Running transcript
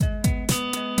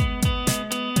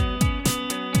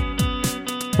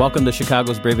Welcome to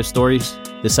Chicago's Bravest Stories.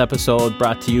 This episode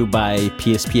brought to you by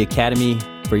PSP Academy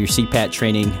for your CPAT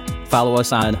training. Follow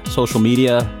us on social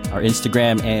media, our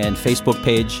Instagram and Facebook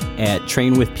page at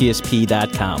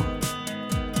trainwithpsp.com.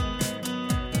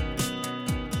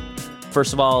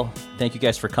 First of all, thank you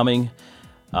guys for coming.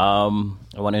 I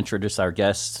want to introduce our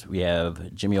guests. We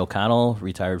have Jimmy O'Connell,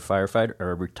 retired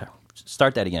firefighter,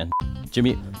 start that again.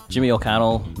 Jimmy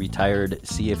O'Connell, retired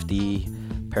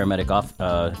CFD paramedic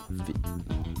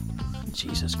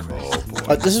Jesus Christ.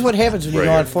 This is what happens when you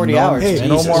go on 40 hours. Hey,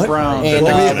 no more Brown.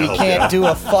 And we can't do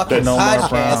a fucking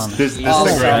podcast. This all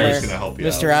thing right here is summer. going to help you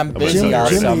Mr. out. I'm busy all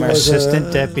summer.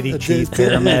 Assistant Deputy Chief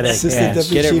Paramedic. Get Assistant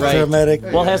Deputy it Chief right.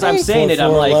 Paramedic. Well, as I'm saying it,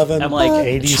 I'm like,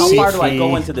 ADC how far do I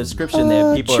go into the description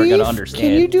that people are going to understand?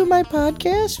 Can you do my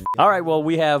podcast? All right, well,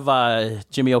 we have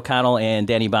Jimmy O'Connell and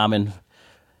Danny Bauman.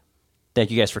 Thank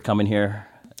you guys for coming here.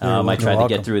 I tried to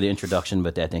get through the introduction,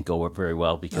 but that didn't go very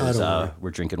well because we're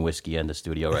drinking whiskey in the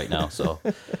studio right now. So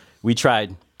we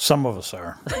tried. Some of us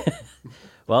are.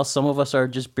 Well, some of us are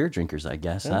just beer drinkers, I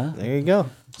guess. Huh? There you go.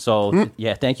 So,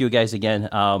 yeah, thank you guys again.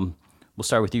 We'll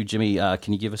start with you, Jimmy.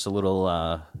 Can you give us a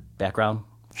little background?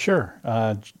 Sure.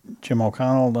 Jim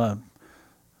O'Connell,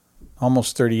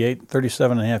 almost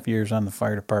 37 and a half years on the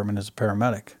fire department as a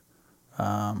paramedic.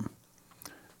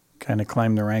 Kind of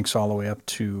climbed the ranks all the way up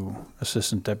to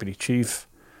assistant deputy chief.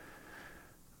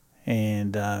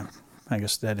 And I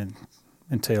guess that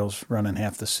entails running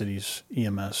half the city's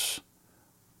EMS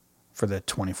for that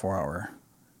 24-hour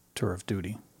tour of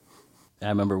duty. I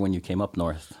remember when you came up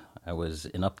north, I was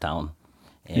in Uptown,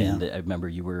 and I remember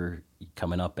you were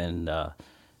coming up, and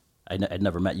I'd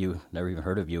never met you, never even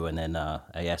heard of you, and then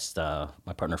I asked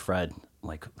my partner Fred, I'm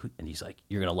like, and he's like,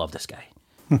 you're going to love this guy.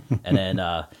 And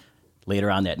then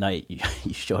later on that night, you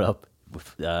showed up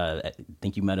with, I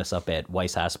think you met us up at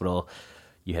Weiss Hospital.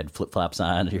 You had flip-flops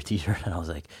on your t-shirt, and I was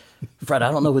like, Fred,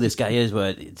 I don't know who this guy is,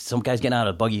 but some guy's getting out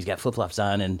of a buggy, he's got flip-flops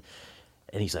on, and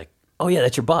he's like, oh yeah,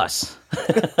 that's your boss.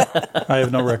 I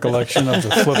have no recollection of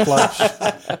the flip-flops.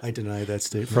 I deny that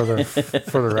statement.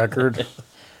 For the record.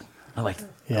 I'm like,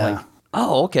 Yeah.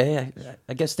 oh, okay,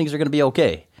 I guess things are going to be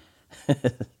okay.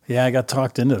 Yeah, I got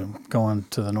talked into going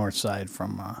to the north side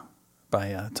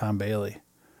by Tom Bailey,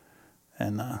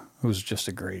 and who's just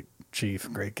a great chief,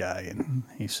 great guy. And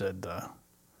he said,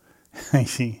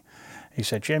 he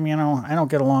said, Jim, you know, I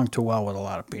don't get along too well with a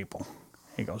lot of people.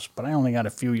 He goes, but I only got a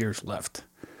few years left,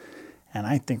 and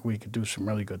I think we could do some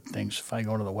really good things if I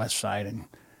go to the west side and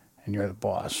you're the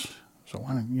boss. So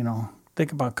why don't you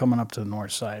think about coming up to the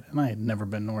north side? And I had never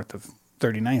been north of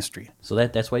 39th Street. So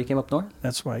that's why you came up north?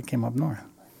 That's why I came up north.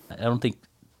 I don't think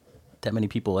that many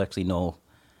people actually know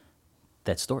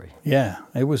that story. Yeah,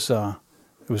 it was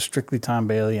strictly Tom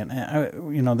Bailey, and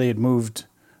they had moved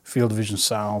Field Division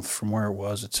South from where it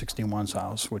was at 61's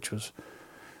house, which was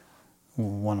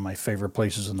one of my favorite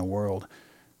places in the world,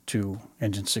 to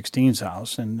Engine 16's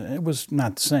house, and it was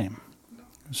not the same.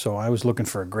 So I was looking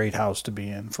for a great house to be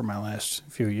in for my last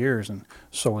few years, and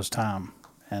so was Tom,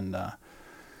 and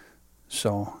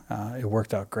so it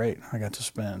worked out great. I got to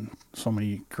spend so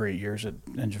many great years at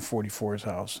Engine 44's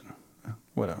house.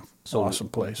 What a awesome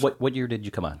place. What year did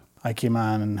you come on? I came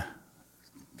on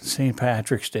St.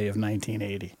 Patrick's Day of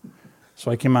 1980. So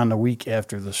I came on the week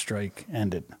after the strike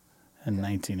ended in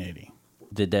 1980.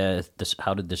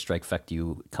 How did the strike affect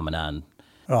you coming on?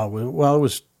 Oh, well,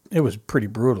 it was pretty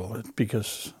brutal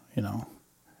because,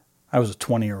 I was a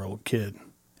 20-year-old kid,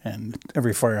 and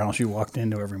every firehouse you walked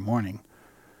into every morning,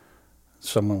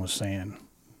 someone was saying,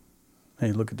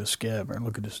 hey, look at this scab, or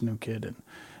look at this new kid, and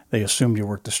they assumed you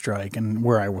worked the strike, and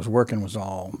where I was working was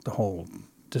the whole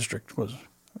district was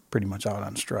pretty much out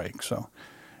on strike. So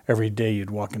every day you'd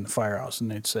walk in the firehouse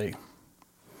and they'd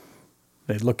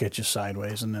look at you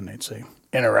sideways, and then they'd say,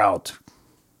 in or out,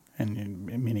 and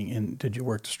meaning did you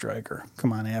work the strike, or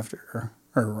come on after,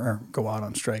 or go out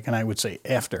on strike, and I would say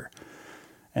after,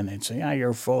 and they'd say,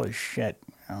 you're full of shit,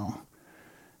 and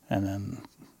then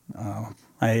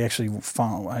I actually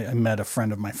I met a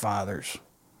friend of my father's,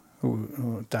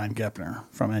 who Don Gepner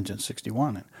from Engine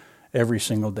 61, and every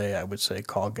single day I would say,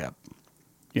 call Gep.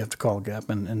 You have to call Gep,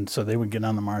 and so they would get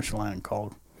on the marshal line and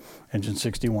call Engine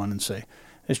 61 and say,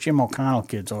 this Jim O'Connell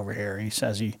kid's over here, and he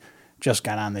says he just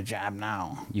got on the job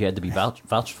now. You had to be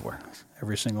vouched for.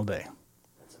 Every single day.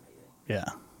 That's amazing. Yeah.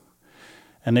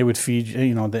 And they would feed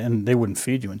you, and they wouldn't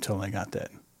feed you until they got that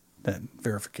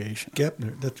verification.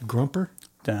 Gepner, that's Grumper?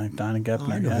 Don Gepner,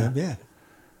 I know him, yeah.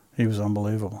 He was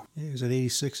unbelievable. Yeah, he was at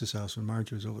 86's house when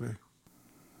Marge was over there.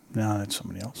 No, that's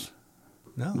somebody else.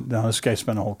 No, this guy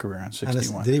spent a whole career on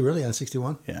 61. Did he really, on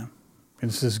 61? Yeah.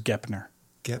 This is Gepner.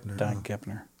 Gepner. Don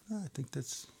Gepner. I think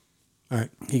that's All right.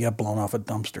 He got blown off a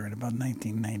dumpster in about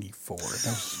 1994.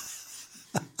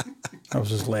 That was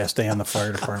his last day on the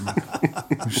fire department.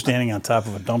 He was standing on top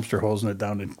of a dumpster, hosing it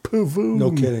down, and poof,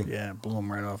 No kidding. Yeah, blew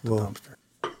him right off the Whoa. dumpster.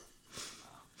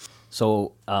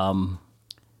 So,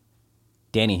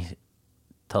 Danny,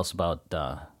 tell us about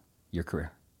your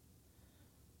career.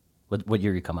 What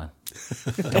year you come on?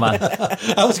 Come on.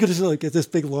 I was going to get this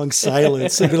big long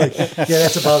silence and be like, yeah,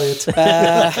 that's about it.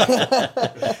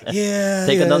 Yeah.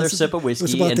 Take yeah, another it's- sip of it was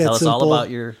whiskey about and that tell us all simple. about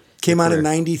your Came your out in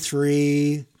career.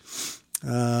 93,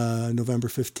 November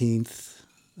 15th,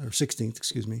 or 16th,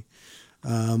 excuse me.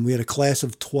 We had a class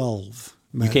of 12.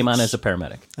 You came on medics. as a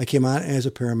paramedic. I came on as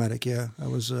a paramedic, yeah. I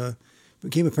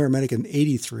became a paramedic in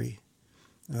 83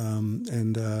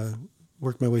 and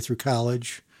worked my way through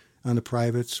college on the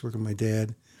privates, working with my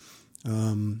dad.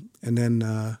 And then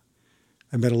I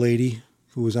met a lady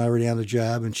who was already on the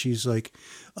job, and she's like,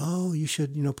 oh, you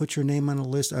should, put your name on the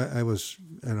list. I was,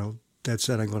 Dad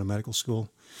said I go to medical school,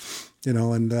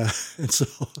 and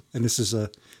this is a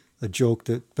joke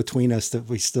that between us that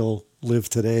we still live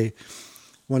today.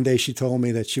 One day she told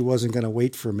me that she wasn't going to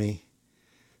wait for me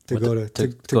to go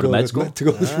to med school? To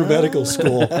go through medical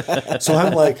school. So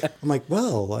I'm like,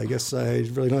 well, I guess I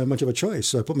really don't have much of a choice.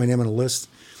 So I put my name on a list.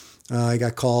 I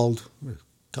got called a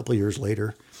couple of years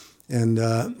later, and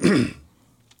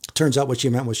turns out what she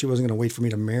meant was she wasn't going to wait for me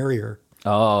to marry her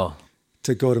Oh,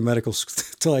 to go to medical school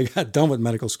till I got done with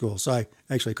medical school. So I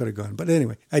actually could have gone, but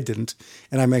anyway, I didn't,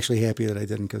 and I'm actually happy that I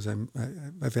didn't because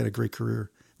I've had a great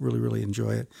career. Really, really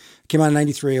enjoy it. Came out in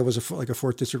 '93. I was a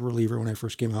 4th district reliever when I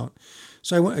first came out.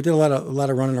 So I did a lot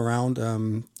of running around.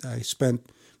 I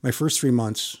spent my first 3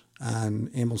 months on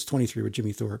ambulance 23 with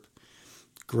Jimmy Thorpe.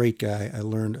 Great guy. I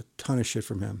learned a ton of shit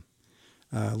from him.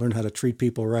 Learned how to treat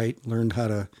people right. Learned how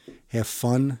to have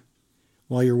fun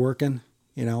while you're working.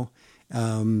 And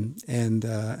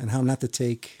how not to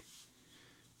take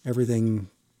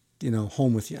everything,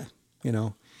 home with you.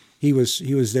 He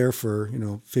was there for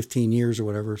 15 years or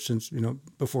whatever since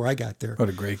before I got there. What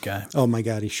a great guy. Oh my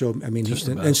God, he showed me. I mean,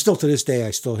 and still to this day,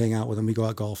 I still hang out with him. We go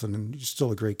out golfing, and he's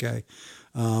still a great guy.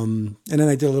 And then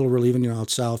I did a little relieving, out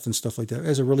south and stuff like that.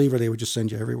 As a reliever, they would just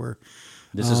send you everywhere.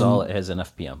 this is all as an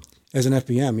FPM. As an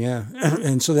FPM, yeah.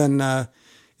 And so then I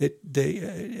think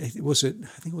it was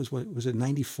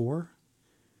 94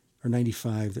 or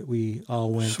 95 that we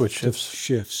all went Switch to shifts.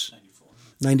 shifts.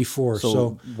 94.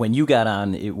 So when you got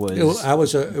on, it was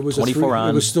It was 24 on.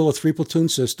 It was still a 3 platoon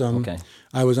system. Okay.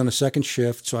 I was on a second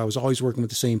shift, so I was always working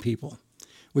with the same people,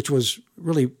 which was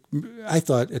really, I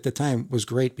thought at the time was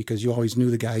great because you always knew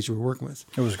the guys you were working with.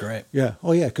 It was great. Yeah.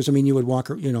 Oh yeah. Because you would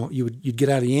walk, you'd get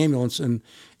out of the ambulance and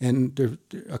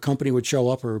a company would show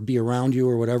up or be around you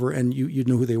or whatever, and you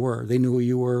knew who they were. They knew who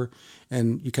you were,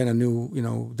 and you kind of knew,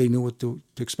 they knew what to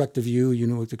expect of you. You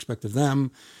knew what to expect of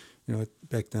them.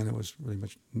 Back then it was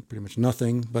pretty much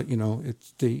nothing, but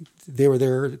they were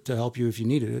there to help you if you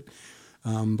needed it.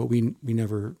 But we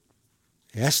never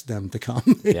asked them to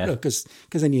come, because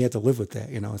then you had to live with that,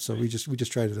 So we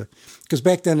just tried to, because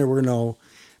back then there were no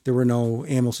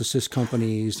ambulance assist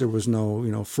companies, there was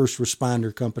no first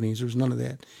responder companies, there was none of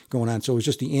that going on. So it was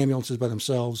just the ambulances by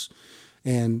themselves,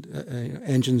 and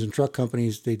engines and truck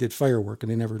companies. They did firework, and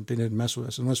they didn't mess with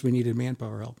us unless we needed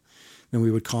manpower help. Then we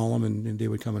would call them, and they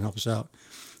would come and help us out.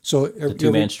 So the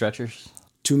 2-man stretchers.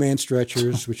 2-man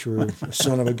stretchers, which were a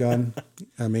son of a gun.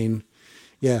 I mean,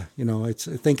 yeah, it's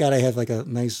thank God I have like a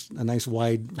nice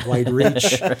wide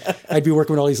reach. I'd be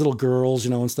working with all these little girls,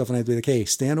 and stuff, and I'd be like, hey,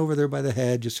 stand over there by the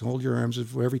head, just hold your arms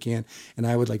wherever you can, and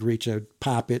I would like reach, I'd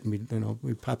pop it, and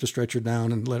we'd pop the stretcher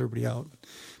down and let everybody out.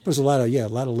 But it was a lot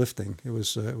of lifting. It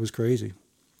was crazy.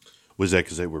 Was that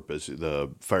because they were busy? The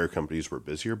fire companies were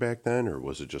busier back then, or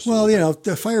was it just? Well,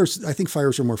 the fires. I think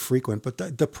fires were more frequent, but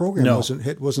the program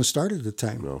wasn't started at the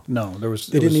time. No,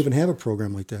 They didn't even have a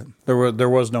program like that. There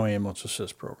was no ambulance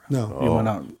assist program. No, You went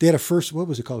out. they had a first. What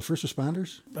was it called? First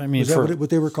responders. I mean, was that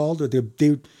what they were called? Or they They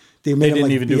made them didn't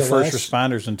like even do BLS? first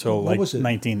responders until What like was it?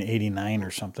 1989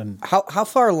 or something. How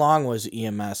far along was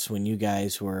EMS when you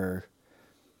guys were?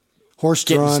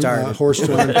 Horse-drawn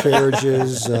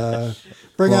carriages.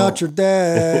 Bring out your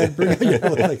dad.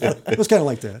 It was kind of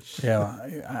like that. Yeah,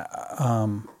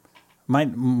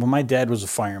 my dad was a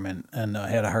fireman and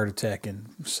had a heart attack in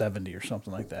 '70 or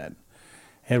something like that.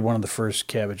 Had one of the first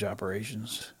cabbage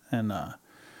operations, and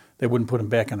they wouldn't put him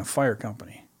back in a fire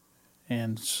company,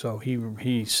 and so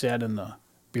he sat in the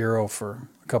bureau for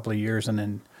a couple of years, and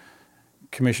then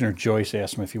Commissioner Joyce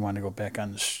asked him if he wanted to go back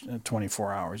on this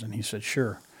 24 hours, and he said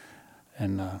sure,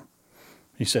 and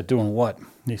he said, doing what?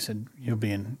 He said, you'll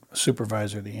be a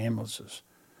supervisor of the ambulances.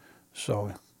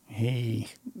 So he,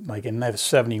 like in that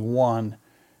 71,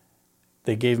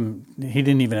 they gave him, he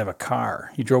didn't even have a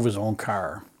car. He drove his own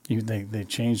car. They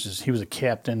changed his, he was a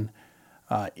captain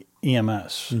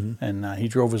EMS, and he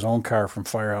drove his own car from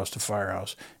firehouse to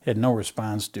firehouse. He had no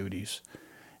response duties.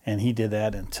 And he did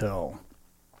that until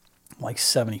like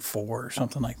 74 or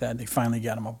something like that. They finally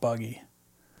got him a buggy.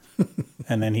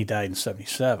 And then he died in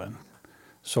 77.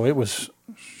 So it was,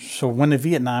 so when the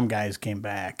Vietnam guys came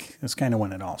back, that's kind of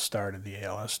when it all started, the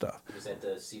ALS stuff. Was that the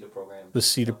CETA program? The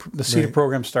CETA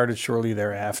program started shortly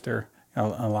thereafter,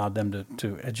 allowed them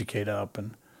to educate up,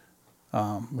 and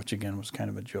which again was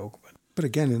kind of a joke. But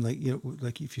again, and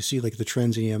like if you see like the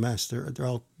trends in EMS, they're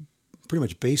all pretty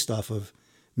much based off of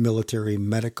military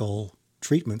medical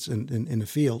treatments in the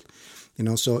field.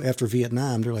 So after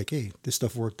Vietnam, they're like, hey, this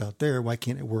stuff worked out there. Why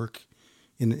can't it work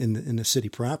in the city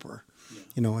proper?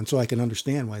 And so I can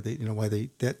understand why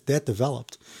that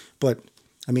developed. But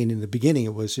I mean, in the beginning,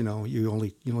 it was, you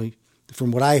only,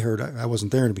 from what I heard, I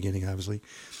wasn't there in the beginning, obviously,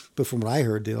 but from what I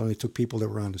heard, they only took people that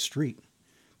were on the street.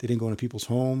 They didn't go into people's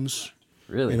homes.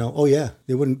 Really? Oh yeah,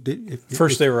 they wouldn't.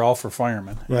 First, they were all for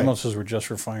firemen. Right. Ambulances were just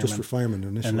for firemen. Just for firemen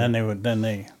initially. And then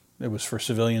it was for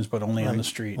civilians, but only on the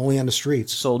street. Only on the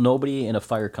streets. So nobody in a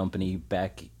fire company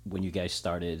back when you guys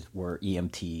started were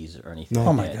EMTs or anything? No.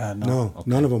 Oh my God, no. Okay.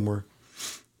 None of them were.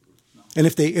 And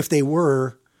if they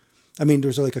were, I mean,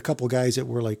 there's like a couple guys that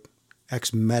were like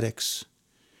ex-medics,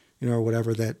 or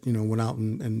whatever, that, went out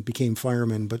and became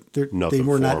firemen, but they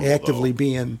were not actively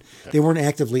they weren't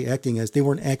actively acting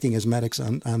as medics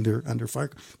on their fire.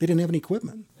 They didn't have any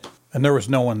equipment. And there was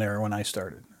no one there when I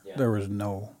started. Yeah. There was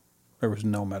no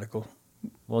medical.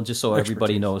 Well, just so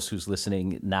everybody knows who's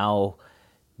listening, now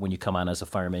when you come on as a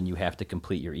fireman, you have to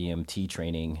complete your EMT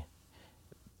training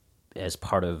as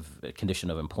part of a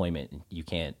condition of employment. You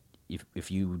can't,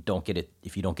 if you don't get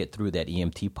through that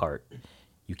EMT part,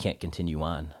 you can't continue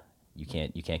on. You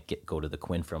can't go to the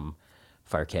Quinn from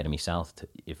Fire Academy South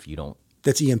if you don't.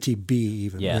 That's EMTB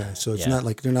even. Yeah. So it's not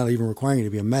like they're not even requiring you to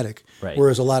be a medic. Right.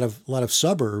 Whereas a lot of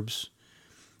suburbs,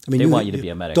 I mean, they want you to be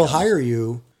a medic. They'll hire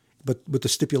you, but with the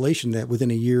stipulation that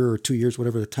within a year or 2 years,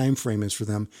 whatever the time frame is for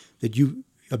them, that you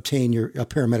obtain a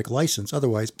paramedic license.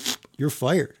 Otherwise, you're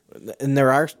fired. And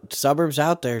there are suburbs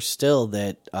out there still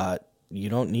that you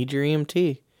don't need your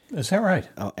EMT. Is that right?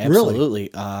 Oh, absolutely. Really?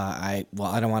 I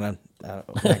don't want to.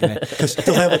 Because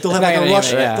they'll have like a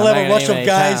rush. They'll have a rush of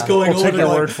guys going over. Take your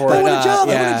word for it. I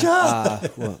want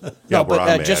a job.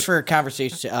 But just for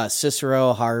conversation,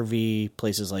 Cicero, Harvey,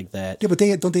 places like that. Yeah, but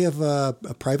don't they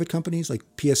have private companies like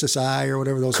PSSI or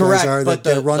whatever those guys are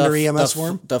that run their EMS for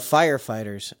them? The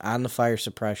firefighters on the fire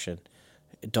suppression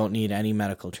don't need any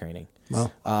medical training.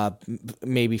 Well,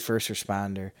 maybe first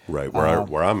responder. Right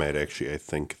where I'm at, actually, I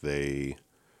think they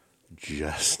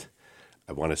just.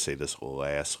 I want to say this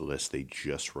last list, they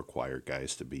just require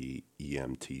guys to be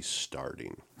EMT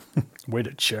starting. Way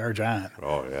to charge on.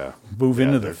 Oh, yeah. Move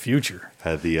into the future.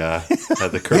 Had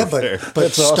the curve there.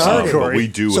 But starting. Awesome. But we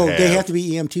do they have to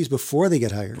be EMTs before they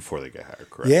get hired. Before they get hired,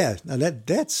 correct. Yeah. Now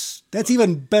that's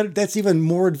even better. That's even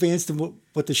more advanced than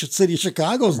what the city of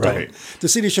Chicago's done. Right. The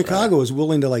city of Chicago is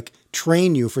willing to like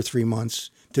train you for 3 months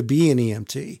to be an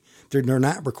EMT. They're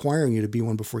not requiring you to be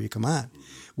one before you come on,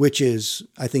 which is,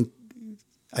 I think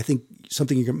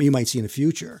something you might see in the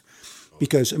future,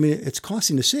 because I mean it's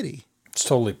costing the city. It's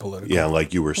totally political. Yeah,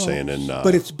 like you were saying,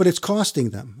 but it's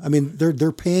costing them. I mean,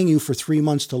 they're paying you for 3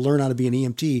 months to learn how to be an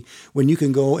EMT when you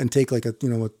can go and take like how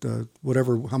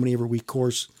many ever week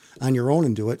course on your own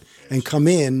and do it, and come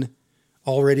in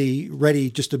already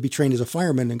ready just to be trained as a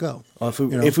fireman and go. Well,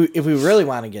 if we really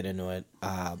want to get into it,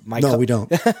 we don't.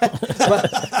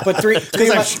 but three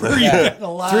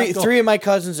of my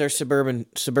cousins are suburban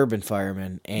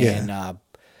firemen, and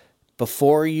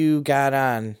before you got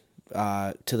on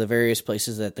to the various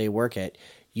places that they work at,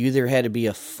 you either had to be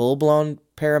a full blown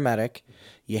paramedic.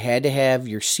 You had to have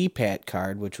your CPAT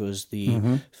card, which was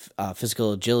the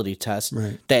physical agility test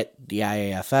that the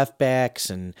IAFF backs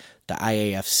and the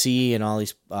IAFC and all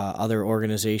these other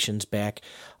organizations back.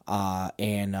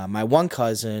 And my one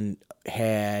cousin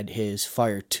had his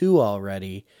Fire 2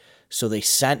 already, so they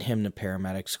sent him to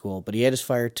paramedic school. But he had his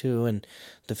Fire 2 and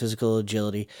the physical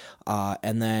agility.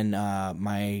 And then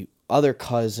my other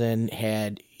cousin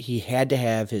had to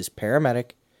have his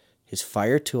paramedic, his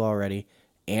Fire 2 already,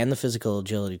 and the physical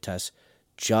agility test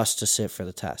just to sit for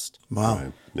the test. Wow.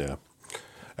 Right. Yeah.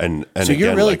 And so again,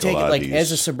 you're really like taking,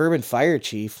 as a suburban fire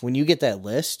chief, when you get that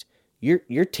list,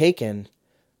 you're taking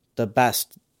the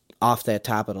best off that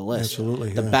top of the list.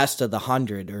 Absolutely. The best of the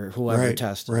 100 or whoever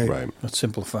tested. Right. That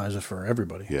simplifies it for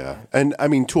everybody. Yeah. And I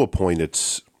mean, to a point,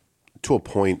 it's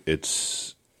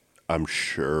I'm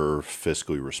sure,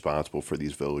 fiscally responsible for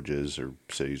these villages or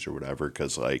cities or whatever,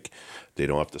 because like they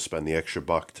don't have to spend the extra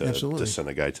buck to send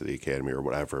a guy to the academy or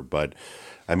whatever. But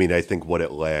I mean, I think what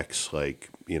it lacks, like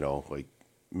like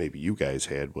maybe you guys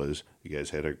had, was you guys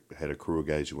had a crew of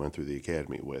guys you went through the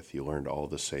academy with. You learned all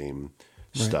the same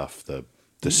stuff, the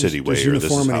city way, or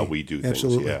this is how we do things.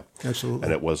 Yeah, absolutely.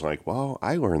 And it wasn't like, well,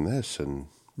 I learned this, and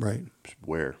right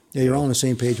where? Yeah, you're all on the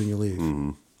same page when you leave.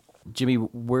 Mm-hmm. Jimmy,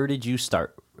 where did you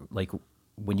start? Like,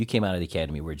 when you came out of the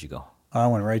academy, where'd you go? I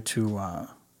went right to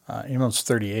ambulance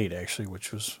 38, actually,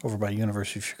 which was over by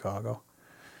University of Chicago.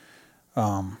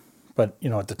 But,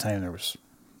 at the time there was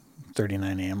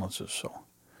 39 ambulances, so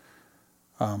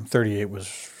 38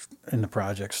 was in the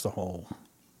projects all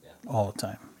the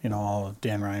time. All the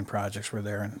Dan Ryan projects were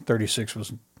there, and 36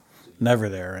 was never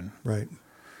there. And right.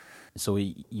 So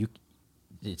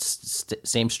it's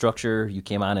same structure. You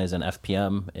came on as an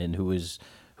FPM, and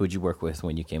who'd you work with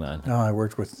when you came on? Oh, I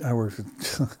worked with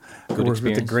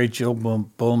the great Jill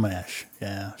Bullmash.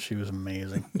 Yeah, she was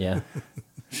amazing. Yeah,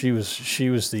 she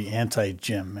was the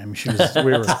anti-Jim. I mean,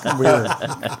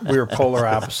 we were polar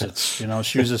opposites.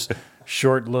 She was this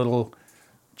short little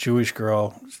Jewish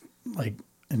girl, like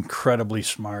incredibly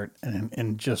smart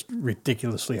and just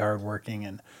ridiculously hardworking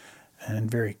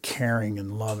and very caring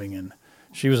and loving, and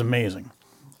she was amazing.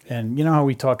 And you know how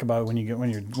we talk about when you're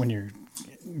going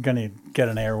to get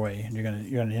an airway and you're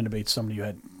going to intubate somebody, you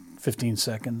had 15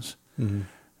 seconds. Mm-hmm.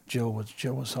 Jill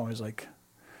was always like,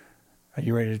 "Are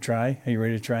you ready to try? Are you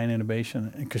ready to try an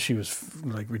intubation?" Because she was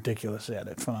like ridiculous at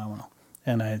it, phenomenal.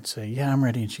 And I'd say, "Yeah, I'm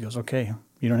ready." And she goes, "Okay,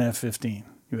 you don't have 15,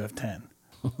 you have 10.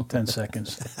 10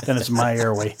 seconds. Then it's my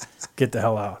airway. Get the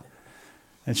hell out."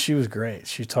 And she was great.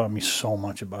 She taught me so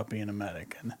much about being a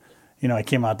medic. And I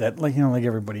came out that like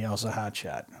everybody else, a hot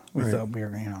shot. We thought we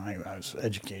were, I was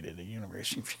educated at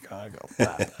University of Chicago,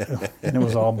 and it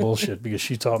was all bullshit because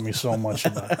she taught me so much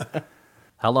about it.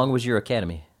 How long was your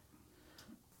academy?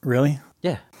 Really?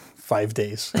 Yeah. 5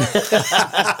 days. What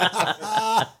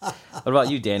about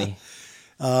you, Danny?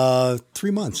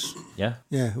 3 months. Yeah?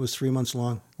 Yeah, it was 3 months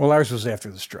long. Well, ours was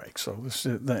after the strike, so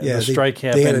the strike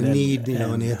happened. They had a need,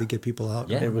 and they had to get people out.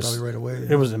 Yeah, it was probably right away.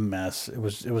 It was a mess. It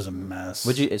was a mess.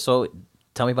 So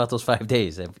tell me about those 5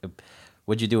 days.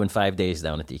 What'd you do in 5 days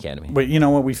down at the academy? But you know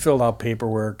what? We filled out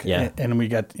paperwork, yeah, and we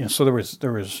got so there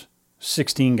was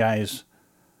 16 guys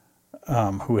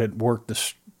who had worked the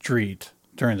street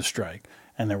during the strike,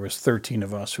 and there was 13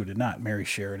 of us who did not. Mary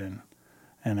Sheridan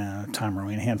and Tom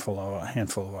Rowan, a handful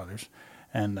of others,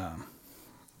 and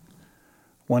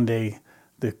one day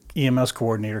the EMS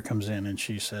coordinator comes in and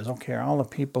she says, "Okay, all the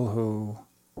people who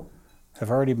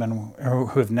have already been or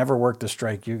who have never worked the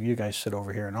strike, you guys sit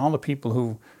over here, and all the people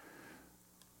who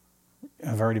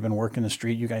have already been working the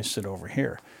street, you guys sit over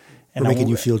here." And we're making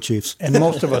you field chiefs. And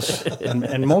most of us,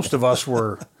 and most of us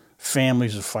were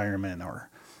families of firemen, or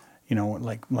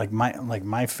like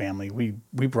my family.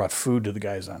 We brought food to the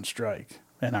guys on strike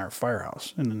in our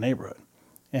firehouse in the neighborhood,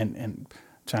 and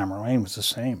Tom Rowan was the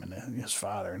same, and his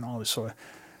father, and all this. So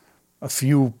a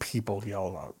few people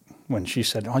yelled out when she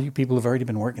said, "All you people have already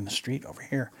been working the street over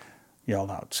here,"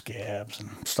 yelled out scabs and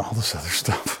all this other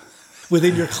stuff.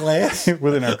 Within your class?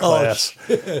 Within our class.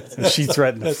 And she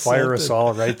threatened to fire us something.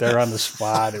 all right there on the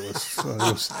spot. It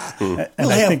was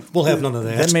and we'll have none of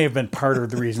that. That may have been part of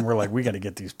the reason we're like, we got to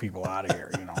get these people out of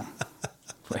here,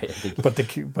 Right. But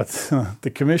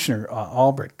the commissioner,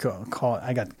 Albrecht, called.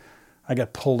 I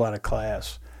got pulled out of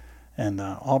class, and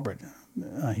Albrecht,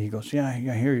 he goes, "Yeah, I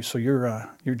hear you. So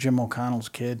you're Jim O'Connell's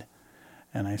kid?"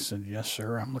 And I said, "Yes,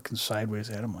 sir." I'm looking sideways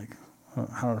at him like,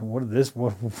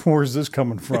 where's this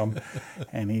coming from?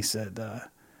 And he said,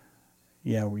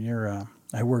 "Yeah, well,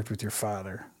 I worked with your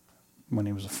father when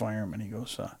he was a fireman." He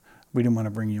goes, "We didn't want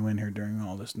to bring you in here during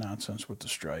all this nonsense with the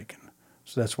strike, and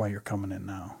so that's why you're coming in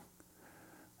now."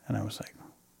 And I was like,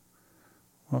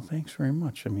 "Well, thanks very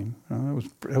much. I mean,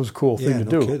 that was a cool thing to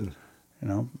do." Kidding.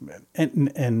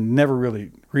 And never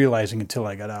really realizing until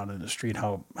I got out in the street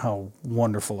how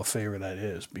wonderful a favor that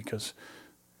is, because,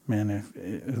 man,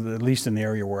 at least in the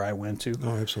area where I went to,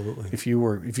 oh, absolutely. If you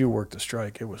worked the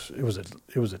strike, it was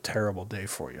a terrible day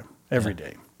for you every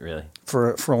day. Really?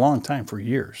 For a long time, for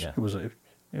years. Yeah. It was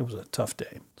a tough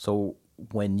day. So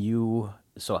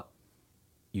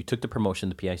you took the promotion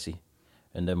to PIC,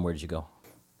 and then where did you go?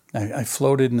 I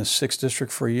floated in the 6th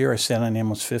district for a year. I sat on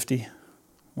ambulance 50,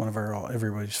 one of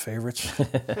everybody's favorites.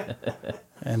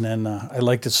 And then I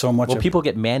liked it so much. Well, people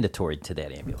get mandatory to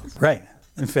that ambulance. Right.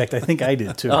 In fact, I think I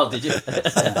did too. Oh, did you?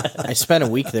 I spent a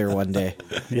week there one day.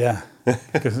 Yeah,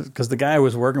 because the guy I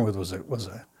was working with was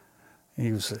a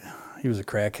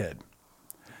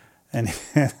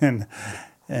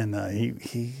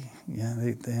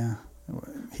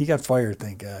he got fired,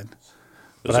 thank God.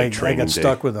 But like I got day.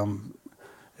 stuck with him.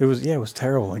 It was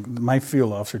terrible. Like my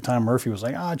field officer, Tom Murphy, was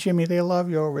like, Jimmy, they love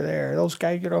you over there. Those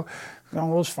guys,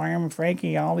 those firemen,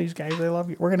 Frankie, all these guys, they love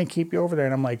you. We're going to keep you over there.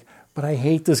 And I'm like, but I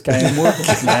hate this guy I'm working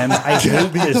with, man. I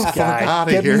hate this guy.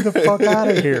 Get me the fuck out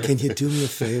of here. Can you do me a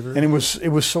favor? And it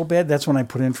was so bad. That's when I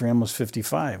put in for Ambulance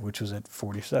 55, which was at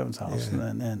 47's house. Yeah.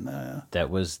 And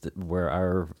That was where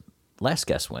our last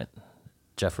guest went.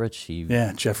 Jeff Rich.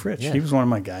 Jeff Rich. Yeah. He was one of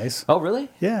my guys. Oh, really?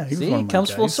 Yeah, he was See, one of my it comes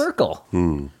full guys. circle.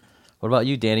 What about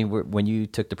you, Danny? When you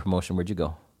took the promotion, where'd you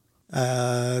go?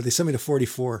 They sent me to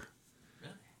 44.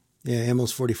 Yeah,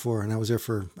 Ambulance 44, and I was there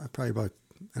for probably about,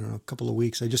 I don't know, a couple of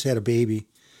weeks. I just had a baby,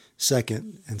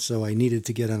 second, and so I needed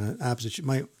to get on an opposite.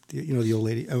 The old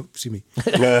lady. Oh, excuse me,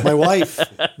 my wife,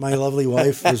 my lovely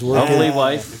wife, was working. Lovely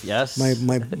wife, yes. My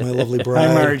lovely bride.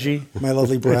 Hi, Margie. My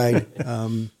lovely bride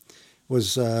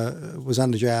was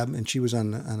on the job, and she was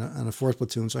on a fourth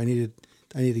platoon. So I needed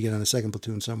to get on a second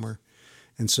platoon somewhere,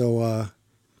 and so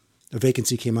a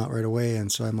vacancy came out right away. And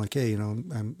so I'm like, hey,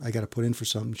 I got to put in for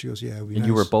something. She goes, yeah. It'd be And nice.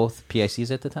 you were both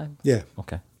PICs at the time? Yeah.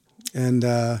 Okay. And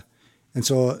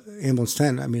so Ambulance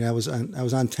 10. I mean, I was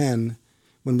on 10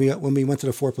 when we went to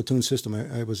the 4-platoon system.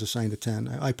 I was assigned to 10.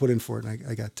 I put in for it, and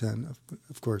I got 10,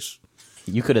 of course.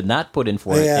 You could have not put in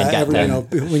for it and got 10.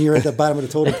 When you're at the bottom of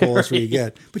the totem pole, that's what you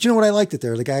get. But you know what? I liked it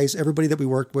there. The guys, everybody that we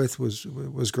worked with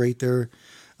was great there.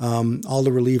 All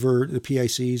the reliever, the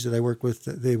PICs that I worked with,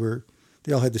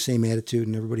 they all had the same attitude,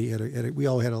 and everybody we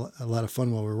all had a lot of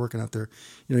fun while we were working out there.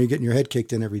 You're getting your head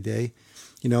kicked in every day,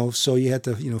 so you had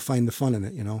to, find the fun in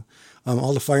it,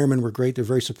 all the firemen were great. They're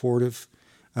very supportive.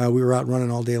 We were out running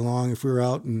all day long. If we were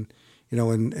out and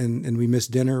we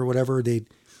missed dinner or whatever, they'd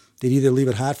either leave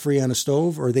it hot for you on a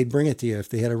stove or they'd bring it to you if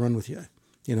they had a run with you,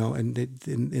 and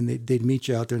they'd meet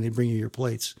you out there and they'd bring you your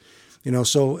plates,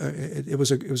 so it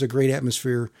was a great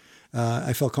atmosphere.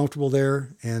 I felt comfortable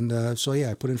there, and so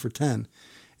I put in for 10,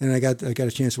 and I got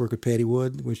a chance to work with Patty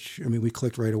Wood, which we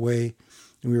clicked right away,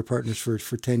 and we were partners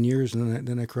for 10 years, and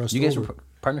then I crossed. You guys over. were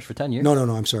partners for 10 years? No,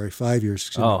 I'm sorry, 5 years.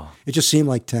 Excuse me. It just seemed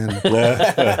like 10.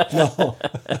 No.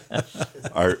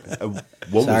 What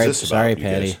was this about? Sorry, you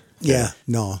Patty. guys? Yeah,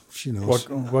 no, she knows.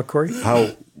 What, Corey?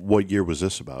 What year was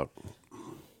this about?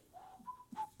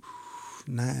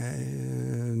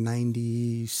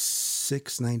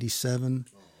 96, 97.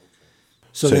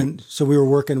 So we were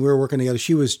working together.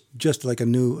 She was just like a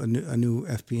new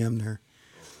FPM there,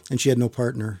 and she had no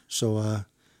partner. So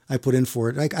I put in for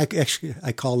it.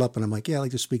 I called up and I'm like, yeah, I'd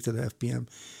like to speak to the FPM.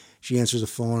 She answers the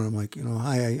phone and I'm like,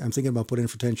 hi, I'm thinking about putting in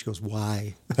for 10. She goes,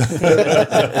 why?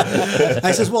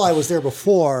 I says, well, I was there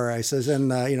before. I says,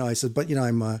 and I said, but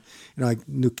I'm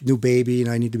new baby and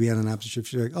I need to be on an opposite shift.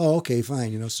 She's like, oh, okay,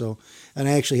 fine. So, and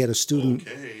I actually had a student.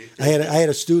 Okay. I had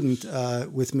a student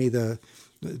with me the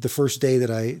first day that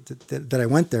I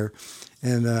went there,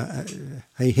 and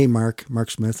hey, Mark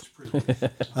Smith,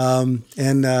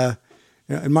 and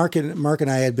Mark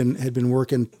and I had been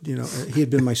working. He had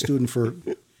been my student for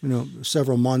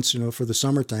several months. For the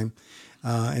summertime,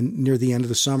 and near the end of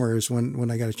the summer is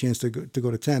when I got a chance to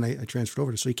go to 10. I transferred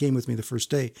over. So he came with me the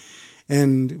first day,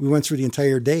 and we went through the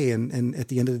entire day. And at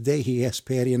the end of the day, he asked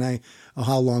Patty and I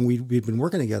how long we'd been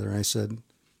working together. And I said,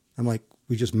 I'm like,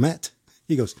 we just met.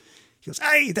 He goes,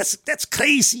 hey, that's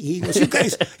crazy. He goes,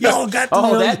 you all got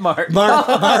that Mark,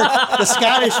 the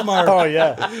Scottish Mark. Oh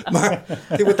yeah, Mark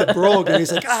with the brogue, and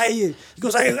he's like, he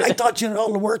goes, I thought you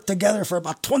all worked together for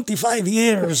about 25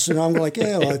 years. I'm like,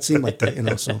 yeah, well, it seemed like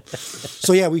that,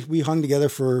 So yeah, we hung together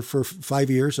for 5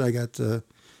 years. I got the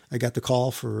call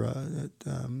for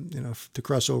to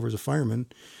cross over as a fireman,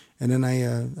 and then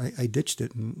I ditched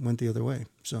it and went the other way.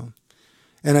 So,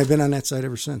 and I've been on that side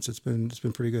ever since. It's been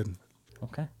pretty good.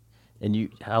 Okay.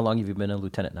 And how long have you been a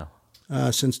lieutenant now?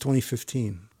 Since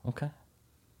 2015. Okay.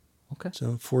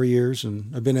 So 4 years,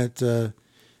 and I've been at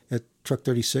Truck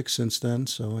 36 since then.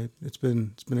 So it's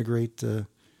been a great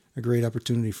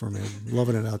opportunity for me. I'm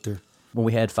loving it out there. When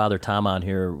we had Father Tom on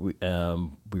here, we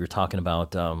were talking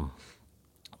about some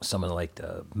of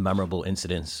the memorable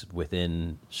incidents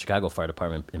within Chicago Fire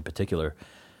Department in particular.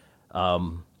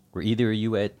 Were either of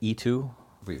you at E2?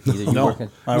 No,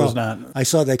 I was not. I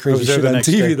saw that crazy shit on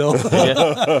TV, though.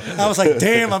 I was like,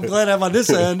 damn, I'm glad I'm on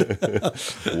this end.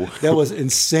 That was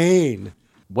insane.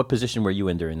 What position were you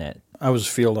in during that? I was a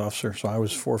field officer, so I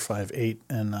was 458,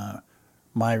 and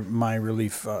my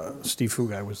relief, Steve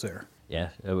Fugai, was there. Yeah.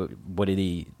 What did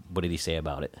he say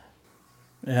about it?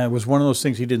 Yeah, it was one of those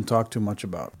things he didn't talk too much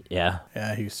about. Yeah.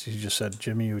 Yeah, he just said,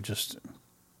 Jimmy, it's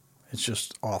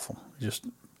just awful.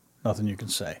 Nothing you can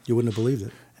say. You wouldn't have believed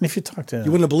it. And if you talk to... You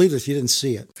wouldn't have believed it if you didn't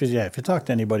see it. If you talk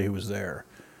to anybody who was there,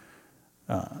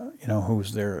 who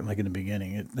was there like in the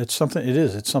beginning, it's something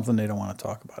they don't want to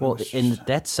talk about. Well, and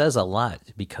that says a lot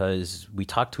because we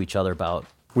talk to each other about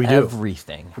We do.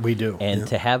 everything. We do. And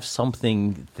to have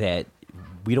something that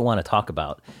we don't want to talk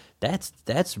about,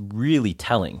 that's really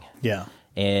telling. Yeah.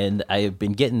 And I've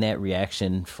been getting that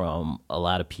reaction from a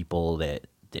lot of people that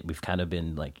we've kind of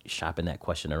been like shopping that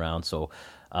question around. So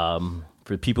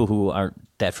for people who aren't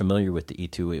that familiar with the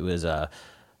E2, it was a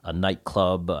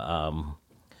nightclub. I'm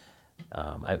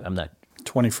not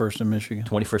 21st in Michigan.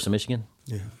 21st in Michigan.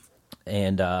 Yeah.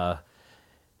 And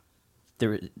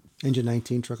there Engine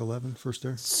 19, truck 11, first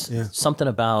there. Yeah. something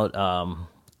about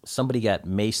somebody got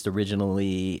maced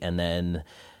originally, and then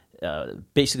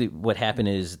basically what happened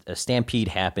is a stampede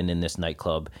happened in this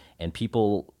nightclub, and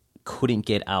people couldn't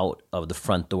get out of the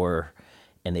front door,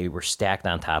 and they were stacked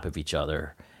on top of each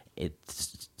other.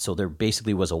 So there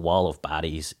basically was a wall of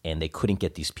bodies, and they couldn't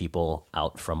get these people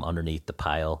out from underneath the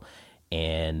pile,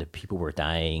 and people were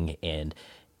dying, and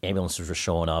ambulances were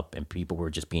showing up, and people were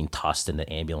just being tossed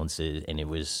into ambulances, and it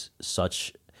was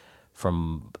such,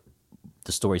 from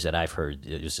the stories that I've heard,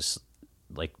 it was just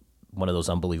like one of those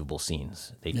unbelievable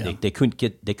scenes. They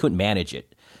couldn't manage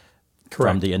it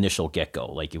from the initial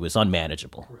get-go. Like, it was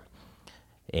unmanageable.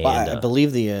 And, Well, I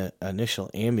believe the initial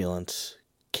ambulance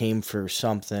came for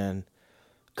something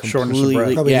Shortness of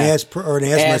breath. completely, Probably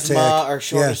an asthma attack. or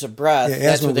shortness Yeah. of breath. Yeah,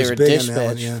 That's asthma what they was were big on that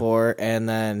one, dispatched yeah. for, and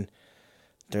then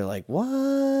they're like,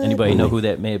 "What?" anybody know who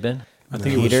that may have been? I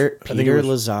think Peter it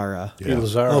was Lazzara. Peter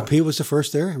Lazzara. Oh, Pete was the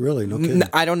first there? Really? No kidding.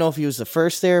 I don't know if he was the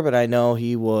first there, but I know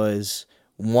he was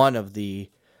one of the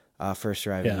first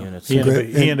arriving Yeah. units. He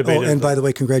intubated and the- by the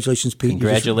way, congratulations, Pete.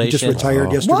 Congratulations. You just retired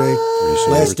Oh. yesterday.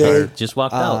 Recently Last day. retired. Just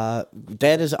walked out.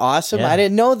 That is awesome. Yeah. I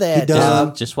didn't know that. He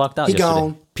done. Just walked out He yesterday.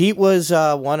 gone. Pete was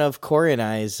one of Corey and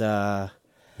I's Yeah.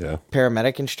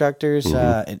 paramedic instructors.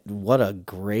 And what a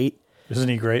great! Isn't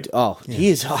he great? Oh, he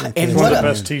is, and One what of the a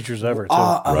best teachers ever, too.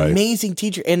 Right. amazing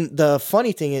teacher. And the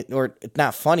funny thing, or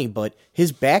not funny, but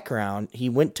his background, he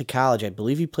went to college. I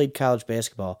believe he played college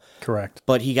basketball, Correct.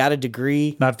 but he got a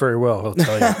degree. Not very well, he'll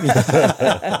tell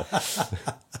you.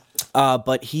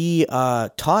 But he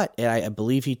taught, and I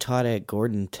believe he taught at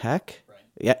Gordon Tech. Right.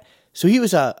 Yeah. So he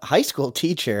was a high school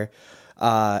teacher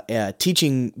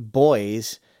teaching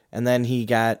boys, and then he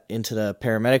got into the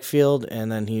paramedic field,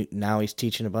 and then he's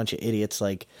teaching a bunch of idiots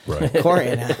like Right. Corey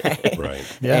and I.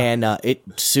 Right. Yeah. And it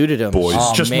suited him. Boys,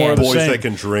 Oh, just man. more of the boys same. that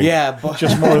can drink. Yeah,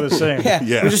 Just more of the same. yeah,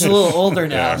 Yeah. we're just a little older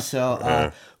now. Yeah.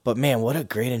 So, but man, what a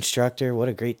great instructor! What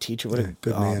a great teacher! What a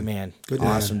good man. man, Good man.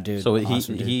 awesome dude. So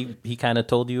Awesome dude. he kind of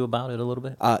told you about it a little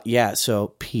bit? Yeah.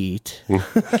 So Pete,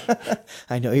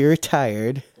 I know you're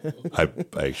retired. I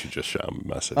actually just shot him a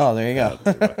message. Oh, there you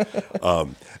go.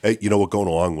 Hey, you know what? Going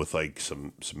along with like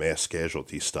some mass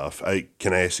casualty stuff.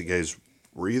 Can I ask you guys?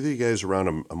 Were either of you guys around?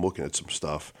 I'm looking at some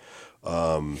stuff.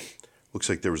 Looks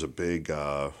like there was a big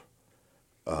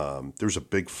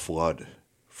flood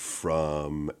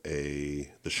from the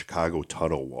Chicago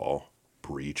tunnel wall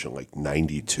breach in like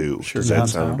 '92. Does that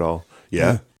sound at all?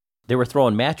 Yeah. They were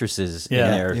throwing mattresses in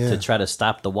there Yeah. to try to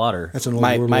stop the water. That's an old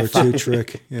My- World my War fa- II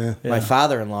trick. Yeah. My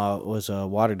father-in-law was a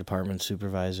water department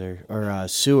supervisor, or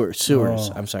sewers.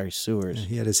 Oh. I'm sorry, sewers.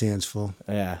 He had his hands full.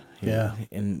 Yeah, Yeah.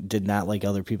 and did not like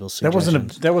other people's That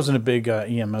suggestions. wasn't a big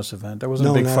EMS event. That wasn't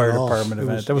No, a big not fire at all. department It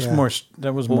event. was- That was yeah. more.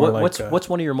 That was Well, more like what's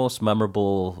one of your most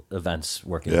memorable events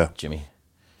working, Yeah. Jimmy?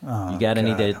 You got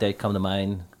any that come to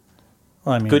mind?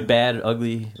 well, I mean, Good, bad,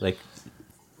 ugly? Like,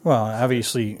 Well,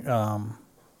 obviously,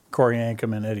 Corey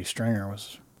Ankum and Eddie Stringer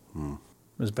was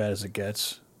as bad as it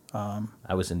gets. I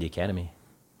was in the academy.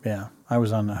 Yeah, I was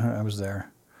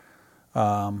there.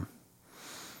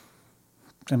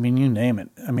 I mean, you name it.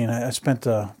 I mean, I spent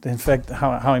in fact,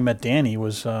 how I met Danny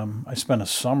was I spent a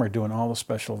summer doing all the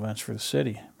special events for the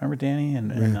city. Remember Danny?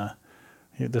 And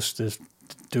this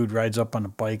dude rides up on a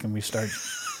bike and we start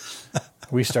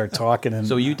talking. And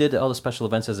So you did all the special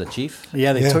events as a chief?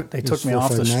 yeah, they Yeah, took it was me off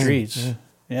the 459, streets.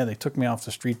 Yeah, they took me off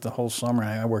the street the whole summer.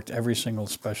 I worked every single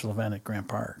special event at Grant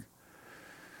Park.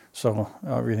 So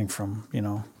everything from and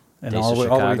Days all of the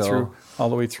way Chicago. all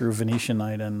the way through Venetian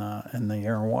Night and the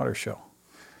Air and Water Show.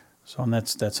 So and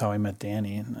that's how I met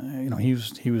Danny, and he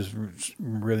was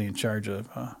really in charge of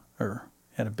or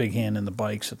had a big hand in the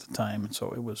bikes at the time, and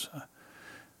so it was.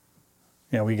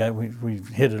 We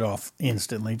hit it off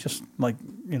instantly, just like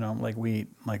we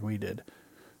did.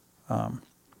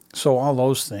 So all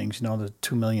those things, the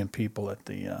 2 million people at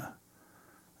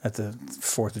at the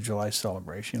 4th of July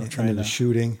celebration. You know, And trying then the to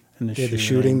shooting. and the They had the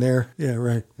shooting. shooting there. Yeah,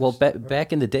 right. Well,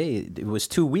 back in the day, it was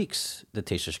 2 weeks. The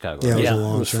Taste of Chicago. Yeah, right? it was Yeah, a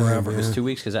long it was time. forever. It was yeah. 2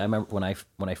 weeks because I remember when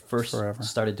I first Forever.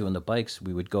 started doing the bikes,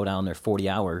 we would go down there 40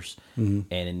 hours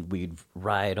and we'd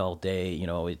ride all day. You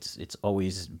know, it's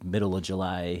always middle of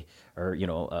July or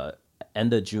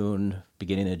end of June,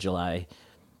 beginning of July.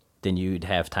 Then you'd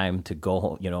have time to go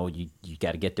home. You know, you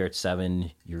got to get there at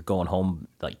 7. You're going home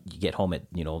like you get home at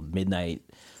midnight,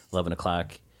 11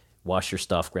 o'clock. Wash your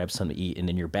stuff, grab something to eat, and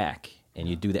then you're back. And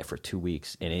you do that for 2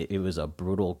 weeks, and it was a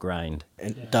brutal grind.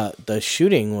 And the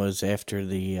shooting was after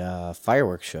the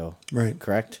fireworks show, Right.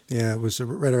 correct? Yeah, it was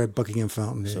right at Buckingham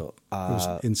Fountain. So, it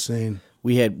was insane.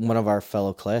 We had one of our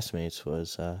fellow classmates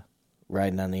was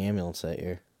riding on the ambulance that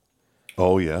year.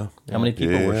 Oh yeah. How many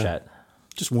people were Yeah. shot?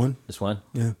 Just one. This one?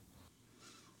 Yeah.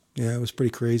 Yeah, it was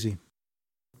pretty crazy.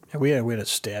 Yeah, we had a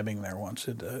stabbing there once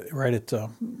right at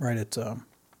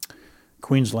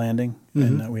Queens Landing,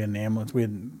 and we had an ambulance.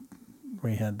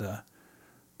 We had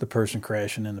the person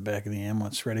crashing in the back of the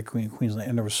ambulance right at Queens Landing,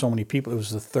 and there were so many people. It was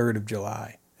the 3rd of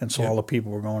July, and so all the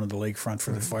people were going to the lakefront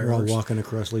for the We're all fireworks. walking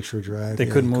across Lakeshore Drive. They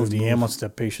Yeah, couldn't you move the ambulance.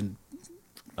 That patient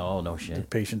Oh, no shit.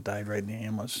 died right in the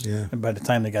ambulance. Yeah. And by the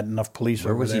time they got enough police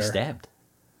Where over was there, he stabbed?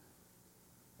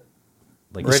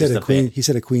 Like He right said, as at the Queen, fa- he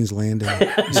said at Queen's Landing.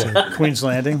 He said, Queens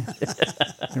Landing,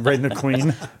 right in the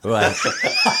Queen. Well,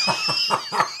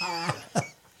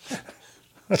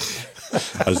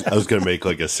 I was going to make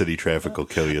like a city traffic will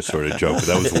kill you sort of joke, but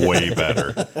that was way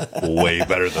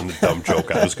better than the dumb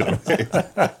joke I was going to make.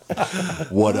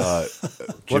 What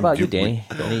what about you, Danny?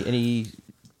 Any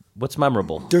what's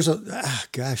memorable? there's I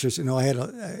had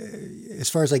as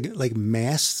far as like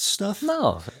mass stuff.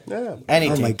 No,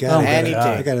 Anything. Oh my God. Anything.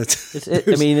 I got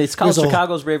it's called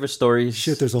Chicago's Bravest Stories.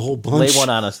 Shit, there's a whole bunch. Lay one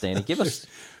on us, Danny. Give us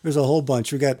There's a whole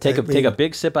bunch. We got take a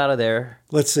big sip out of there.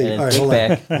 Let's see. and All right, think hold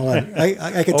back. on. Hold on.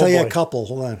 I can tell you a boy. couple.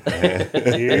 Hold on.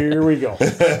 Here we go.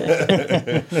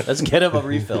 Let's get him a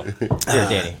refill. Here,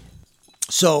 Danny.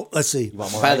 So let's see.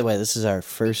 By the way, this is our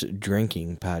first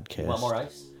drinking podcast. Want more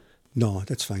ice? No,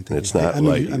 that's fine. Thank It's you. not I'm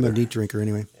light a either. neat drinker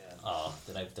anyway. Oh,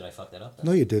 did I fuck that up?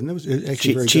 No, you didn't. It was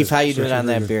actually very Chief, good. how you It's doing on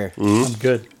actually that very good. beer? I'm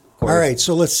good. All right,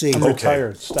 so let's see. I'm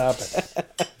retired. Stop it.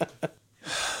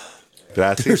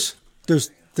 Gracias.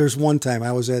 There's one time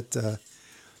I was at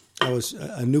I was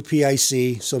a new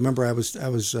PIC. So remember, I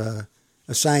was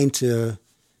assigned to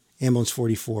Ambulance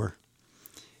 44,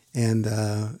 and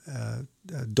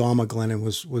Dama Glennon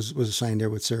was assigned there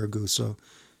with Sarah Goose. So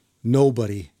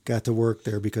nobody got to work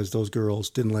there because those girls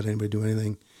didn't let anybody do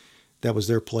anything. That was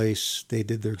their place. They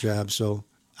did their job. So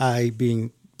I,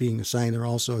 being assigned there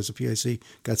also as a PIC,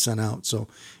 got sent out. So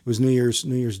it was New Year's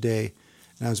Day,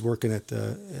 and I was working at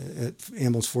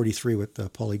Ambulance 43 with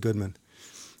Paulie Goodman,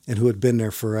 and who had been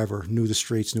there forever, knew the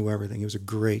streets, knew everything. He was a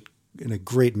great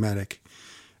medic,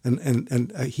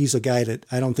 and he's a guy that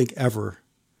I don't think ever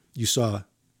you saw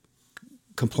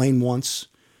complain once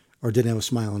or didn't have a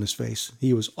smile on his face.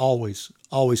 He was always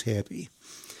happy.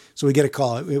 So we get a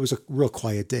call. It was a real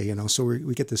quiet day, So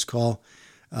we get this call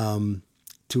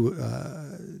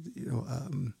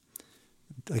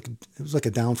like it was like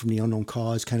a down from the unknown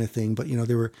cause kind of thing. But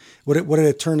they were what it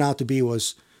had turned out to be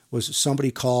was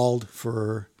somebody called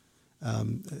for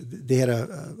they had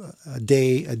a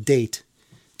date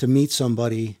to meet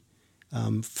somebody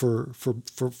for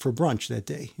brunch that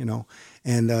day,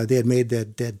 and they had made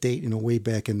that date way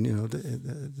back in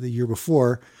the year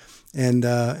before.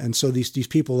 And so these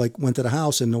people like went to the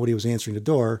house and nobody was answering the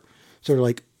door. So they're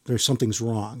like, something's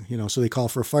wrong, So they call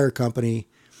for a fire company,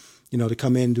 to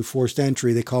come in and do forced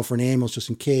entry. They call for an ambulance just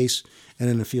in case. And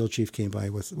then the field chief came by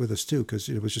with us too, because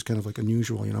it was just kind of like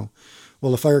unusual,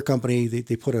 Well, the fire company,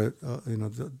 they put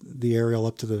the aerial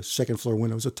up to the second floor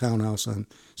window. It was a townhouse on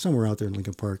somewhere out there in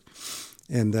Lincoln Park.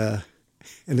 And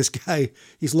this guy,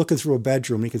 he's looking through a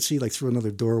bedroom. And he can see like through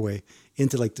another doorway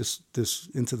into like this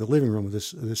into the living room of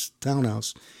this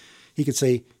townhouse. He could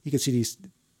see these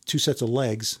two sets of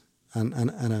legs on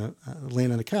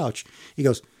laying on a couch. He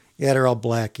goes, "Yeah, they're all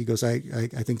black." He goes, "I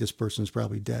think this person's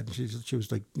probably dead." She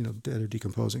was like dead or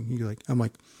decomposing. I'm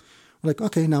like,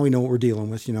 okay, now we know what we're dealing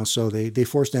with. So they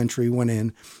forced entry, went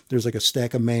in. There's like a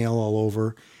stack of mail all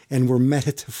over, and we're met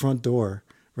at the front door,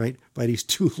 right, by these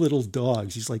two little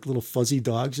dogs. These like little fuzzy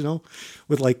dogs,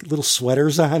 with like little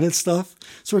sweaters on and stuff.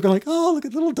 So we're going like, oh, look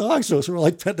at little dogs. So we're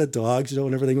like petting the dogs,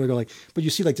 and everything. We're going like, but you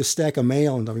see like the stack of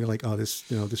mail, and you're like, oh, this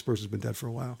person's been dead for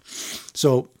a while.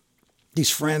 So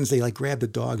these friends, they like grab the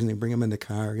dogs and they bring them in the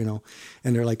car,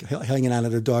 and they're like hanging on to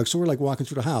the dogs. So we're like walking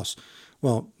through the house.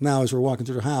 Well, now as we're walking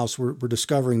through the house, we're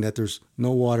discovering that there's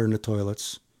no water in the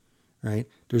toilets, right?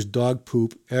 There's dog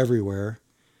poop everywhere.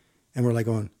 And we're like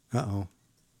going, uh-oh.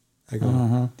 I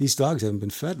go, these dogs haven't been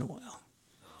fed in a while.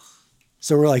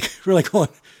 So we're like going,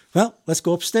 well, let's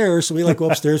go upstairs. So we go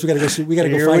upstairs. We got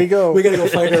to go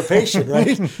find our patient,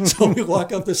 right? So we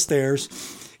walk up the stairs,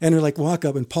 and we're like, walk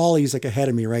up, and Paulie's like ahead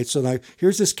of me, right? So now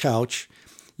here's this couch.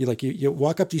 You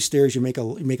walk up these stairs, you make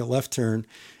a left turn,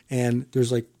 and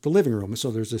there's like the living room.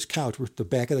 So there's this couch where the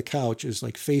back of the couch is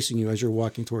like facing you as you're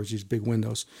walking towards these big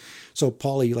windows. So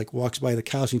Paulie like walks by the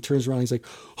couch, and he turns around, and he's like,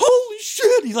 holy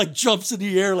shit! He like jumps in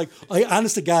the air, like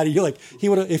honest to God, he would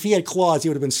have, if he had claws, he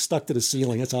would have been stuck to the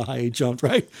ceiling. That's how high he jumped,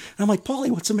 right? And I'm like, Paulie,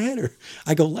 what's the matter?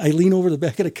 I lean over the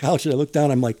back of the couch, and I look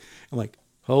down. I'm like,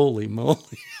 holy moly!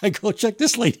 I go, check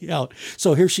this lady out.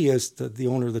 So here she is, the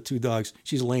owner of the two dogs.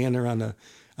 She's laying there on the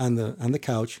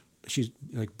couch. She's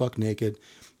like buck naked,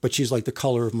 but she's like the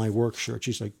color of my work shirt.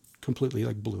 She's like completely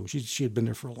like blue. She had been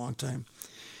there for a long time,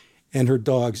 and her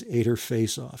dogs ate her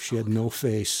face off. She had no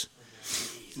face.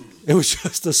 It was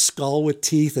just a skull with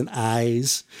teeth and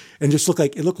eyes, and just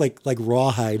looked like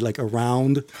rawhide, like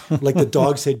around, like the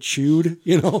dogs had chewed,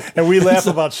 you know. And we laugh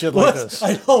about shit like this.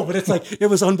 I know, but it's like it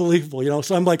was unbelievable, you know.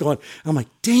 So I'm like,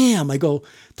 damn. I go,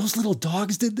 those little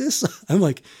dogs did this. I'm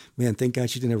like, man, thank God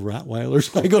she didn't have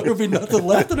Rottweilers. I go, there'll be nothing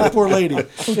left of that poor lady.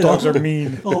 Those dogs are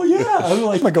mean. Oh yeah, I'm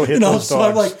like, I'm gonna go hit those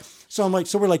dogs. So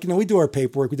we're like, you know, we do our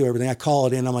paperwork, we do everything. I call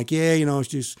it in. I'm like, yeah, you know,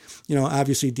 she's, you know,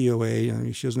 obviously DOA. You know,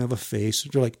 she doesn't have a face.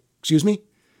 They're like, excuse me?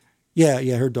 Yeah,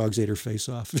 her dogs ate her face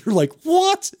off. They're like,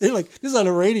 what? They're like, this is on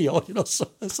the radio, you know.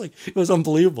 So it's like, it was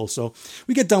unbelievable. So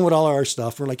we get done with all our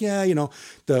stuff. We're like, yeah, you know,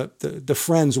 the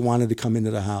friends wanted to come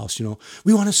into the house. You know,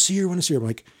 we want to see her. I'm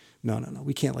like, no,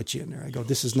 we can't let you in there. I go,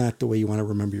 this is not the way you want to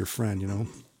remember your friend, you know.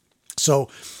 So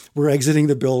we're exiting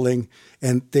the building,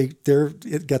 and they're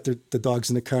got the dogs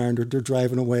in the car, and they're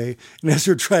driving away. And as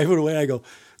they're driving away, I go,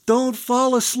 don't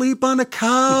fall asleep on the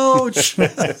couch.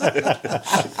 That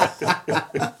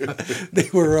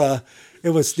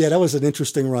was an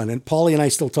interesting run. And Paulie and I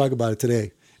still talk about it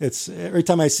today. It's every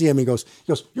time I see him, he goes,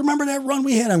 you remember that run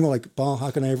we had? I'm like, Paul, how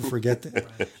can I ever forget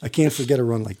that? I can't forget a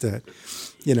run like that.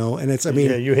 You know, and it's, I mean.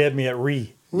 Yeah, you had me at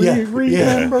remember?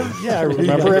 Yeah, I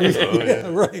remember everything. Yeah,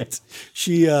 right.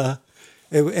 She, and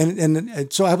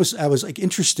so I was like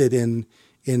interested in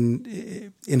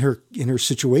her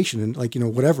situation, and like, you know,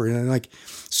 whatever. And like,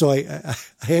 so I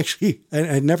actually,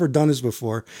 I'd never done this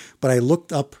before, but I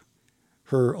looked up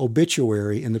her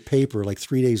obituary in the paper like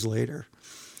 3 days later.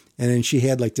 And then she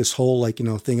had like this whole, like, you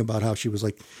know, thing about how she was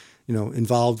like, you know,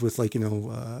 involved with like, you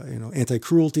know,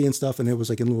 anti-cruelty and stuff. And it was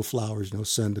like in little flowers, you know,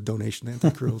 send a donation to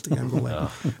anti-cruelty. I'm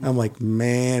like,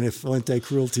 man, if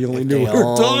anti-cruelty only knew what her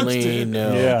dogs did.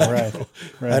 Yeah, right.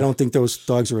 I don't think those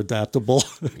dogs are adoptable.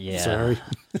 Yeah. Sorry.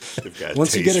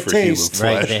 Once you get a taste,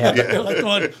 right? They have,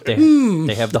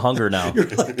 they have the hunger now.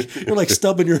 You're like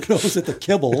stubbing your nose at the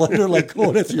kibble, and they're like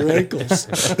going at your ankles.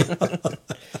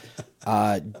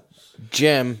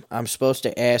 Jim, I'm supposed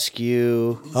to ask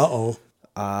you. Uh-oh.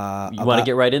 You want to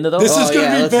get right into those? This is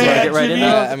going to be bad. Get right into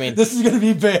I mean, this is going to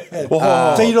be bad.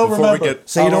 Say you don't remember.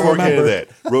 Say you don't remember that.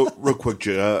 Real quick,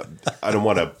 I don't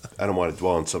want to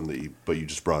dwell on something that you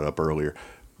just brought up earlier.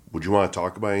 Would you want to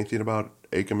talk about anything about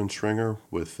Acom and Stringer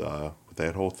with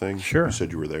that whole thing? Sure. You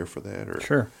said you were there for that, or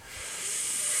sure.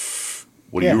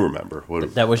 What do you remember?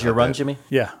 That was your run, Jimmy?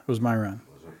 Yeah, it was my run.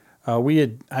 I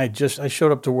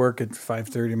showed up to work at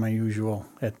 5:30, my usual,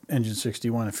 at Engine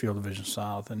 61 at Field Division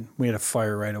South, and we had a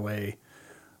fire right away,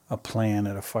 a plan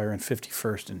at a fire in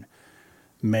 51st in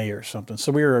May or something.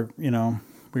 So we were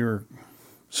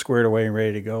squared away and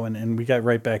ready to go, and we got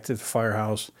right back to the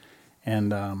firehouse,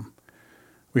 and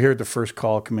we heard the first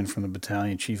call come in from the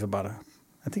battalion chief about I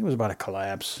think it was about a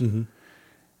collapse,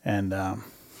 and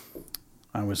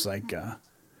I was like,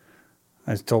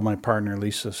 I told my partner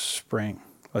Lisa Spring,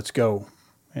 let's go.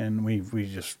 And we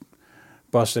just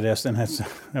busted ass. And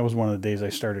that was one of the days I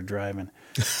started driving.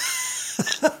 Yeah.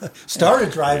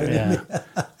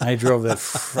 I drove that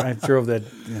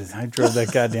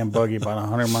goddamn buggy about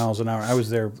 100 miles an hour. I was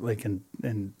there like in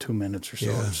 2 minutes or so,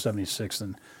 76th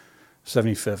and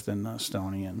 75th and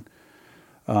Stony. And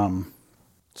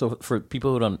so for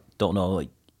people who don't know, like,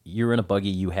 you're in a buggy,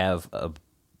 you have a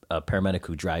paramedic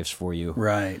who drives for you.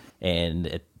 Right.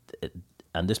 And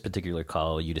on this particular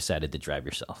call, you decided to drive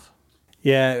yourself.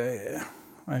 Yeah,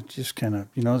 I just kind of,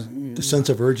 you know, the sense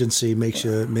of urgency makes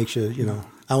you, you know,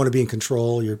 I want to be in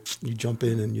control. You jump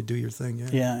in and you do your thing.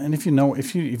 Yeah, and if you know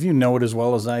it as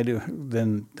well as I do,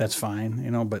 then that's fine,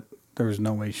 you know. But there was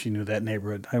no way she knew that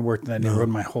neighborhood. I worked in that neighborhood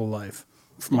my whole life.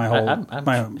 From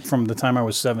the time I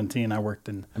was 17, I worked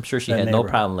in. I'm sure she had no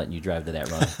problem letting you drive to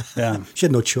that run. Yeah, she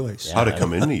had no choice. How'd it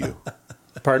come into you?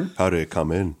 Pardon? How did it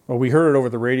come in? Well, we heard it over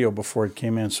the radio before it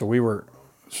came in,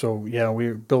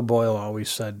 Bill Boyle always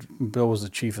said, Bill was the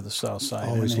chief of the South Side.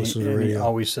 Always listen to the radio. He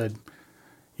always said,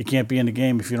 you can't be in the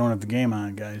game if you don't have the game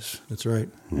on, guys. That's right.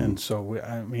 And so,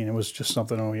 it was just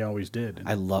something we always did.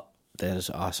 I love that.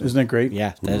 Is awesome. Isn't that great?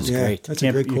 Yeah, that is great. That's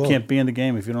a great quote. You can't be in the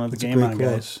game if you don't have the game on,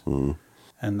 guys. And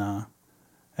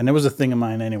it was a thing of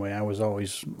mine anyway. I was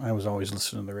always listening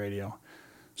to the radio.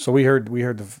 So we heard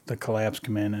the collapse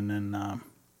come in, and then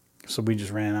so we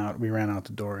just ran out. We ran out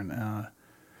the door, and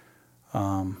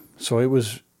so it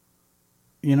was,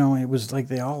 it was like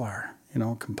they all are,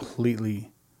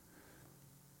 completely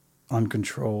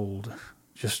uncontrolled,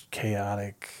 just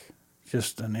chaotic,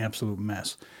 just an absolute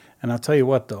mess. And I'll tell you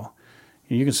what, though,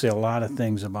 you can say a lot of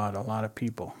things about a lot of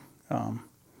people,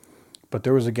 but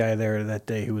there was a guy there that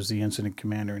day who was the incident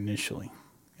commander initially,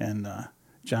 and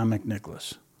John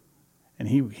McNicholas, and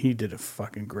he did a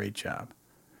fucking great job.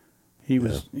 He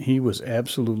was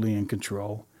absolutely in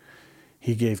control.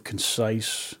 He gave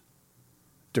concise,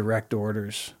 direct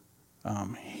orders.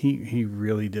 He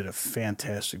really did a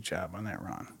fantastic job on that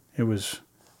run. It was,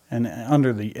 and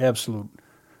under the absolute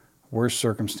worst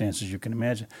circumstances you can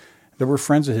imagine, there were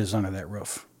friends of his under that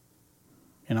roof,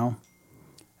 and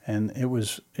it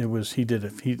was he did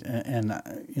it.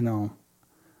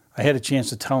 I had a chance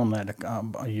to tell him that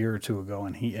a year or two ago,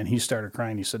 and he started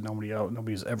crying. He said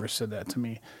nobody's ever said that to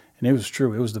me, and it was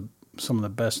true. It was some of the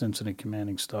best incident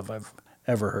commanding stuff I've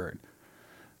ever heard.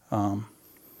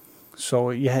 So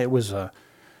yeah, it was a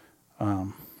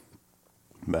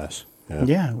mess.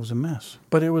 Yeah, it was a mess.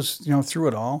 But it was, through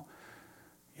it all,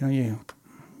 you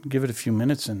give it a few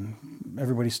minutes and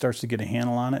everybody starts to get a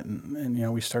handle on it,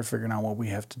 and we start figuring out what we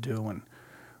have to do and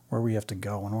where we have to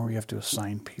go and where we have to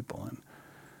assign people,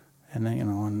 and then,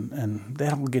 and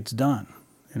that all gets done,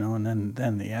 and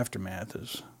then the aftermath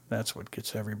that's what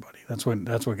gets everybody. That's what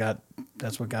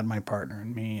got my partner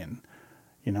and me, and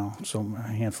so a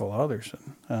handful of others,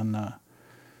 and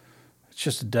it's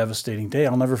just a devastating day.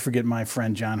 I'll never forget my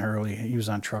friend John Hurley. He was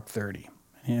on Truck 30,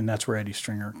 and that's where Eddie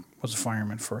Stringer was a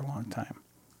fireman for a long time.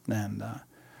 And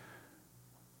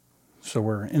so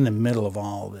we're in the middle of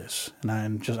all of this, and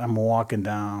I'm walking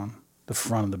down the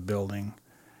front of the building,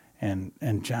 and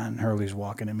John Hurley's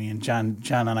walking at me, and John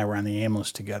and I were on the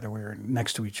ambulance together. We were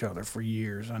next to each other for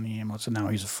years on the ambulance, and now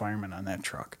he's a fireman on that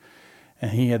truck,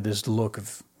 and he had this look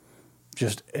of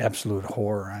just absolute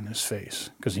horror on his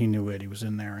face because he knew Eddie was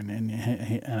in there,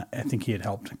 and I think he had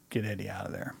helped get Eddie out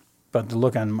of there. But the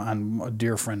look on a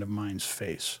dear friend of mine's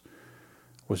face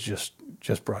was just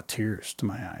brought tears to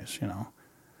my eyes.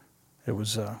 It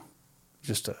was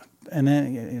just a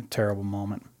terrible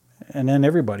moment. And then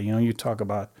everybody, you talk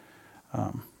about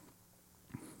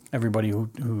everybody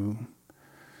who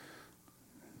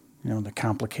the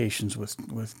complications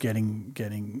with getting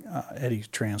Eddie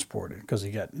transported, because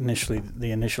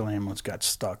the initial ambulance got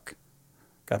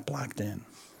blocked in,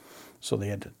 so they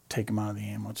had to take him out of the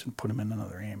ambulance and put him in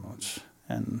another ambulance,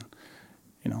 and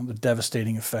the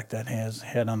devastating effect that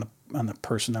had on the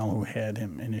personnel who had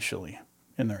him initially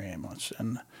in their ambulance,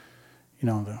 and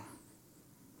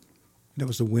that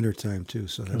was the winter time too.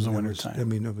 So it was the winter time.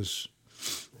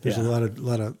 There's a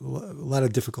lot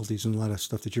of difficulties and a lot of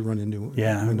stuff that you run into.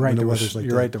 Yeah, when right. the weather's like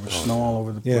you're that. right. There was snow all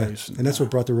over the place, and that's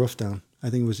what brought the roof down. I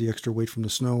think it was the extra weight from the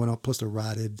snow and all, plus the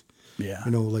rotted. Yeah,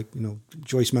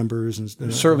 joist members and.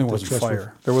 It certainly wasn't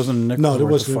fire. There wasn't a nickel's there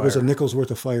was. There was a nickel's worth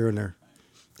of fire in there.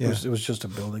 Yeah. It was just a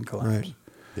building collapse.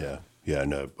 Right. Yeah.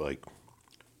 No, like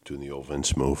doing the old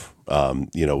Vince move.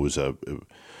 It was a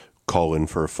call in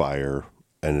for a fire.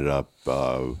 Ended up.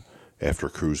 After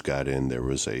crews got in, there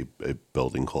was a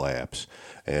building collapse.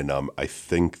 And I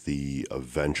think the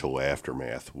eventual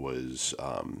aftermath was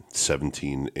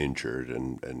 17 injured,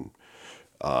 and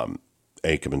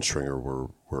Akim and Stringer were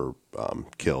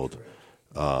killed.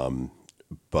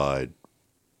 But,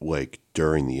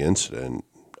 during the incident,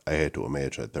 I had to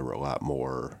imagine that there were a lot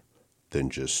more than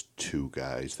just two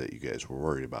guys that you guys were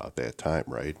worried about at that time,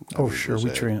 right? Sure. We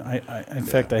trained. In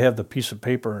fact, I have the piece of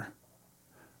paper.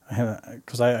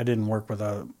 Because I didn't work with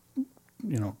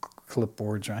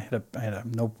clipboards. I had a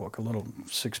notebook, a little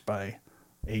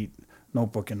 6x8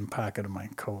 notebook in the pocket of my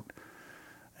coat,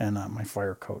 and my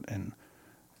fire coat, and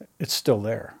it's still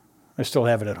there. I still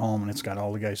have it at home, and it's got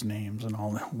all the guys' names and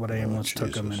all what ambulance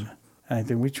took them, and I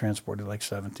think we transported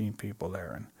 17 people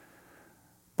there,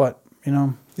 but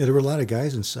there were a lot of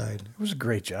guys inside. It was a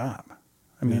great job.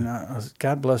 I mean,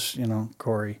 God bless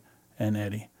Corey and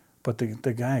Eddie. But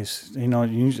the guys,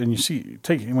 and you see,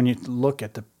 when you look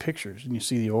at the pictures and you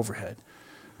see the overhead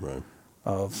right.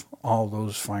 of all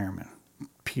those firemen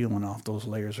peeling off those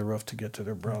layers of roof to get to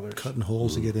their brothers, cutting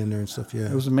holes to get in there and stuff. Yeah,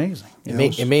 it was amazing.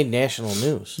 It made national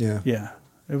news. Yeah,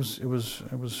 it was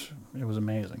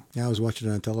amazing. Yeah, I was watching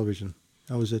it on television.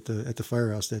 I was at the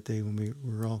firehouse that day when we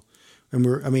were all,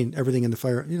 and everything in the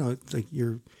fire. It's like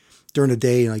you're during the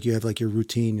day, like you have like your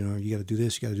routine. You got to do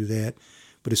this, you got to do that.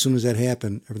 But as soon as that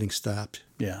happened, everything stopped.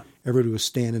 Yeah, everybody was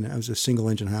standing. It was a single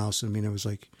engine house. I mean, it was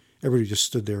like everybody just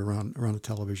stood there around the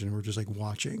television, and we're just like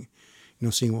watching,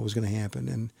 seeing what was going to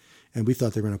happen. And we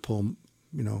thought they were going to pull,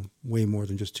 way more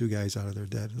than just two guys out of their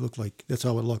dead. It looked like that's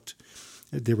how it looked.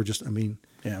 They were just,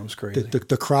 yeah, it was crazy.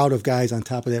 The crowd of guys on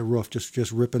top of that roof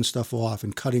just ripping stuff off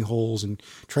and cutting holes and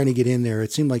trying to get in there.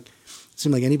 It seemed like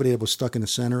anybody that was stuck in the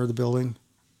center of the building,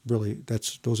 really,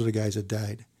 those are the guys that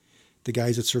died. The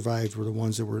guys that survived were the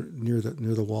ones that were near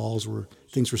the walls where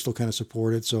things were still kind of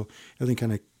supported. So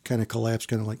everything kind of collapsed,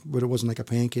 kind of like, but it wasn't like a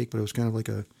pancake, but it was kind of like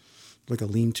a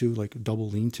lean-to, like a double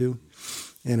lean-to.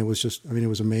 And it was just, it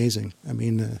was amazing.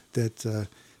 That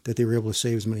they were able to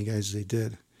save as many guys as they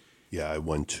did. Yeah, I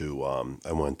went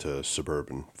to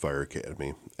Suburban Fire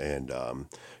Academy, and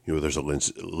there's a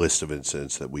list of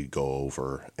incidents that we go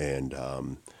over, and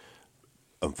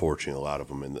unfortunately, a lot of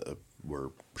them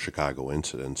were Chicago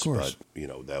incidents. But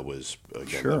that was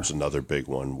again that was another big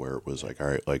one where it was like, all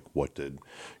right, like what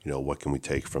can we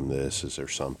take from this? Is there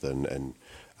something? And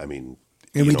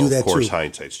and we do that too. Of course,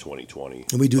 hindsight's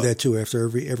 20/20. And we do that too after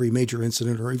every major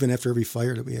incident, or even after every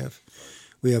fire that we have.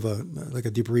 We have a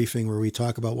debriefing where we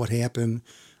talk about what happened,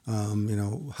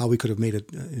 how we could have made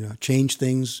it, change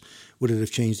things. Would it have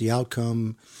changed the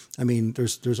outcome?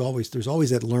 There's always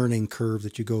that learning curve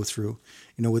that you go through,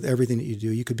 with everything that you do.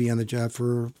 You could be on the job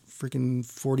for freaking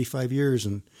 45 years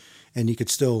and you could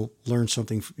still learn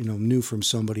something, new from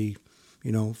somebody,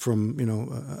 from,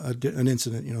 an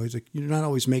incident. It's like you're not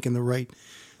always making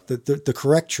the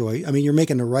correct choice. You're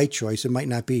making the right choice. It might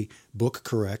not be book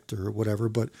correct or whatever,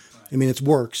 but it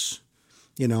works,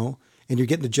 and you're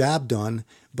getting the job done,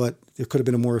 but there could have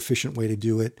been a more efficient way to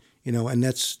do it, and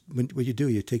that's what you do.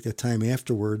 You take that time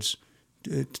afterwards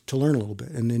to learn a little bit,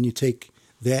 and then you take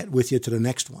that with you to the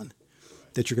next one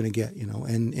that you're going to get,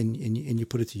 and you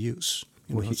put it to use.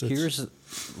 Here's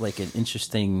like an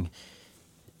interesting,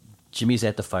 Jimmy's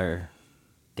at the fire,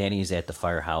 Danny's at the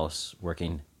firehouse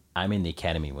working. I'm in the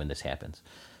academy when this happens.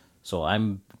 So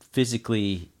I'm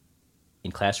physically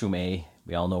in classroom A.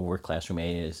 We all know where classroom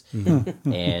A is.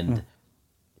 Mm-hmm. And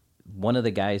one of the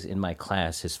guys in my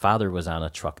class, his father was on a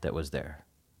truck that was there.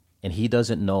 And he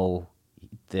doesn't know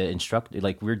the instructor.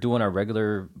 Like, we're doing our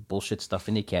regular bullshit stuff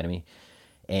in the academy.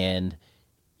 And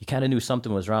you kind of knew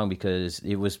something was wrong because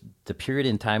it was the period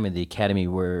in time in the academy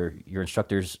where your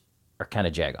instructors are kind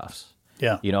of jagoffs.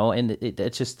 Yeah. And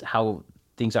it's just how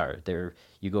things are.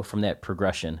 You go from that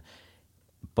progression.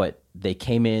 But they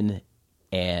came in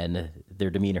and their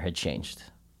demeanor had changed.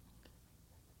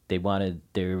 They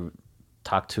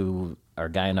talked to our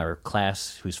guy in our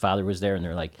class whose father was there, and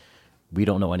they're like, we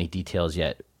don't know any details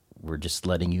yet. We're just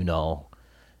letting you know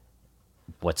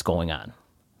what's going on.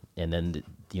 And then,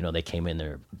 they came in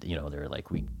there, they're like,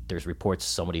 there's reports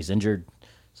somebody's injured,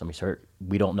 somebody's hurt.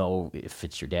 We don't know if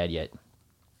it's your dad yet.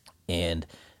 And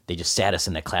they just sat us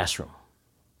in that classroom.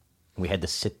 We had to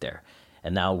sit there.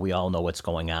 And now we all know what's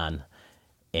going on.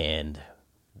 And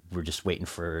we're just waiting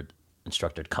for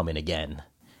instructor to come in again.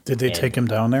 Did they take him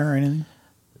down there or anything?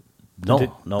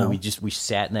 No. We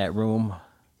sat in that room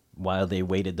while they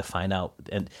waited to find out.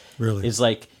 And really, it's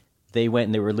like they went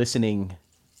and they were listening,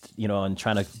 and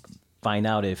trying to find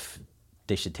out if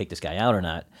they should take this guy out or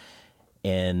not.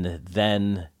 And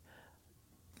then,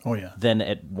 then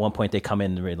at one point they come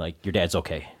in and they're like, "Your dad's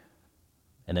okay."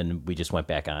 And then we just went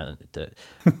back on to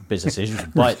business as usual.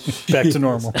 But back to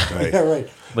normal. Right. Yeah, right.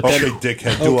 But then,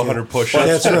 dickhead, do 100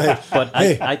 push-ups. That's right. But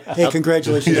hey,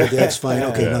 congratulations, your dad's fine.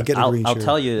 Okay, now get a green I'll shirt.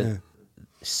 tell you,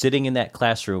 sitting in that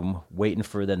classroom, waiting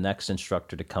for the next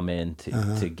instructor to come in,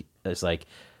 it's like,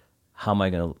 how am I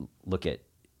going to look at,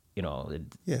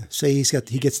 say he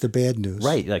gets the bad news.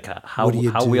 Right. Like, how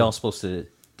are we all supposed to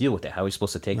deal with that? How are we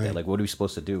supposed to take that? Like, what are we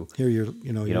supposed to do? Here you're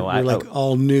like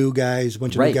all new guys, a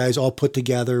bunch of new guys all put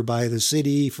together by the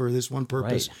city for this one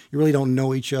purpose. Right. You really don't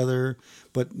know each other,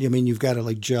 but you've got to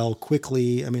like gel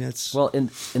quickly. It's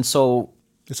and so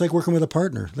it's like working with a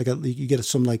partner. Like you get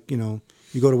some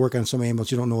you go to work on some ambulance,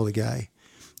 you don't know the guy.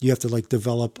 You have to like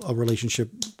develop a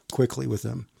relationship quickly with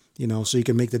them. so you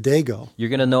can make the day go. You're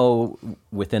going to know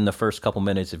within the first couple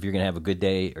minutes if you're going to have a good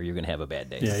day or you're going to have a bad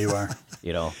day. Yeah, you are.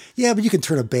 Yeah, but you can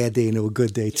turn a bad day into a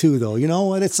good day too, though. You know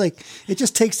what? It's like it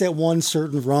just takes that one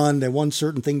certain run, that one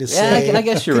certain thing to say. I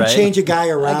guess you're can right. Change a guy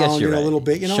around, you're a right. little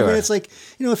bit. Sure. But it's like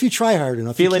if you try hard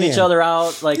enough, Feeling you each can. other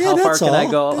out, like how far can I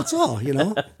go? That's all. You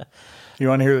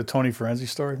want to hear the Tony Ferenzi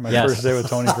story? My first day with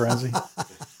Tony Ferenzi.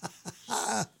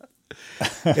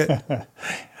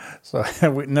 So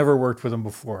we never worked with him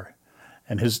before,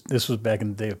 and this was back in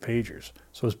the day of pagers.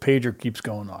 So his pager keeps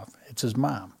going off. It's his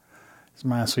mom. So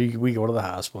we go to the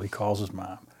hospital. He calls his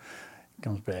mom. He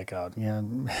comes back out. Yeah,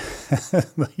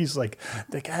 he's like,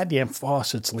 the goddamn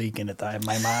faucet's leaking at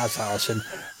my mom's house, and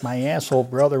my asshole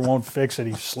brother won't fix it.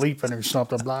 He's sleeping or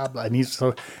something. Blah blah. And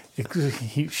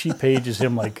she pages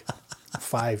him like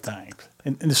 5 times,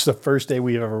 and this is the first day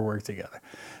we've ever worked together.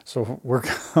 So we're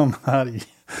going out of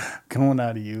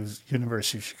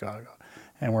University of Chicago,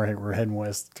 and we're heading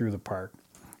west through the park,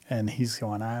 and he's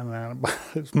going on and on about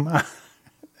his mom.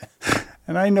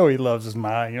 And I know he loves his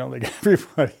mom, like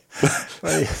everybody.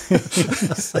 But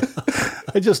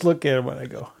I just look at him and I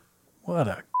go, what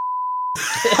a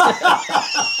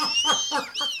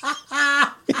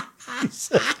he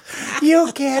said,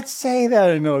 you can't say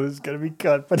that. I know this is going to be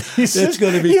cut, but he said,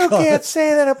 you can't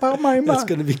say that about my mom. It's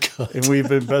going to be cut. And we've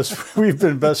been best friends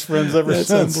ever since.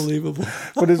 That's unbelievable.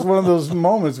 But it's one of those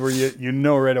moments where you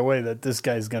know right away that this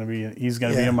guy's going to be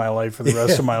in my life for the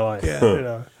rest of my life.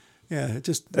 Yeah. Yeah,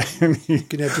 you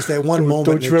can have just that one moment.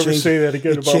 Don't you ever say that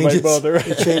again about my mother.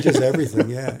 It changes everything.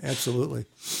 Yeah, absolutely.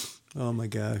 Oh my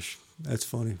gosh, that's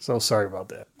funny. So sorry about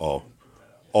that. All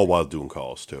while doing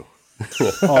calls too.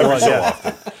 All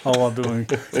while doing.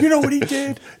 You know what he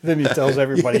did? Then he tells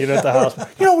everybody at the house.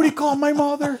 You know what he called my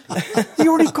mother? You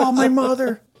know what he called my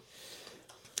mother?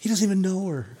 He doesn't even know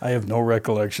her. I have no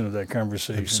recollection of that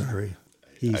conversation. I'm sorry.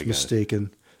 He's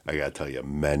mistaken. I got to tell you,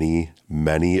 many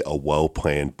a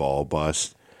well-planned ball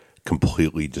bust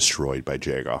completely destroyed by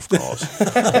jagoff calls.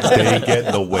 They get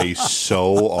in the way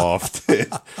so often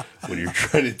when you're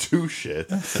trying to do shit.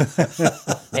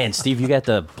 Man, Steve, you got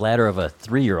the bladder of a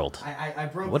 3-year-old. I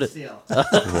broke the seal.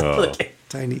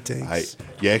 Tiny tanks.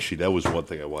 Actually, that was one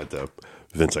thing I wanted to,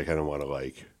 Vince, I kind of want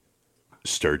to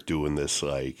start doing this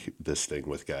thing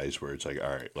with guys where it's like, all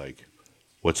right,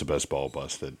 what's the best ball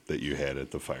bust that you had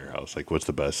at the firehouse? What's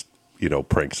the best,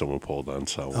 prank someone pulled on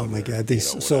someone? Oh my God!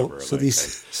 So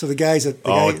the guys at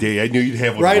I knew you'd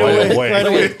have one right away. Right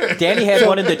away. Danny had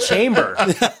one in the chamber.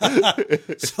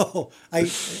 So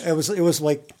it was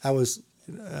like I was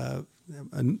a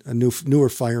newer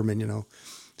fireman,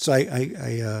 So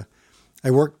I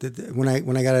worked when I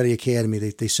got out of the academy.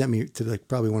 They sent me to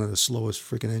probably one of the slowest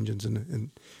freaking engines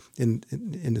in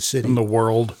the city, in the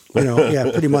world.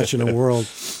 Pretty much in the world.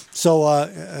 So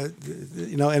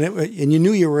and you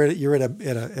knew you're at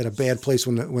a bad place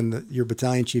when your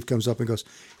battalion chief comes up and goes,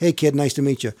 "Hey kid, nice to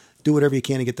meet you. Do whatever you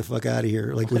can to get the fuck out of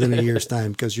here, within a year's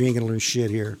time, because you ain't gonna learn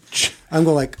shit here." I'm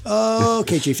going oh,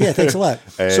 okay, chief. Yeah, thanks a lot.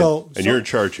 And you're in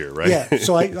charge here, right? Yeah.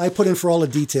 So I put in for all the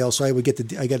details. So I would get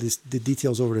the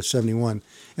details over to 71.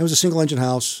 It was a single engine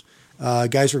house.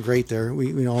 Guys were great there.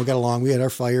 We all got along. We had our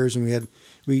fires and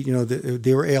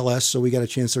they were ALS, so we got a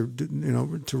chance to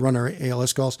run our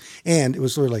ALS calls, and it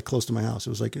was sort of close to my house.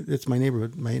 It was it's my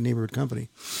neighborhood company.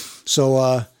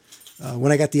 So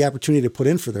when I got the opportunity to put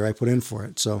in for there, I put in for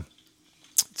it. So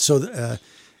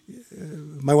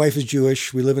my wife is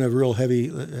Jewish. We live in a real heavy,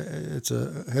 it's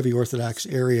a heavy Orthodox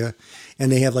area,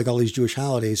 and they have all these Jewish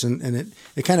holidays, and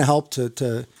it kind of helped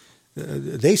to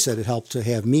they said it helped to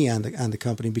have me on the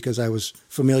company because I was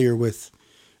familiar with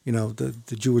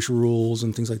the Jewish rules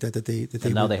and things like that.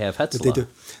 And now they have Hatzalah.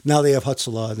 Now they have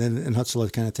Hatzalah, and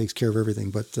Hatzalah kind of takes care of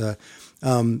everything. But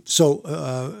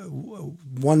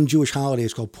one Jewish holiday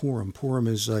is called Purim. Purim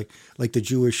is like the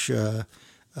Jewish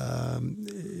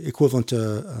equivalent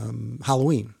to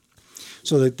Halloween.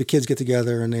 So the kids get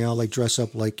together and they all dress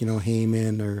up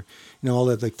Haman or all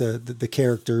that the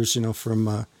characters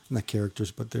from. Not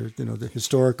characters, but they're the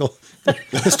historical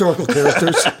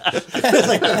characters,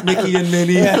 like Mickey and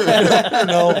Minnie.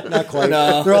 No, not quite.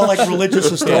 No. They're all religious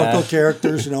historical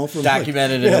characters, from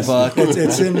documented in a book.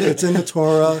 It's in the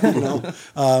Torah,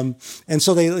 and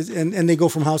so they go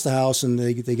from house to house and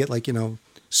they get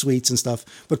sweets and stuff.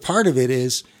 But part of it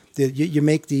is that you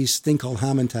make these thing called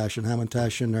hamantaschen.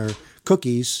 Hamantaschen are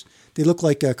cookies. They look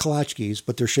like kolaczkis,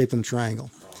 but they're shaped in a triangle.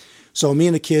 So me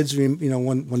and the kids,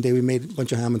 one day we made a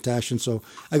bunch of hamantaschen. So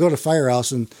I go to the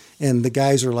firehouse and the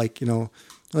guys are hey,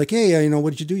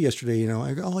 what did you do yesterday?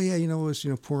 I go, oh yeah, it was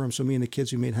Purim. So me and the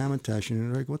kids, we made hamantaschen. And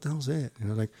they're like, what the hell's that? And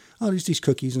they're like, oh, these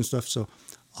cookies and stuff. So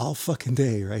all fucking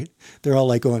day, right? They're all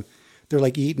like going, they're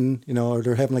like eating, or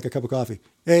they're having like a cup of coffee.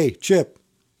 Hey, Chip,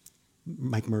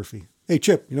 Mike Murphy. Hey,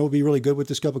 Chip, what would be really good with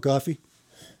this cup of coffee?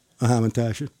 A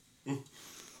Hamantash.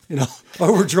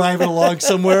 Or we're driving along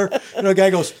somewhere, a guy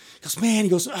goes, man, he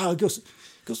goes,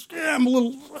 yeah, I'm a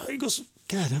little, he goes,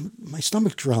 God, my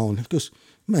stomach drowned. He goes,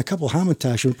 man, a couple of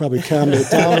Hamantash would probably calm it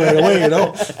down right away, And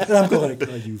I'm going,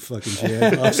 oh, you fucking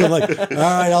jackass. So I'm like, all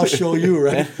right, I'll show you,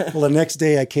 right? Well, the next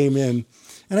day I came in,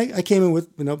 and I came in with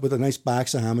with a nice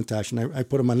box of Hamantash, and I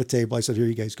put them on the table. I said, here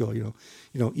you guys go,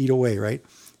 eat away, right?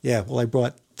 Yeah, well, I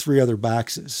brought 3 other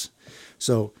boxes.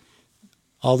 So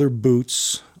all their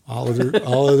boots, all of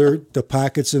the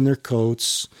pockets in their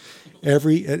coats,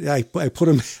 I put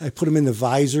them in the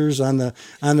visors on the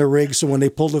rig. So when they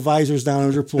pulled the visors down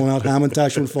and they're pulling out,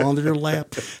 Hamantash would fall into their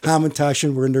lap.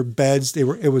 Hamantash were in their beds. They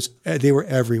were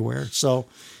everywhere. So,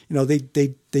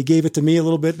 they gave it to me a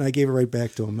little bit, and I gave it right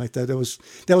back to them. I thought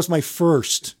that was my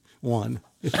first one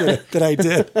that I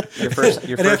did. Your first.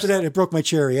 After that, it broke my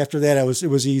cherry. After that, it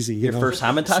was easy. Your first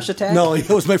Hamantash attack? No, it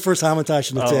was my first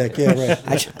Hamantash attack. Okay. Yeah,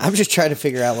 right. I'm just trying to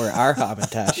figure out where our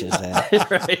Hamantash is at.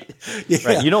 Right. Yeah.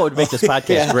 Right. You know what would make this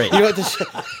podcast great?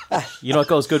 You know what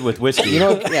goes good with whiskey?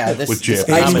 This with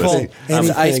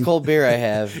ice cold beer I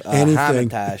have,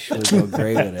 Hamantash would go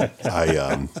great with it.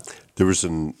 There was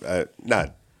an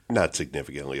not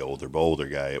significantly older, but older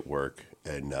guy at work,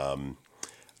 and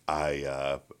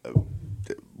I've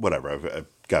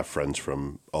got friends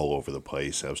from all over the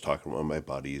place. I was talking to one of my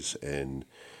buddies, and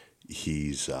he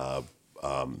was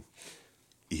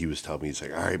telling me, he's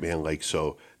like, all right, man, like,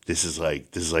 so this is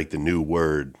like the new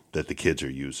word that the kids are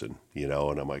using, and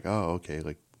I'm like, oh, okay,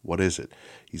 like, what is it?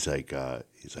 He's like,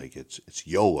 it's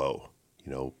YOLO,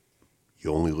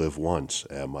 you only live once.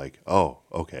 And I'm like, oh,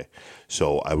 okay.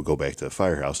 So I would go back to the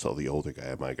firehouse, tell the older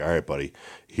guy, I'm like, all right, buddy,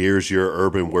 here's your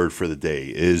urban word for the day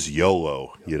is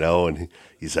YOLO, and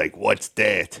he's like, what's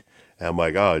that? And I'm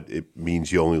like, oh, it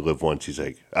means you only live once. He's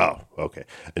like, oh, okay.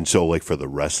 And so like for the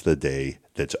rest of the day,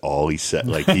 that's all he said.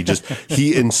 Like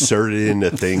he inserted into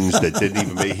things that didn't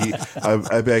even make.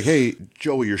 I'd be like, hey,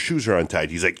 Joey, your shoes are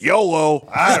untied. He's like, YOLO.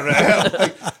 I don't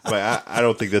know. I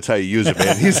don't think that's how you use it,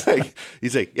 man. He's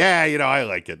like, yeah, I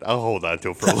like it. I'll hold on to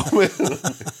it for a little bit.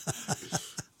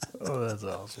 Oh, that's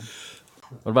awesome.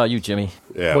 What about you, Jimmy?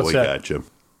 Yeah, What's we that? got Jim.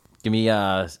 Give me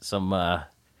some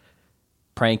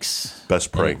pranks.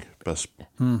 Best prank.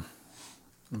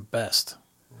 Best.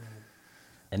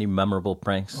 Any memorable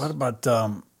pranks? What about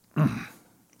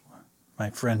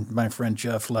my friend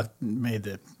Jeff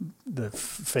made the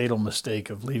fatal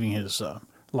mistake of leaving his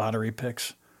lottery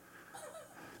picks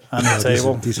on the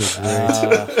table. These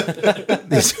are great.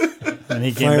 And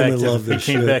he came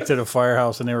back to the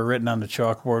firehouse, and they were written on the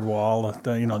chalkboard wall.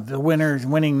 The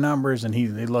winning numbers, and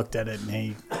they looked at it, and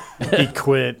he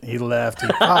quit. He left.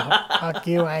 Fuck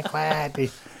you! I quit.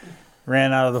 He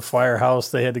ran out of the firehouse.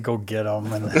 They had to go get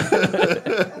him. And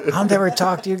I'll never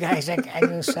talk to you guys. I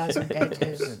do sons of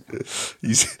bitches.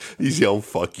 He's yelling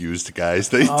 "fuck yous" to guys.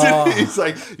 He's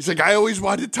like, I always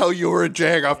wanted to tell you were a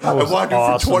jag off. I wanted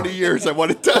awesome. for 20 years. I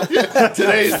want to tell you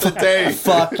today's the day.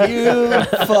 Fuck you.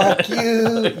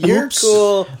 You're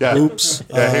cool. Yeah. Oops.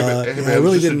 Yeah, hey, man, I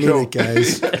really this is didn't a mean joke. it,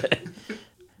 guys.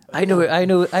 I knew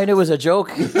it was a joke.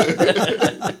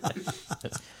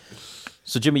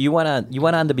 So Jimmy, you went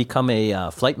on to become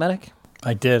a flight medic?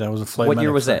 I did. I was a flight medic. What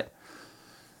year was that?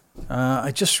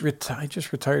 I just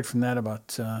retired from that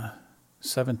about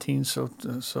 17. So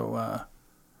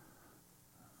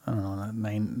I don't know,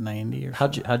 90 or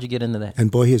something. How'd you get into that? And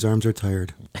boy, his arms are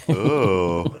tired.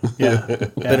 Oh. Yeah.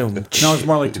 No, it's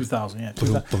more like 2000. Yeah.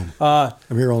 2000.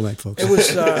 I'm here all night, folks. It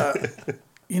was,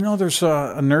 there's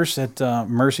a nurse at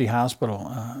Mercy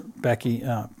Hospital, Becky,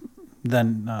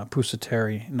 then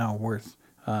Pusateri, now Worth,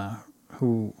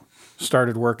 who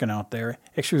started working out there.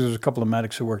 Actually, there's a couple of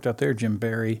medics who worked out there, Jim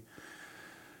Barry,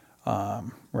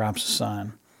 Rob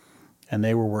Sasson, and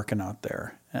they were working out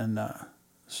there. And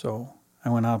so I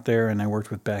went out there and I worked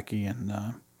with Becky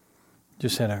and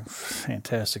just had a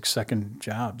fantastic second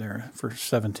job there for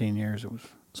 17 years. It was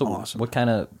awesome. What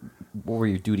were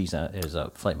your duties as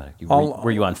a flight medic?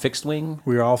 Were you on fixed wing?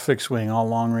 We were all fixed wing, all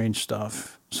long range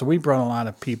stuff. So we brought a lot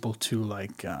of people to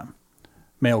like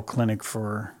Mayo Clinic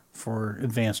for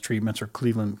advanced treatments, or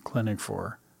Cleveland Clinic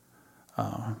for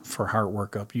heart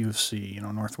workup, UFC,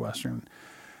 Northwestern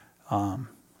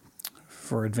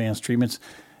for advanced treatments,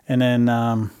 and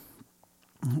then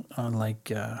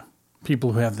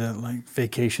people who have the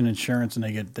vacation insurance and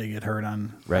they get hurt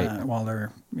on right while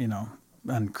they're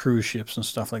on cruise ships and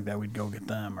stuff like that. We'd go get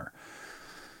them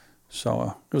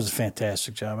So it was a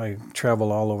fantastic job. I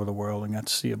traveled all over the world and got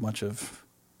to see a bunch of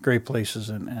great places,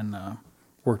 and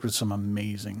worked with some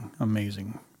amazing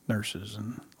nurses,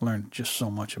 and learned just so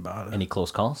much about it. Any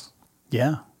close calls?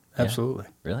 Yeah, absolutely.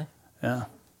 Really? Yeah.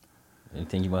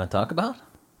 Anything you want to talk about?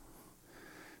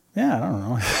 Yeah, I don't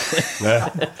know.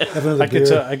 Have another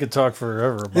beer. I could talk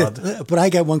forever about that. But I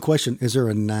got one question. Is there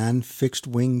a non-fixed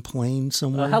wing plane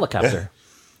somewhere? A helicopter.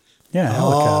 Yeah,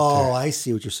 helicopter. Oh, I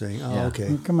see what you're saying. Oh, Yeah.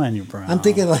 okay. Come on, you Brown. I'm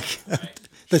thinking like,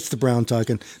 that's the Brown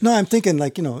talking. No, I'm thinking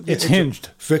like, It's hinged.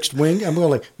 Fixed wing. I'm going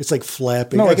like, it's like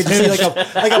flapping. No, I it's can just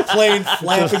see like a plane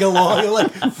flapping along. You're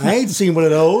like, I ain't seen one of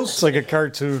those. It's like a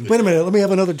cartoon. Wait a minute, let me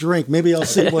have another drink. Maybe I'll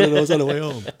see one of those on the way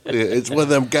home. Yeah, it's one of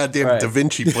them goddamn Right. Da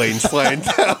Vinci planes flying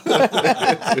down.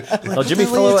 Well, Jimmy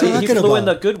the hell are you he talking flew in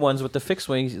the about? good ones with the fixed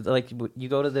wings. Like you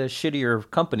go to the shittier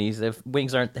companies, their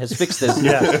wings aren't as fixed as.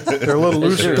 Yeah, they're a little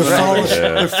looser.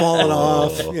 They're falling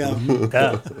off. Yeah.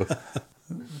 Yeah.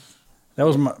 That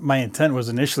was my intent was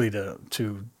initially to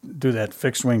do that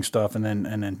fixed wing stuff, and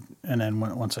then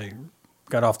once I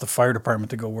got off the fire department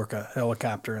to go work a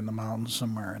helicopter in the mountains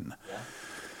somewhere,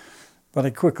 but I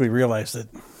quickly realized that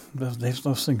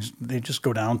those things, they just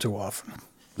go down too often.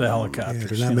 The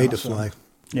helicopters, Yeah, they're not made to fly.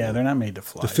 Yeah, they're not made to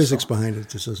fly. The physics behind it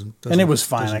just doesn't. And it was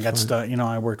fine. I doesn't got fly. stuck.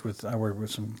 I worked with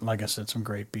some, like I said, some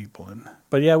great people.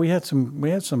 But yeah, we had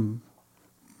some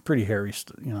pretty hairy,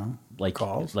 Like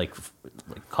calls. like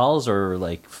calls or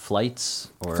like flights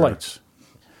or Flights.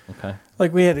 Okay.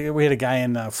 Like we had a guy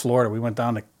in Florida. We went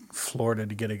down to Florida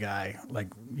to get a guy. Like,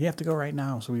 you have to go right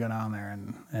now. So we got down there,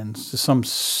 and some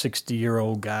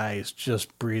 60-year-old guy is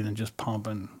just breathing, just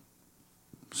pumping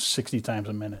 60 times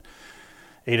a minute.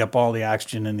 Ate up all the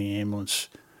oxygen in the ambulance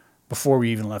before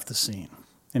we even left the scene.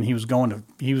 And he was going to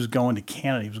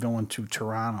Canada. He was going to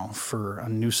Toronto for a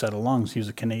new set of lungs. He was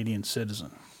a Canadian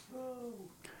citizen.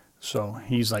 So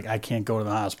he's like, I can't go to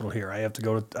the hospital here. I have to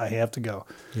go.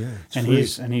 Yeah, it's And free.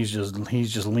 he's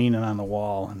just leaning on the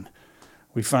wall, and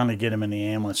we finally get him in the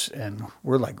ambulance, and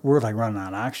we're like running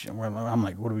out of oxygen. I'm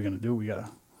like, what are we gonna do? We don't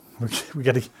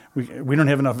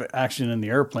have enough oxygen in the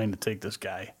airplane to take this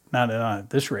guy. Not at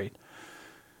this rate.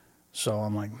 So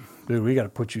I'm like, dude, we got to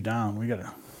put you down. We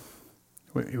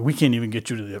can't even get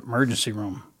you to the emergency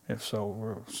room.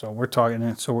 We're talking,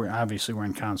 and so we're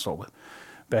in consult with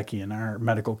Becky and our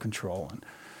medical control, and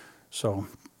so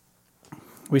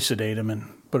we sedate him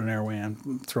and put an airway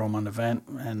in, throw him on the vent,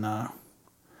 and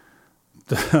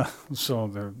so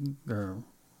we're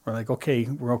like, okay,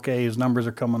 we're okay. His numbers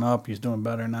are coming up. He's doing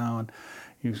better now, and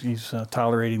he's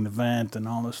tolerating the vent and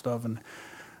all this stuff,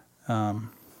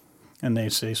 and they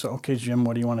say, so okay, Jim,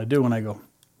 what do you want to do? And I go,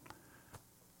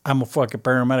 I'm a fucking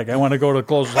paramedic. I want to go to the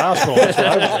closest hospital. That's what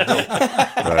I want to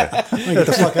do. Get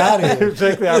the fuck out of here.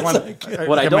 Exactly.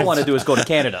 What I don't want to do is go to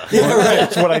Canada.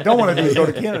 That's what I don't want to do is go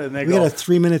to Canada. And they We go, got a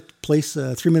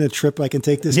 3-minute trip I can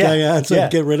take this guy on so I can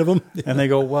get rid of him. and they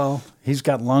go, well, he's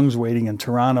got lungs waiting in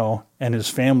Toronto, and his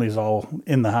family's all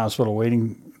in the hospital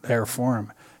waiting there for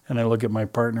him. And I look at my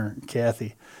partner,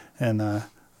 Kathy, and I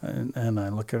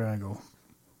look at her and I go,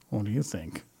 what do you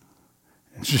think?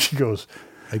 And she goes,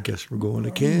 I guess we're going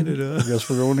to Canada. I guess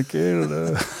we're going to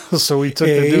Canada. So we took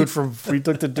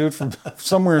the dude from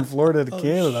somewhere in Florida to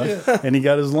Canada, and he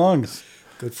got his lungs.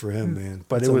 Good for him, man.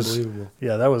 But That's it was unbelievable.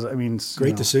 Yeah, that was. I mean,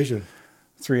 Great decision.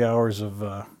 3 hours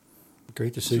of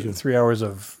Great decision. 3 hours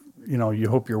of you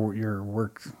hope your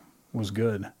work was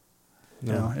good.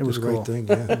 No, It was did the cool. right thing.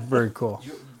 Yeah. Very cool.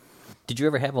 Did you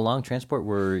ever have a long transport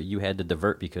where you had to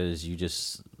divert because you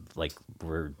just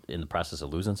were in the process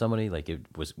of losing somebody? Like it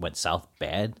went south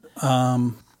bad?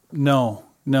 No.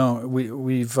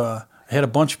 We've had a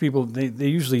bunch of people. They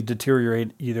usually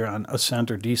deteriorate either on ascent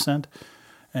or descent,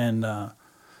 and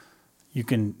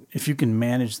if you can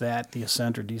manage that, the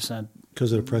ascent or descent,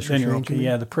 Because of the pressure then you're change. okay. you mean?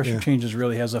 Yeah, the pressure Yeah. changes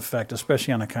really has effect,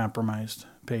 especially on a compromised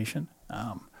patient.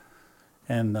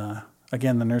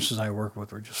 Again, the nurses I work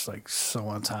with were just like so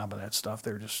on top of that stuff.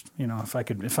 They're just,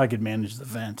 if I could manage the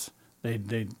vent,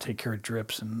 they'd take care of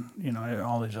drips and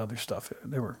all this other stuff.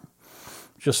 They were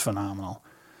just phenomenal,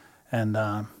 and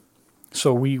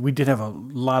so we did have a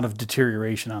lot of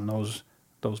deterioration on those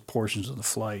portions of the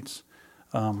flights,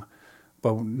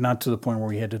 but not to the point where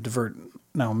we had to divert.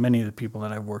 Now, many of the people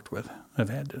that I've worked with have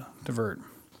had to divert.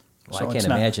 Well, So I it's can't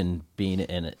not- imagine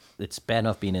it's bad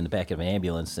enough being in the back of an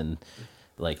ambulance and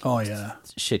Oh, yeah.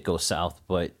 shit goes south,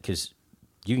 but because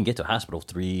you can get to a hospital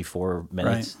 3-4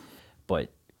 minutes,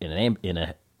 but in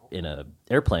a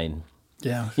airplane,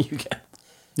 Yeah. you can.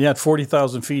 Yeah, at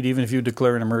 40,000 feet, even if you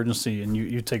declare an emergency and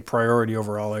you take priority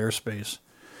over all airspace,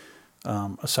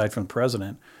 aside from the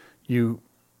president, you're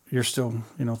still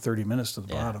 30 minutes to the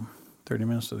bottom, 30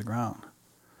 minutes to the ground.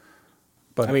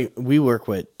 But I mean, we work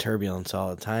with turbulence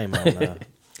all the time on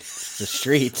the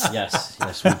streets. Yes,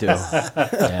 we do.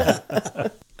 Yeah.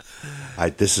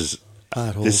 This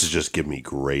is just giving me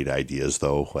great ideas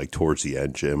though. Like towards the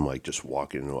end, Jim, like just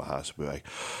walking into a hospital, like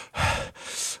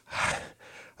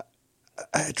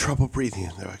I had trouble breathing.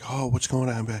 And they're like, "Oh, what's going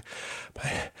on?" But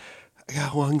I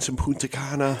got lungs in Punta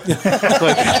Cana.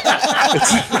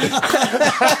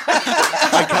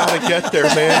 I gotta get there,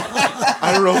 man.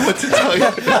 I don't know what to tell you.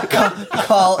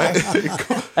 Call.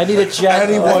 I need a jet.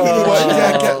 Anyone,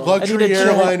 luxury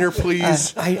airliner,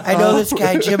 please. I know this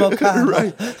guy, Jim O'Connor.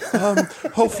 Right.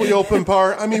 Hopefully open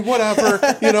bar. I mean, whatever.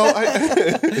 You know.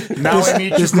 Now I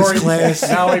meet you, Corey. Class,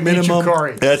 now I meet you,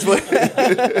 Corey. That's what.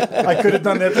 I could have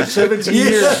done that for 17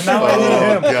 years. Now I need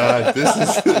him. Oh God,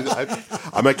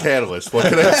 I'm a catalyst. What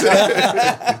can I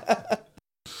say?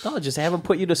 No, just have him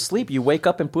put you to sleep. You wake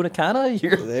up in Punta Cana.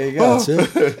 There you go. That's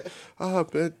it.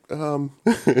 But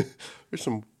there's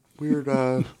some weird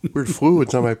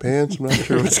fluids on my pants. I'm not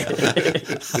sure what's going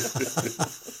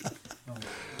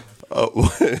on.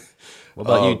 What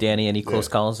about you, Danny? Any close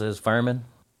calls as fireman?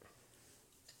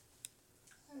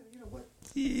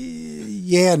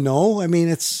 Yeah, no. I mean,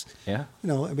 it's Yeah.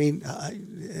 you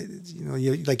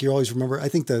always remember. I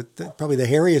think probably the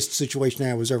hairiest situation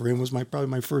I was ever in was probably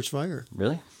my first fire.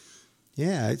 Really?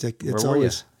 Yeah, it's Where were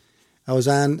always. I was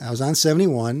on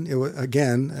 71. It was,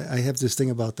 again, I have this thing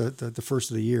about the first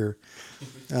of the year,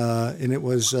 and it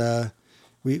was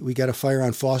we got a fire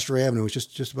on Foster Avenue. It was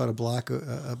just about a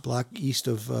block east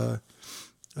of the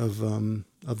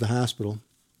hospital,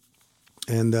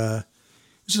 and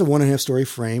this is a 1.5 story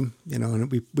frame, and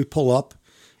we pull up,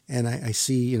 and I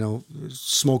see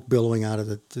smoke billowing out of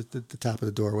the top of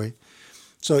the doorway.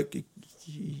 So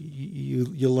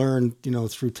you learn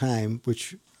through time,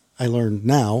 which I learned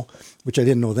now, which I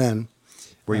didn't know then.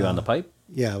 Were you on the pipe?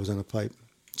 Yeah, I was on the pipe.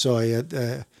 So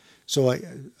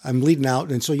I'm leading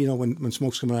out, and so when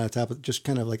smoke's coming out of the top of, just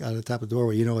kind of like out of the top of the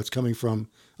doorway, it's coming from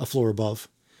a floor above.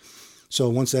 So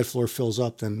once that floor fills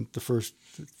up, then the first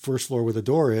floor where the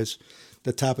door is,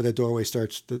 the top of that doorway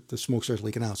starts, the smoke starts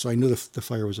leaking out. So I knew the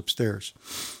fire was upstairs.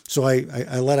 So I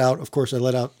let out. Of course, I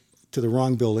let out to the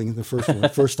wrong building the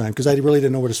first time, because I really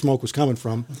didn't know where the smoke was coming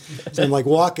from. So I'm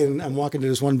walking to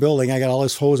this one building. I got all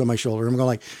this hose on my shoulder. I'm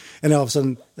going and all of a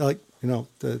sudden, the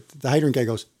hydrant guy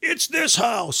goes, "It's this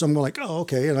house." I'm going oh,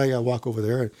 okay. And I walk over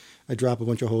there. I drop a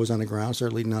bunch of hose on the ground,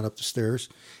 start leading out up the stairs.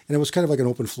 And it was kind of like an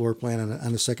open floor plan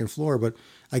on the second floor. But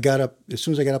I got up, as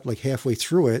soon as I got up like halfway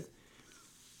through it,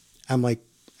 I'm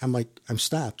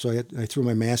stopped. So I threw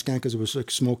my mask on because it was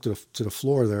like smoke to the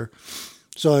floor there.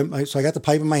 So I got the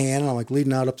pipe in my hand, and I'm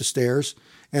leading out up the stairs,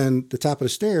 and the top of the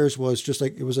stairs was just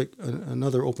it was like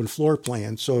another open floor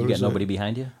plan. So You got nobody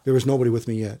behind you? There was nobody with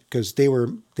me yet, because they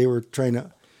were trying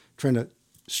to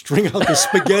string out the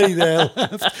spaghetti that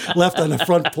I left on the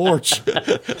front porch.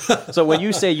 So when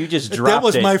you say you just dropped it, that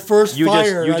was my first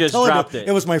fire. You just dropped it.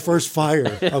 It was my first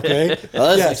fire. Okay.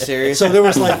 Well, that's serious. So there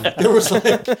was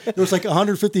like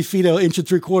 150 feet, 1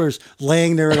 3/4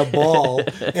 laying there in a ball,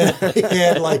 and I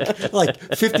had like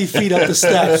 50 feet up the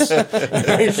steps.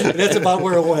 Right? And that's about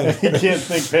where it went. You can't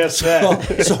think past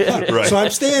that. So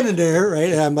I'm standing there,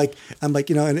 right, and I'm like, and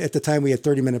at the time we had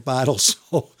 30-minute bottles,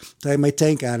 so I had my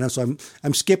tank on, so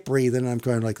I'm skip breathing. I'm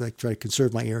trying to try to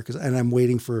conserve my air, and I'm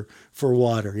waiting for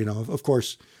water. Of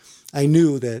course, I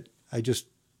knew that I just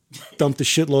dumped a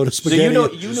shitload of spaghetti.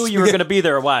 So you knew you were going to be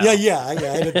there a while. Yeah. I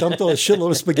had dumped a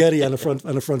shitload of spaghetti on the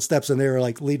front steps, and they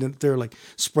were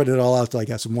spreading it all out till I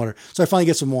got some water. So I finally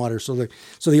get some water. So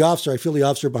the officer, I feel the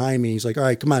officer behind me. He's like, "All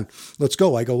right, come on, let's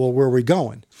go." I go, "Well, where are we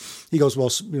going?" He goes, "Well,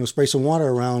 spray some water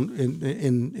around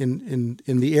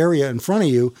in the area in front of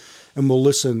you, and we'll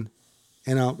listen,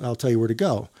 and I'll tell you where to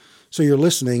go." So you're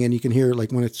listening, and you can hear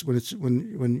when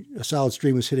a solid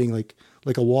stream is hitting like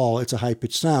a wall, it's a high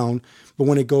pitched sound. But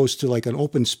when it goes to like an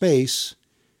open space,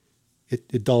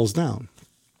 it dulls down.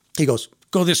 He goes,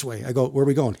 "Go this way." I go, "Where are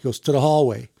we going?" He goes, "To the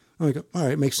hallway." I go, "All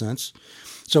right, makes sense."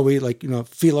 So we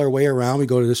feel our way around. We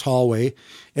go to this hallway,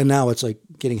 and now it's like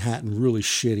getting hot and really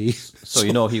shitty.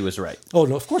 So he was right. Oh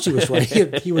no, of course he was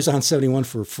right. He was on 71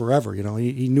 for forever.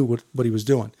 He knew what he was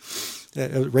doing.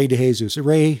 Ray DeJesus.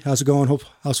 "Ray, how's it going?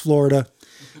 How's Florida?"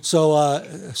 So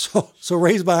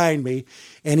Ray's behind me,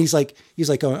 and he's like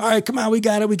going, "All right, come on, we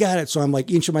got it. So I'm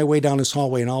like inching my way down this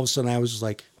hallway, and all of a sudden I was just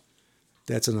like,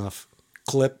 "That's enough."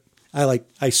 Clip.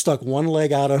 I stuck one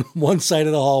leg out on one side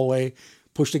of the hallway,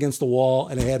 pushed against the wall,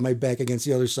 and I had my back against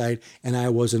the other side, and I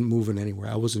wasn't moving anywhere.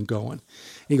 I wasn't going. And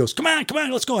he goes, come on,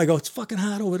 let's go. I go, it's fucking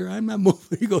hot over there. I'm not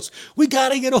moving. He goes, we got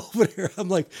to get over there. I'm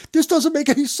like, this doesn't make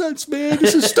any sense, man.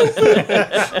 This is stupid.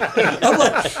 I'm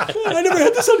like, I never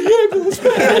had this on the ambulance,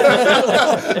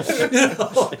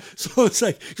 man. So it's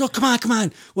like, come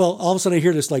on. Well, all of a sudden I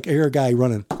hear a guy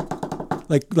running,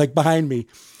 like behind me.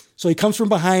 So he comes from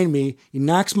behind me. He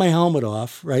knocks my helmet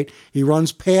off, right? He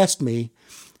runs past me,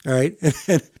 all right?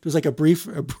 And there's like a brief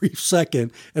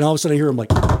second, and all of a sudden I hear him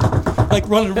like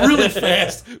running really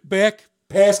fast back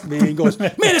past me and goes,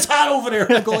 man, it's hot over there.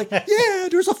 And I go like, yeah,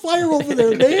 there's a fire over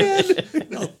there, man.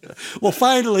 Well,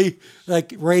 finally,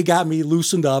 like Ray got me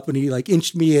loosened up, and he like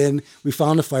inched me in. We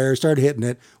found the fire, started hitting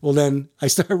it. Well, then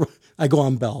I go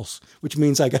on bells, which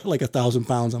means I got like 1,000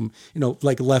 pounds,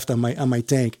 left on my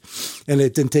tank, and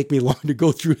it didn't take me long to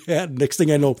go through that. And next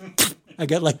thing I know, I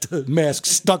got like the mask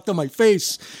stuck to my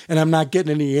face, and I'm not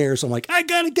getting any air. So I'm like, I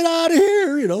gotta get out of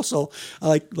here, So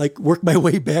I like work my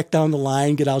way back down the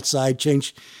line, get outside,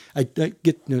 change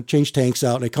tanks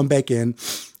out, and I come back in,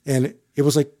 and it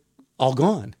was like all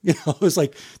gone. It was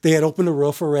like they had opened the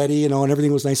roof already, and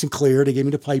everything was nice and clear. They gave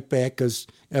me the pipe back because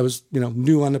I was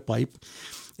new on the pipe.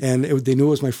 And they knew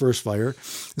it was my first fire.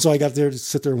 And so I got there to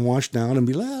sit there and wash down and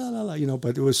be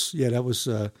but it was, that was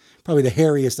probably the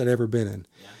hairiest I'd ever been in.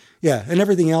 Yeah. And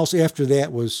everything else after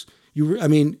that was,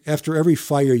 after every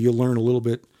fire, you learn a little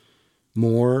bit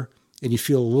more and you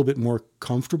feel a little bit more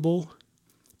comfortable,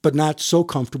 but not so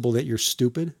comfortable that you're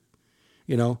stupid.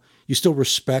 You still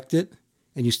respect it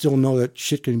and you still know that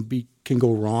shit can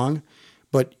go wrong,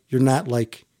 but you're not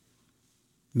like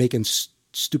making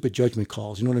stupid judgment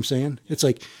calls. You know what I'm saying? It's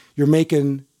like you're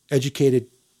making educated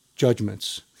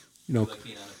judgments. You like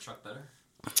being on a truck better?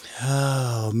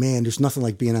 Oh man, there's nothing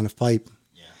like being on a pipe.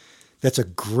 Yeah. That's a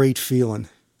great feeling.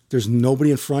 There's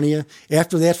nobody in front of you.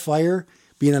 After that fire,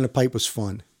 being on a pipe was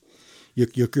fun.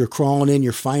 You're crawling in,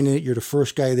 you're finding it, you're the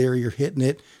first guy there, you're hitting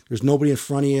it. There's nobody in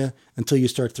front of you until you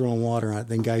start throwing water on it.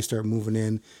 Then guys start moving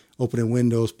in, opening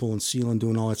windows, pulling sealing,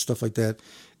 doing all that stuff like that.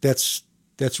 That's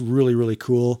really, really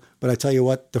cool. But I tell you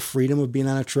what, the freedom of being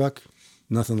on a truck,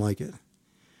 nothing like it.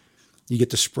 You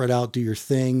get to spread out, do your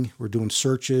thing. We're doing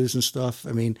searches and stuff.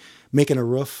 Making a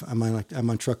roof. I'm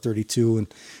on truck 32,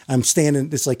 and I'm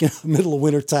standing. It's like in the middle of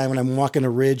winter time, and I'm walking a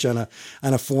ridge on a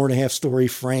 4.5-story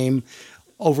frame,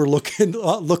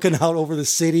 looking out over the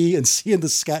city and seeing the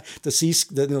sky,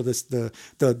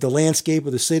 the landscape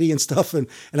of the city and stuff. And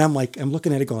I'm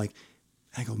looking at it going,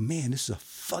 I go, man, this is a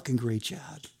fucking great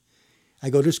job. I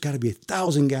go, there's got to be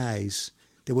 1,000 guys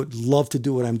that would love to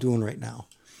do what I'm doing right now,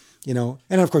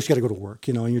 and of course you got to go to work,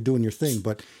 and you're doing your thing.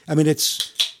 But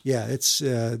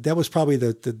that was probably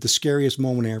the scariest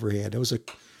moment I ever had.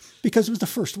 Because it was the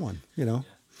first one,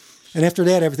 And after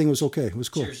that, everything was okay. It was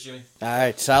cool. Cheers, Jimmy. All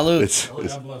right, salute.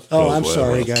 I'm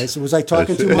sorry, guys. Was I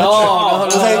talking too much? No.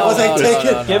 Was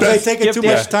I taking too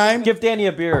much time? Give Danny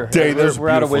a beer. Dang, there's a We're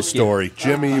out of beautiful whiskey. story.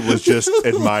 Jimmy was just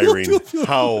admiring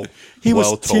how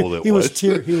well told it was.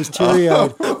 He was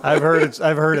teary-eyed. I've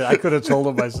heard it. I could have told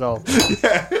him myself.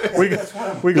 We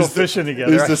go fishing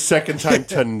together. This is the second time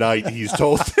tonight he's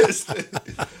told this.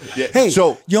 Yeah. Hey,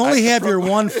 so you only have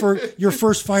your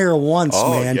first fire once,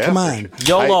 man. Yeah, Come on.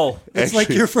 Sure. YOLO. It's like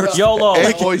your first. YOLO.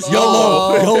 Hey, boys,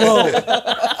 YOLO.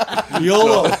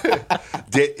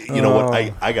 You know what?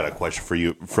 I got a question for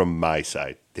you from my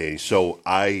side, Danny. So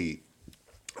I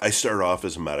started off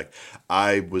as a medic.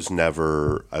 I was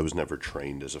never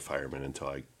trained as a fireman until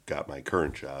I got my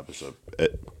current job as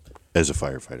a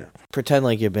firefighter. Pretend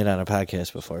like you've been on a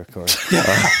podcast before, Corey.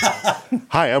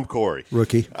 Hi, I'm Corey.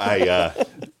 Rookie.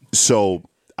 So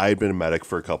I had been a medic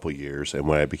for a couple of years, and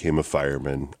when I became a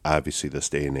fireman, obviously this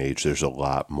day and age, there's a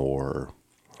lot more.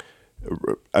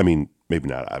 Maybe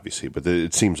not obviously, but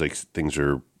it seems like things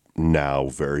are now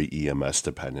very EMS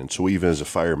dependent. So even as a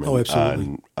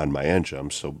fireman on my engine,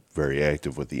 I'm still very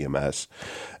active with EMS.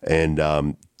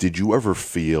 And did you ever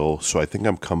feel, so I think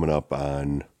I'm coming up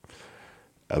on,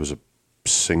 I was a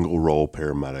single role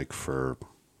paramedic for,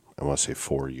 I want to say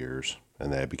 4 years,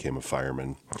 and then I became a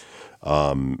fireman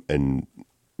and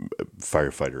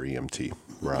firefighter EMT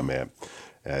where I'm at.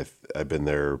 And I've been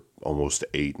there almost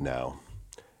 8 now.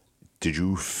 Did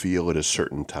you feel at a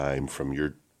certain time from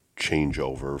your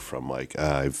changeover from like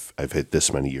I've hit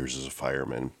this many years as a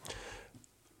fireman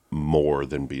more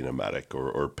than being a medic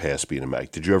or past being a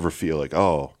medic? Did you ever feel like,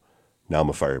 oh, now I'm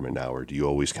a fireman now, or do you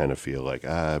always kind of feel like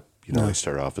I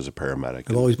started off as a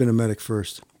paramedic? I've always been a medic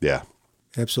first. Yeah,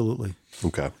 absolutely.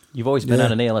 Okay. You've always been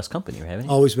on an ALS company, haven't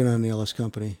you? Always been on an ALS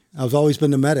company. I've always been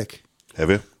the medic.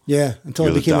 Have you? Yeah, until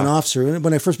I became an officer. And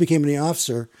when I first became an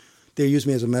officer, they used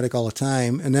me as a medic all the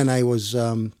time. And then I was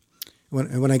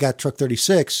when I got Truck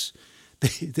 36,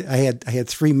 I had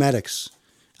 3 medics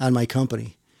on my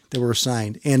company that were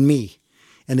assigned, and me,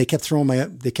 and they kept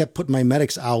putting my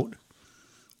medics out,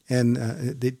 and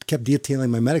they kept detailing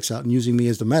my medics out and using me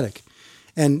as the medic.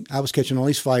 And I was catching all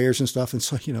these fires and stuff. And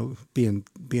so, being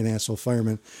asshole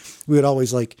firemen, we would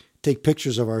always like take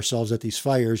pictures of ourselves at these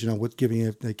fires, with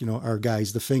giving our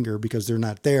guys the finger because they're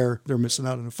not there. They're missing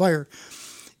out on a fire.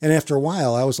 And after a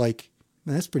while, I was like,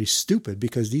 man, that's pretty stupid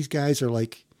because these guys are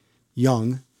like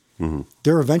young. Mm-hmm.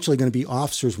 They're eventually going to be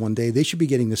officers one day. They should be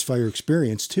getting this fire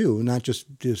experience too, not just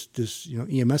this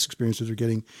EMS experience that they're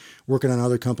getting working on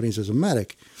other companies as a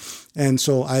medic. And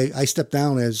so I stepped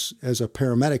down as a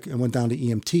paramedic and went down to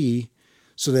EMT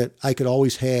so that I could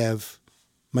always have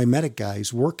my medic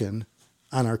guys working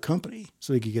on our company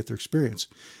so they could get their experience.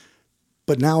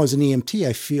 But now as an EMT,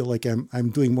 I feel like I'm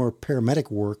doing more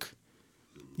paramedic work,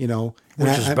 which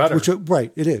is better.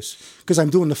 Right, it is. Because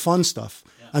I'm doing the fun stuff.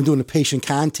 Yeah. I'm doing the patient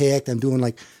contact. I'm doing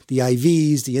like the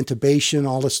IVs, the intubation,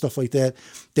 all this stuff like that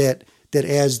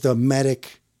as the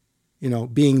medic,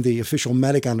 being the official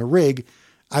medic on the rig,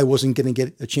 I wasn't going to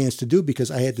get a chance to do because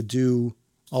I had to do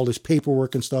all this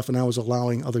paperwork and stuff, and I was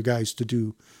allowing other guys to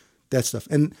do that stuff.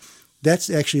 And that's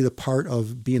actually the part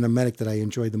of being a medic that I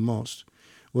enjoyed the most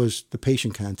was the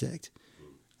patient contact.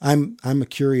 I'm a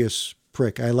curious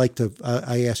prick. I like to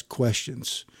I ask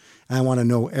questions. I want to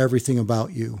know everything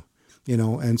about you,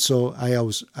 and so I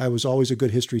was always a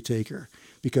good history taker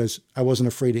because I wasn't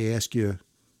afraid to ask you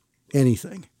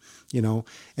anything. And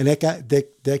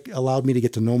that allowed me to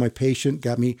get to know my patient,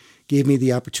 gave me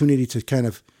the opportunity to kind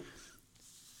of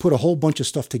put a whole bunch of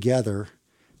stuff together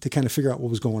to kind of figure out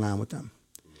what was going on with them,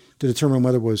 to determine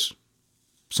whether it was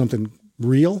something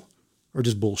real or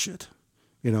just bullshit,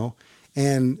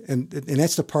 and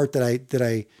that's the part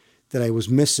that I was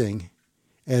missing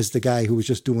as the guy who was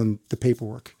just doing the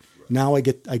paperwork. Now I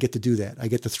get to do that. I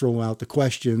get to throw out the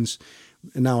questions.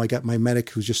 And now I got my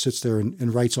medic who just sits there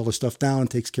and writes all the stuff down,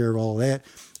 takes care of all of that.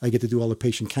 I get to do all the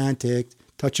patient contact,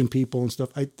 touching people and stuff.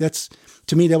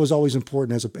 To me, that was always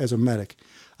important as a medic.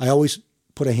 I always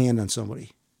put a hand on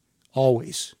somebody,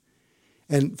 always.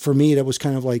 And for me, that was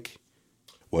kind of like,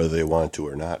 whether they want to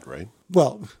or not, right?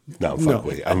 Well, no.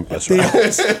 That's right.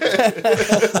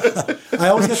 I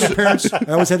always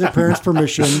had their parents'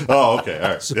 permission. Oh, okay, all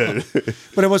right. So,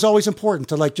 but it was always important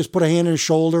to like just put a hand on his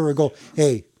shoulder or go,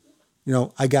 hey,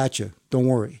 I got you. Don't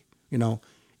worry.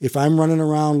 If I'm running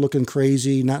around looking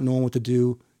crazy, not knowing what to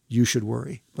do, you should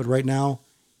worry. But right now,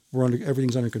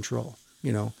 everything's under control.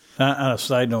 On a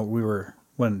side note, we were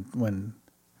when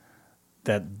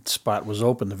that spot was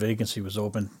open, the vacancy was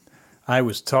open. I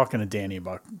was talking to Danny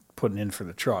about putting in for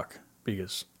the truck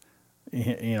because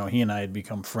he and I had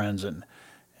become friends and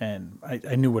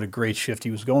I knew what a great shift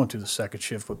he was going to, the second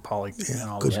shift with Paulie and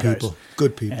all those guys.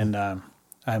 Good people. And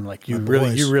I'm like, you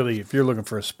really, if you're looking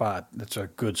for a spot, that's a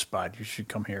good spot. You should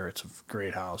come here. It's a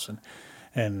great house.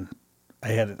 And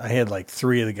I had like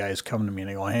 3 of the guys come to me and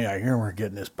they go, hey, I hear we're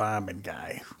getting this bombing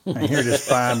guy. I hear this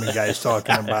bombing guy's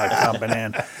talking about coming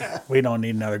in. We don't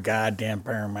need another goddamn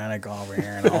paramedic over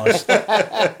here and all this.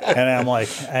 And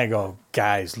I go,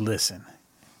 guys, listen,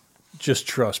 just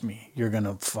trust me. You're going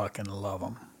to fucking love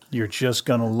them. You're just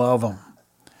going to love them.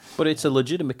 But it's a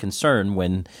legitimate concern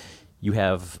when you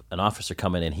have an officer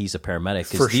come in and he's a paramedic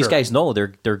because these guys know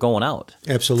they're going out.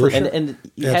 Absolutely. And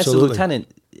as a lieutenant,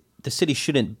 the city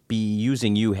shouldn't be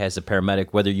using you as a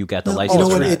paramedic whether you got the license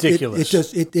or not. Ridiculous.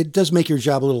 It does make your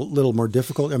job a little more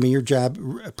difficult. I mean, your job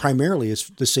primarily is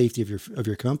the safety of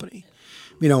your company.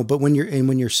 But when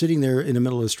you're sitting there in the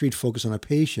middle of the street focused on a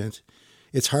patient,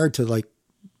 it's hard to like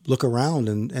look around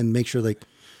and make sure like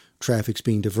traffic's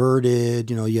being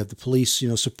diverted. You have the police,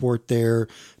 support there.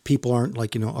 People aren't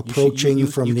like, approaching you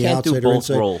from the outside or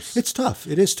inside. Roles. It's tough.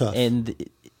 It is tough. And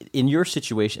in your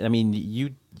situation, I mean,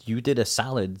 you did a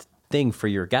solid thing for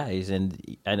your guys,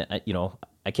 and I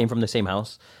came from the same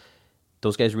house.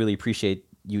 Those guys really appreciate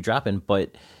you dropping,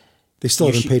 but they still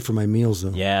haven't paid for my meals though.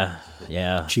 Yeah.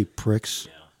 Cheap pricks.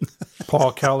 Yeah.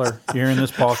 Paul Keller. You're hearing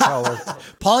this, Paul Keller.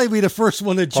 Paulie be the first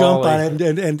one to jump on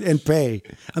it and pay.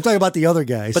 I'm talking about the other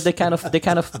guys. But they kind of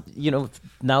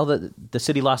now that the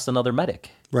city lost another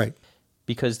medic. Right.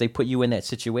 Because they put you in that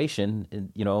situation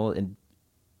and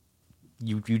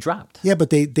you dropped. Yeah,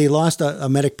 but they lost a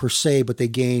medic per se, but they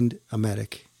gained a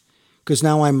medic. Because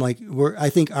now I'm like, I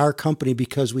think our company,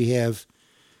 because I'm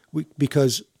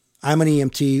an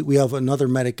EMT, we have another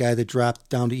medic guy that dropped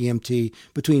down to EMT.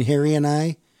 Between Harry and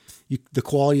I, the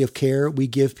quality of care we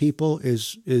give people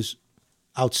is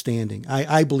outstanding.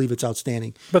 I believe it's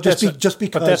outstanding. But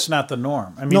that's not the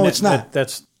norm. I mean, no, it's not.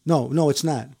 That's No, it's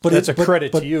not. But That's a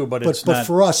credit to you, but it's not. But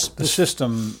for us, the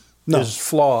system is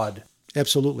flawed.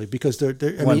 Absolutely, because they're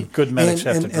good medics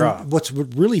have to drop. And what's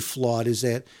really flawed is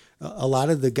that a lot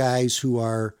of the guys who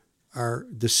are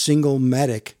the single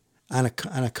medic on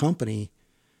a company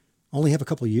only have a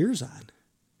couple of years on.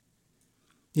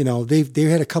 You know, they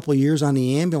had a couple of years on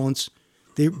the ambulance,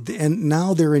 and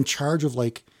now they're in charge of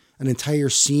like an entire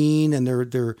scene, and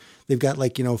they've got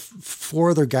like, you know,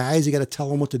 4 other guys. You got to tell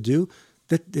them what to do.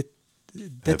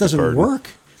 That doesn't work.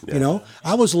 Yeah. You know,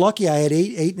 I was lucky. I had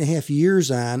 8.5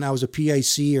 years on. I was a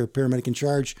PIC or paramedic in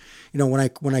charge. You know,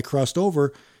 when I crossed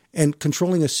over, and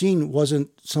controlling a scene wasn't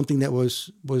something that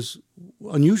was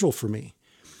unusual for me.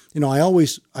 You know, I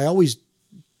always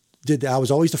did that. I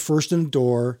was always the first in the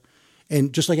door,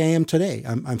 and just like I am today,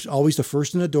 I'm always the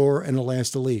first in the door and the last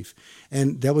to leave.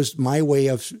 And that was my way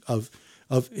of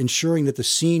ensuring that the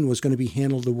scene was going to be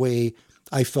handled the way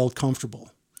I felt comfortable.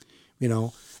 You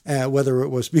know, whether it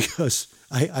was because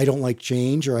I don't like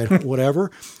change or I don't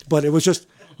whatever, but it was just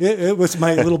it was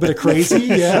my little bit of crazy,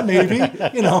 yeah, maybe.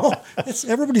 You know,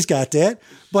 everybody's got that,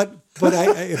 but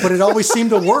it always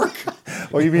seemed to work.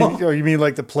 Oh, you mean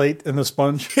like the plate and the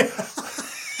sponge?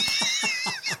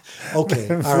 Okay,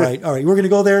 all right. We're going to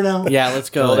go there now. Yeah,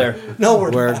 let's go there. No,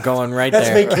 we're not. Going right That's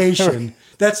there. That's vacation.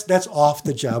 That's off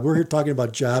the job. We're here talking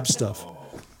about job stuff.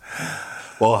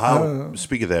 Well,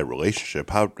 speaking of that relationship,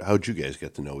 how'd you guys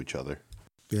get to know each other?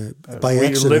 Yeah, by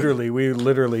accident. We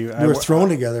literally. We were thrown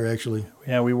together, actually.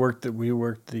 Yeah, we worked the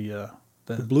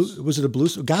blue. Was it a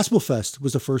blues? Gospel Fest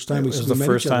was the first time we met each other. It was the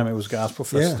first time it was Gospel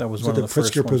Fest. Yeah, that was one of the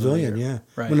first Pritzker Pavilion. Yeah,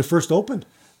 right. When it first opened.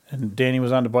 And Danny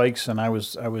was on the bikes, and I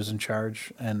was in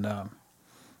charge, and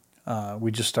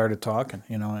we just started talking.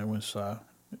 You know, it was.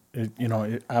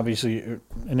 Obviously,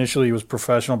 initially it was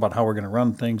professional about how we're going to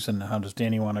run things and how does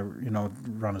Danny want to,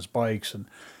 run his bikes. And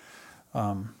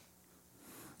I'm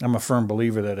a firm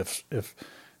believer that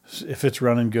if it's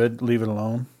running good, leave it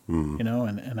alone.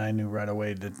 Mm. And I knew right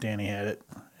away that Danny had it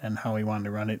and how he wanted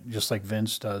to run it, just like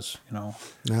Vince does.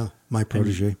 Yeah, my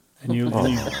protege. And you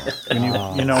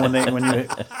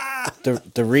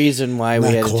the reason why we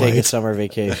had to take a summer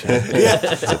vacation.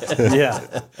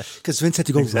 Yeah, because Vince had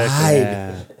to go ride.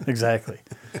 Yeah. Exactly.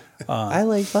 I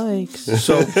like bikes.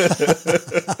 So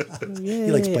he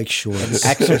likes bike shorts.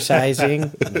 Exercising.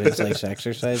 Vince likes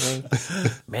exercising.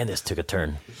 Man, this took a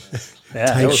turn. Yeah,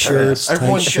 tight shirts,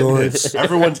 tight shorts.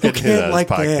 Everyone's getting hit on like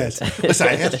this podcast. That. Listen,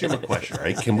 I asked you a question,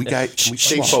 right? Can we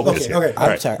stay focused here? Okay.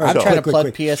 I'm sorry. I'm trying to plug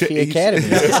PSP Academy.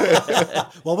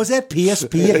 What was that?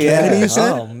 PSP Academy, you said?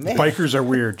 Oh, man. Bikers are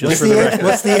weird. What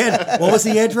was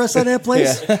the address on that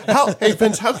place? Yeah. Hey,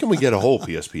 Vince, how can we get a whole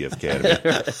PSP Academy?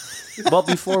 Well,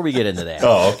 before we get into that.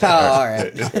 Oh, okay. All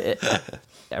right.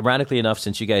 Ironically enough,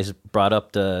 since you guys brought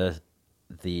up the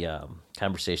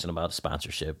conversation about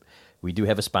sponsorship, we do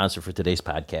have a sponsor for today's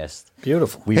podcast.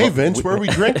 Beautiful. Hey, Vince, where are we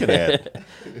drinking at?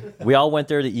 We all went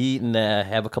there to eat and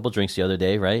have a couple drinks the other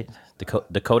day, right?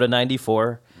 Dakota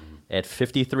 94 at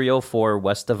 5304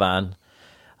 West Devon.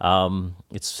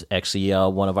 It's actually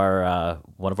one of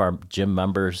our gym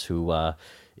members who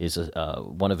is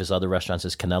one of his other restaurants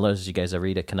is Canella's. You guys ever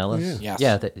eat at Canella's? Oh, yeah.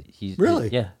 Yeah. Really?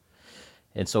 Yeah.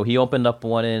 And so he opened up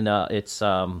one in It's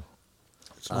a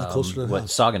lot closer to the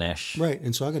house. Sauganash. Right,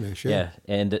 in Sauganash, Yeah,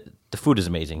 and the food is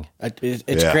amazing.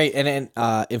 It's great. And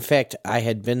in fact, I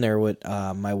had been there with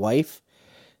my wife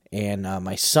and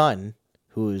my son,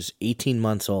 who is 18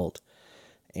 months old.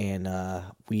 And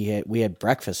we had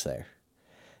breakfast there.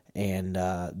 And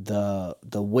the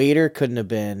waiter couldn't have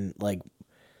been like,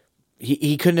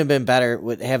 he couldn't have been better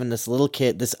with having this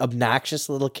obnoxious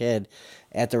little kid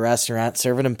at the restaurant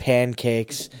serving him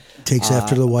pancakes. Takes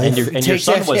after the wife. And your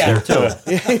son was there too.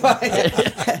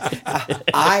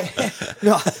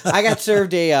 I got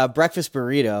served a breakfast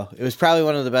burrito. It was probably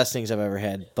one of the best things I've ever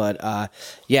had. But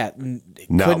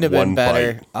couldn't have been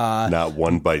better. Not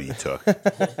one bite he took.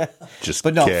 Just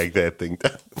gag that thing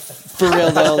down. For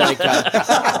real though, like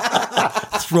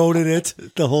thrown in it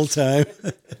the whole time.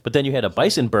 But then you had a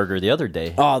bison burger the other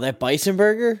day. Oh, that bison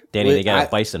burger? Danny, they got a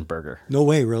bison burger. No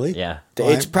way, really? Yeah.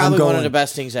 It's probably one of the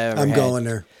best things I've ever had. I'm going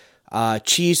there.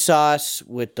 Cheese sauce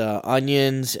with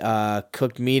onions,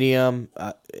 cooked medium.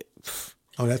 Oh,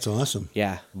 that's awesome.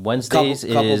 Yeah. Wednesdays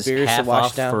couple is beers to half wash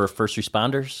off down. for first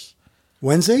responders.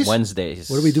 Wednesdays? Wednesdays.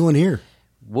 What are we doing here?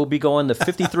 We'll be going to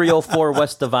 5304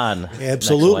 West Devon.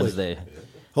 Absolutely. Next Wednesday.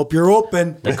 Hope you're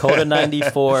open. Dakota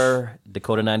 94,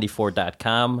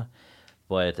 Dakota94.com.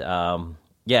 But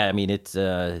yeah, I mean, it's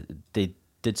they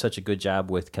did such a good job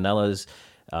with Canella's.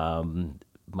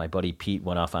 My buddy Pete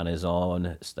went off on his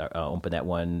own, opened that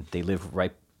one. They live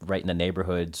right in the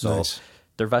neighborhood, so Nice.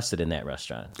 they're vested in that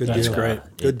restaurant. Good That's deal. great.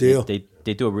 Good deal.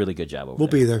 They do a really good job over We'll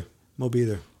there. be there. We'll be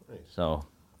there. So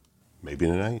Maybe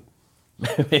tonight.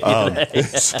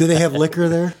 Do they have liquor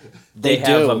there? they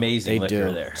do. have amazing They liquor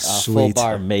do. there. Full Sweet.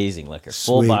 bar. Amazing liquor,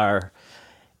 full Sweet. bar,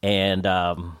 and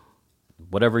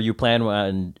whatever you plan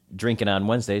on drinking on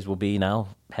Wednesdays will be now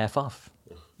half off.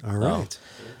 All right.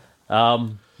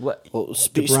 What? Well,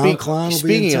 The Brown Clown will be in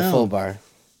speaking of town. full bar,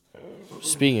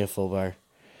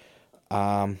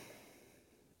 I'm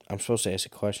supposed to ask a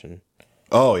question.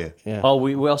 Oh yeah. Yeah. Oh,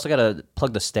 we also got to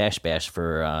plug the Stash Bash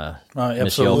for Miss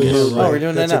absolutely. Yokas. Oh, we're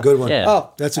doing That's that a now. good one. Yeah.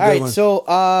 Oh, That's a all good right, one.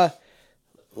 So,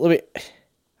 let me.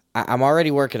 I'm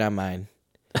already working on mine.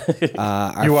 You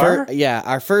are? Yeah,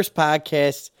 our first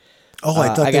podcast. Oh, I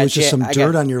thought I there got was just ja- some I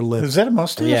dirt got- on your lip. Is that a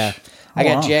mustache? Yeah, I Oh,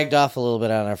 got wow. jagged off a little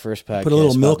bit on our first podcast. Put a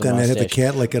little about milk the on that, have the mustache.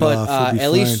 cat lick it but, off.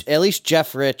 It'll be at fine. least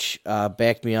Jeff Rich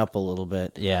backed me up a little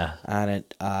bit. Yeah. On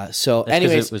it. So, That's 'cause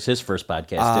anyways, it was his first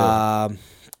podcast too.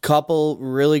 couple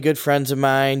really good friends of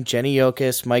mine, Jenny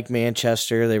Yokas, Mike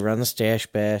Manchester. They run the Stash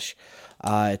Bash.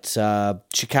 It's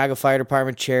Chicago Fire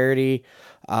Department charity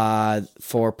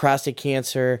for prostate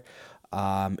cancer.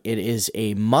 It is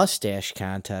a mustache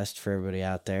contest for everybody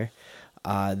out there.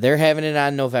 They're having it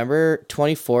on November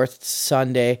 24th,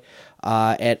 Sunday,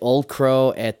 at Old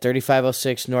Crow at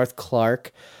 3506 North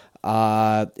Clark.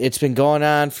 It's been going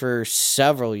on for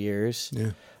several years.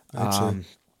 Yeah, I'd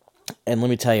say. And let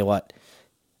me tell you what,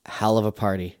 hell of a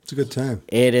party. It's a good time.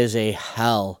 It is a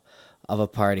hell of a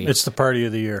party. It's the party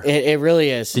of the year It really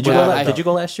is. Did you go? Did you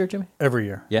go last year, Jimmy? every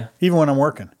year. Yeah. Even when I'm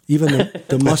working. Even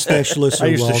the mustache-less are I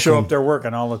used to show welcome. up there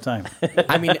working all the time.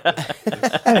 I mean,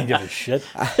 I didn't give a shit.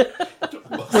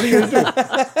 What are you going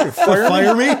to do?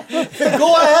 Fire me?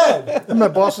 Go ahead. I'm the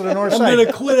boss of the North I'm Side. going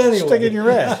to quit anyway. Stick it in your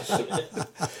ass.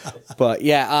 but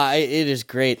yeah, it is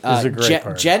great. It's a great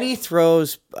party. Jenny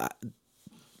throws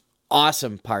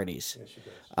awesome parties.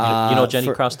 You know Jenny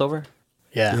for- crossed over?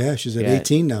 Yeah. Yeah, she's at Yeah.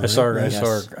 18 now. I saw her. right? I saw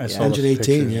her. I saw Engine the 18,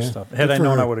 pictures and yeah. stuff. Good Had I for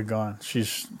known, her. I would have gone.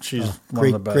 She's one Great,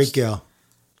 of the best. great gal.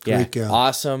 Yeah, Great gal.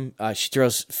 awesome. She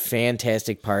throws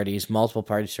fantastic parties, multiple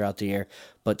parties throughout the year.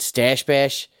 But Stash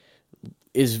Bash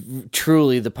is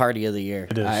truly the party of the year.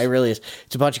 It is. It really is.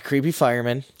 It's a bunch of creepy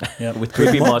firemen Yeah. With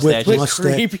creepy mustaches. with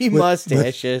mustache- creepy with-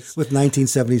 mustaches. With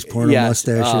 1970s porno Yes.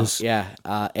 mustaches. Oh,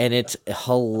 yeah, and it's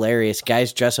hilarious.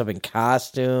 Guys dress up in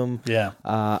costume. Yeah.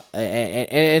 And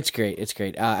it's great. It's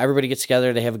great. Everybody gets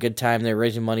together. They have a good time. They're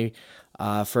raising money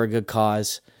for a good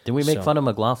cause. Did we make fun of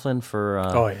McLaughlin for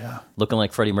Oh, yeah. looking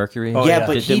like Freddie Mercury? Oh, Yeah, yeah.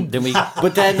 but Did we?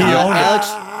 But then He owned Alex.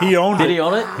 it. He owned it. Did he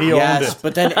own it? He owned Yes, it.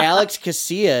 but then Alex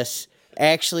Casillas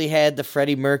actually had the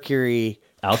Freddie Mercury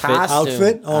Outfit? costume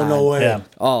Outfit? Oh, no way. Yeah.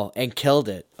 Oh, and killed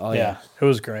it. Oh Yeah. yeah. It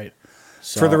was great.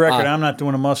 So, For the record, I'm not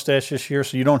doing a mustache this year,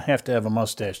 so you don't have to have a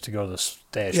mustache to go to the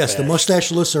Stash Yes, the Bash.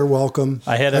 mustache-less are welcome.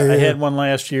 I had one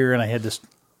last year, and I had this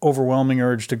overwhelming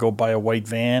urge to go buy a white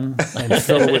van and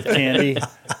fill it with candy,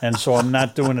 and so I'm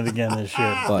not doing it again this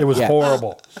year. But, It was yeah.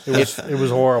 horrible. It was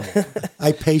horrible.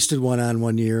 I pasted one on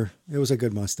one year. It was a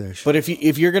good mustache. But if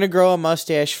you're gonna grow a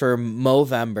mustache for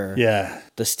Movember, Yeah.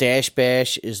 the Stash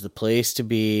Bash is the place to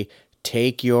be.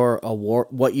 Take your award,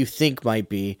 what you think might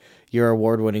be your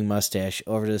award-winning mustache,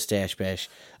 over to the Stash Bash.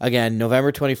 Again,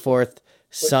 November 24th,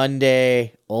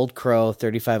 Sunday, Old Crow,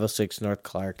 3506 North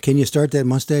Clark. Can you start that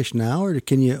mustache now, or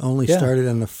can you only start it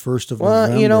on the 1st of Well,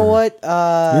 November? you know what?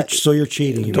 You're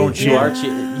cheating. You Don't mean. cheat. You are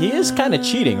cheating. He is kind of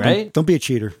cheating, right? Don't be a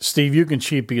cheater. Steve, you can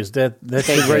cheat because that's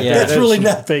Fake right it. there. That's really some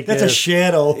not. fake. That's a ass.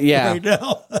 shadow. Yeah. Right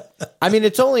now. I mean,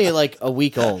 it's only like a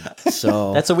week old,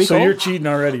 so That's a week So old. you're cheating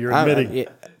already. You're admitting. yeah.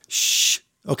 Shh.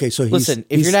 Okay, so he's, Listen,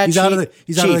 if he's, you're not he's out of the cheat-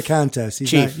 he's out of the Chief. contest. He's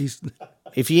Chief. not. He's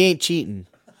If you ain't cheating,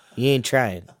 you ain't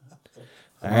trying.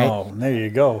 All right. Oh, there you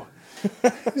go.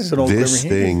 It's an old This Grimmy.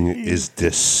 thing is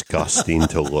disgusting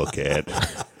to look at.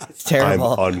 It's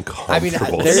terrible. I'm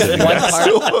uncomfortable. there's sitting one next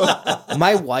to part.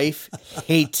 My wife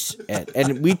hates it,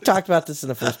 and we talked about this in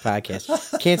the first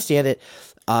podcast. Can't stand it.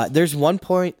 There's one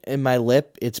point in my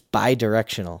lip; it's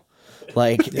bi-directional,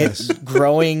 like it's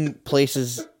growing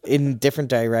places in different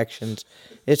directions.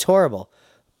 It's horrible,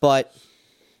 but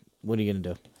what are you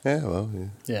gonna do? Yeah, well, yeah.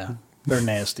 Yeah, they're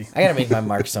nasty. I gotta make my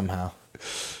mark somehow.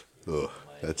 Ugh,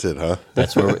 that's it, huh?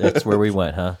 That's where we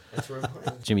went, huh?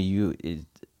 Jimmy,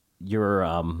 your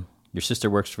sister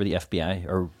works for the FBI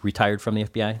or retired from the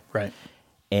FBI, Right.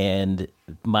 and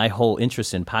my whole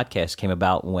interest in podcasts came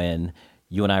about when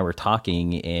you and I were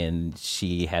talking, and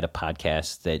she had a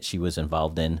podcast that she was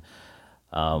involved in,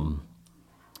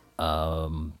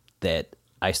 that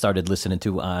I started listening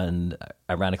to on,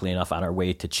 ironically enough, on our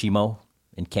way to Chimo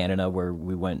in Canada, where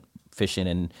we went fishing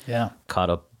and Yeah. caught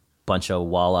a bunch of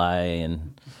walleye,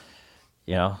 and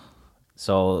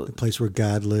So the place where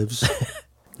God lives.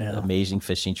 Amazing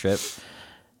fishing trip.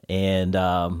 And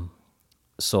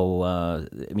so, I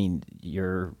mean,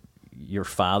 your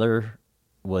father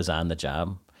was on the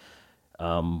job.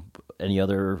 Any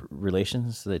other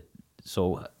relations that?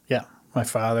 So yeah, my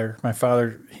father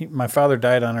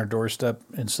died on our doorstep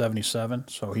in '77.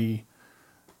 So he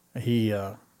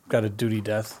got a duty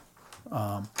death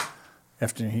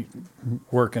after he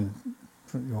working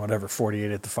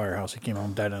 48 at the firehouse. He came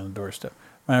home, died on the doorstep.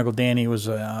 My Uncle Danny was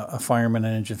a fireman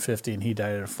on Engine 50, and he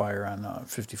died at a fire on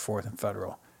 54th and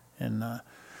Federal. And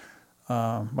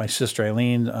my sister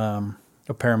Eileen, a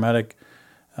paramedic,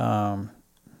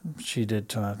 she did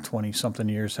 20-something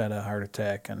years, had a heart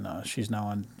attack, and she's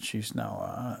now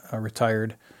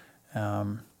retired.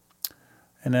 And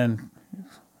then,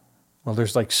 well,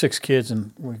 there's like 6 kids,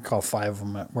 and we call 5 of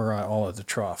them. We're all at the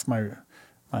trough. My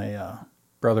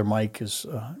brother Mike is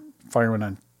fireman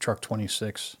on Truck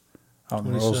 26 out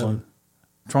in Roseland.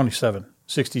 27,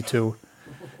 62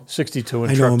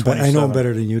 and Truck 27. I know him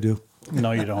better than you do.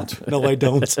 No, you don't. No, I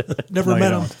don't. Never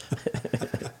met him.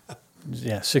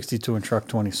 Yeah, 62 and Truck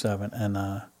 27,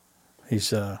 and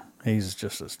he's a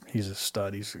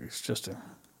stud.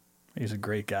 He's a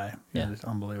great guy. Yeah, he's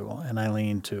unbelievable. And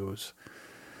Eileen too.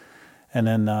 And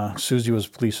then Susie was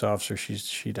a police officer.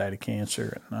 She died of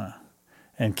cancer.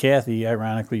 And Kathy,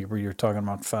 ironically, where you're talking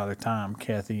about Father Tom,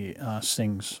 Kathy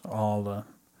sings all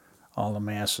the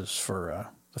masses for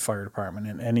the fire department,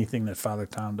 and anything that Father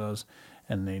Tom does,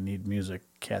 and they need music,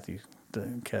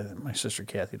 my sister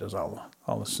Kathy does all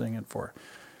the singing for her.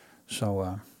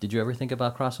 So did you ever think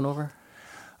about crossing over?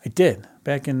 I did.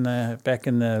 Back in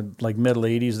the like middle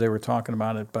 '80s, they were talking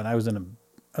about it, but I was in a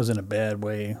bad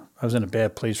way. I was in a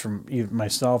bad place from even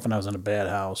myself, and I was in a bad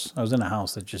house. I was in a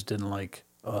house that just didn't like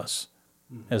us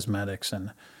as medics,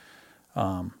 and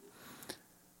one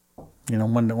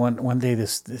day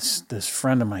this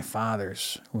friend of my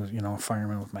father's was a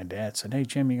fireman with my dad, said, "Hey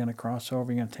Jim, you gonna cross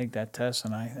over? You gonna take that test?"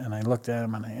 And I looked at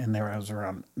him, and there I was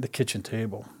around the kitchen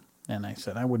table, and I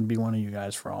said, "I wouldn't be one of you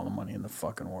guys for all the money in the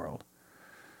fucking world,"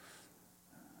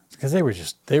 because they were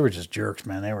just jerks,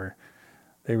 man. They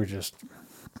were just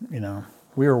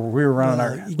we were running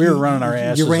our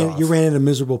asses off. You ran into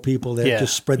miserable people that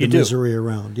just spread the misery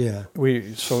around. Yeah.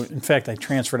 So in fact, I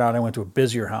transferred out. I went to a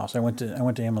busier house. I went to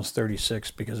ambulance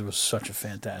 36 because it was such a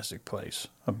fantastic place.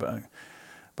 But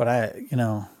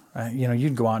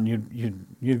you'd go out and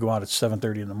you'd go out at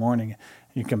 7:30 in the morning.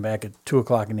 You'd come back at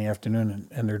 2:00 in the afternoon,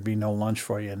 and there'd be no lunch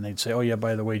for you. And they'd say, "Oh yeah,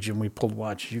 by the way, Jim, we pulled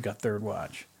watches. You got third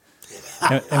watch."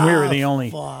 And we were the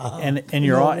only,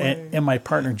 and my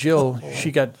partner Jill,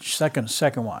 she got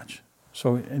second watch.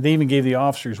 So they even gave the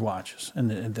officers watches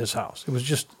in this house. It was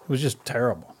just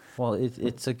terrible. Well,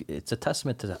 it's a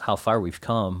testament to how far we've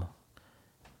come.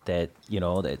 That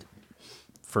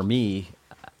for me,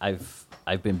 I've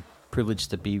been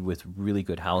privileged to be with really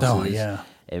good houses,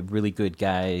 and really good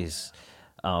guys,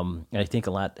 and I think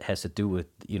a lot has to do with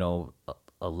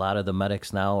a lot of the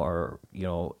medics now are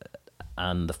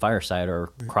on the fire side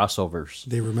are crossovers.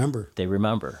 They remember.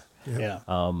 Yeah.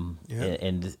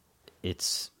 And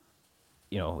it's,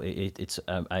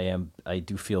 I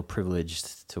do feel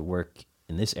privileged to work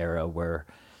in this era where,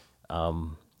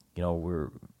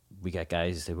 we got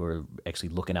guys that were actually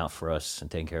looking out for us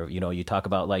and taking care of. You talk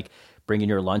about like bringing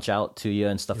your lunch out to you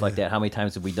and stuff like that. How many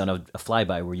times have we done a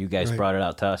flyby where you guys brought it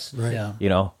out to us? Right.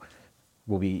 Yeah.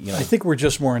 We'll be. I think we're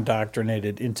just more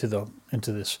indoctrinated into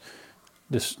this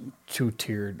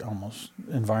two-tiered almost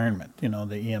environment,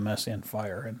 the EMS and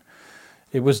fire. And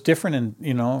it was different. And,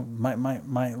 my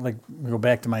like, we go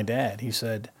back to my dad. He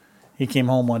said he came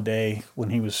home one day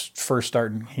when he was first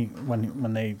starting,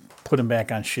 when they put him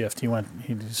back on shift, he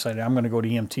decided, I'm going to go to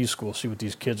EMT school, see what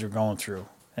these kids are going through.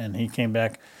 And he came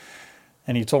back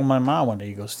and he told my mom one day,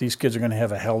 he goes, these kids are going to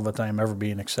have a hell of a time ever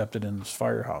being accepted in this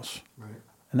firehouse. Right.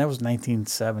 And that was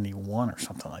 1971 or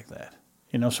something like that.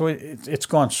 So it's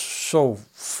gone so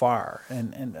far,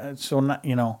 and so not,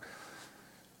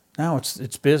 now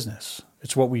it's business.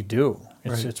 It's what we do.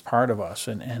 It's part of us,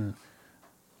 and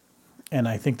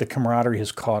I think the camaraderie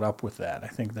has caught up with that. I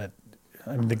think that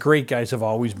the great guys have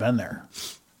always been there.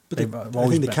 But I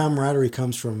think the camaraderie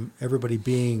comes from everybody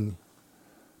being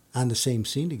on the same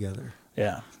scene together.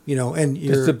 Yeah. And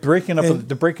the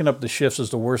breaking up the shifts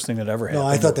is the worst thing that ever happened. No,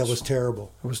 I thought that was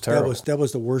terrible. It was terrible. That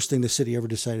was the worst thing the city ever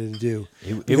decided to do.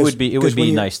 It would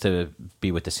be nice to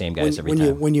be with the same guys every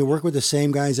time. When you work with the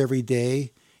same guys every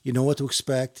day, you know what to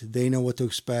expect. They know what to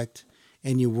expect,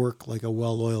 and you work like a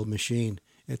well-oiled machine.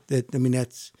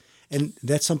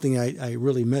 That's something I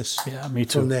really miss. Yeah, me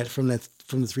too. From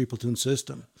from the 3-platoon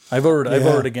system. I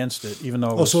voted against it, even though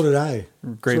it was so did I.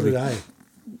 greatly. So did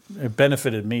I. It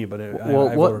benefited me, but I Well,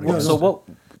 voted against it.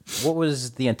 what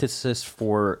was the antithesis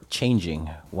for changing?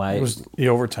 Why? It was the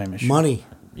overtime issue. Money.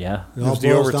 Yeah. It It all was the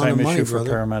boils down overtime to money, issue for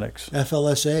brother. paramedics.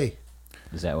 FLSA.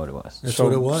 Is that what it was? That's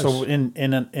what it was. So in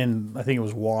I think it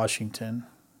was Washington,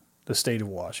 the state of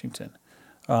Washington,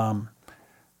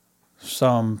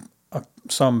 some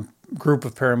group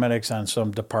of paramedics on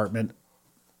some department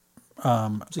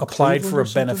applied Cleveland for or a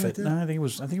something benefit. like that? No, I think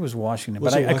it was Washington,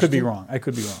 Was but it I could be Washington? wrong. I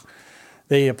could be wrong.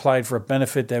 They applied for a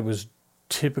benefit that was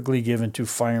typically given to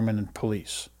firemen and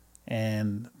police,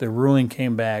 and the ruling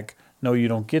came back: no, you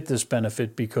don't get this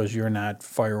benefit because you're not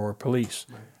fire or police.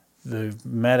 Right. The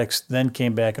medics then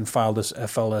came back and filed this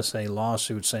FLSA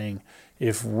lawsuit saying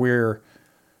if we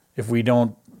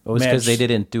don't It was match, because they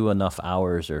didn't do enough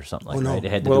hours or something like that. no. Right?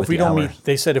 It had to well, do if with we the don't hours. meet,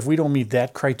 they said if we don't meet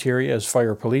that criteria as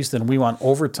fire or police, then we want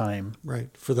overtime Right.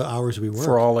 For the hours we work.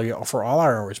 for all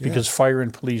our hours because fire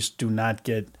and police do not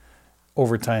get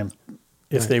overtime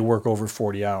if they work over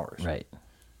 40 hours. Right.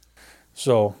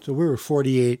 So So we were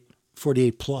 48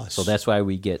 plus. So that's why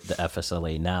we get the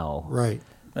FSLA now. right.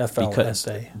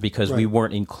 FLSA, Because we Right.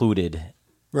 weren't included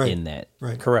Right. in that.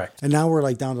 Right. correct. And now we're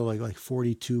like down to like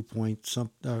 42 point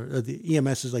something. The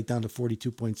EMS is like down to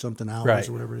 42 point something hours Right.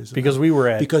 or whatever it is. Because we were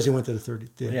at because he went to the 30.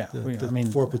 Yeah, The I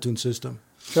mean- 4-platoon system.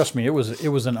 trust me, it was it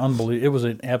was an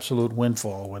absolute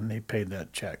windfall when they paid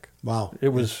that check. Wow. It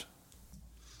was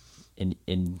In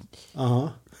Uh huh.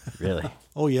 really.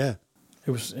 Oh yeah.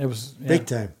 it was yeah. Big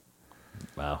time.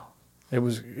 Wow. It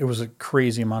was a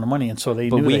crazy amount of money, and so they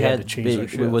But knew we they had had to change their it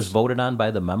shifts. was voted on by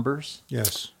the members.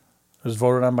 Yes. It was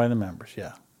voted on by the members.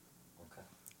 Yeah.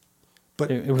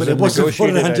 But It was but a it wasn't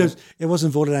voted negotiated on item. just it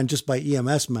wasn't voted on just by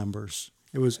EMS members.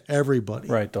 It was everybody.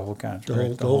 Right, the whole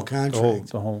contract. The whole contract.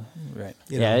 The whole right.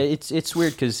 You Yeah, know? it's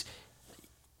weird because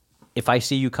if I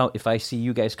see you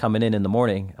guys coming in the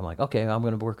morning, I'm like, okay, I'm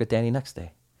going to work with Danny next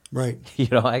day. Right. You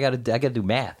know, I got to do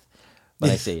math. But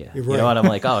I see you. You're You right. know, and I'm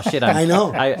like, oh shit, I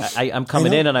know. I'm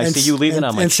coming in and I see you leaving.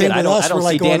 I'm like, and shit, same I with us. don't We're see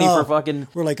like going, Danny for oh, fucking.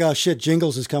 We're like, oh shit,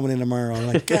 Jingles is coming in tomorrow. I'm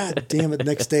like, God damn it,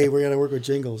 next day we're gonna work with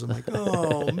Jingles. I'm like,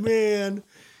 oh man,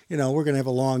 you know, we're gonna have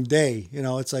a long day. You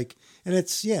know, it's like, and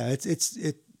it's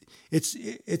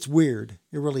weird.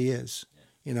 It really is.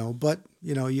 You know, but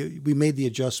you know, we made the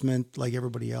adjustment like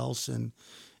everybody else, and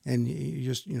you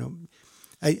just, you know,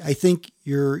 I think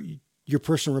your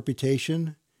personal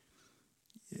reputation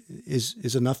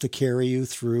is enough to carry you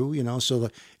through, you know, so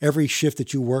every shift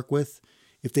that you work with,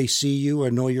 if they see you or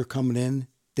know you're coming in,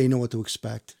 they know what to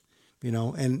expect, you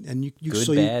know, and you Good,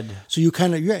 so bad. you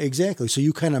kind of, yeah, exactly. So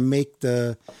you kind of make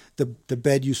the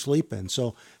bed you sleep in.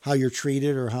 So how you're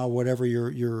treated or how whatever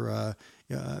you're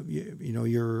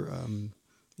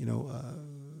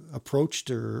approached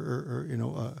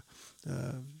or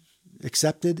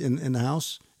accepted in the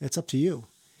house, it's up to you.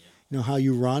 You know, how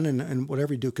you run and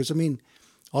whatever you do. Because, I mean,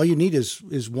 all you need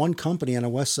is one company on the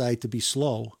west side to be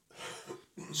slow.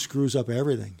 Screws up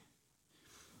everything.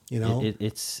 You know?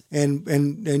 It's And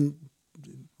 99%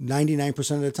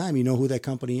 of the time, you know who that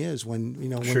company is when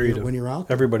you're out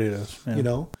there. Everybody does. Yeah. You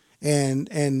know? And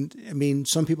I mean,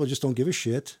 some people just don't give a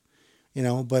shit. You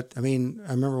know, but I mean,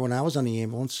 I remember when I was on the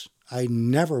ambulance, I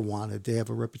never wanted to have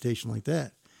a reputation like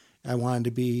that. I wanted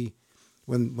to be,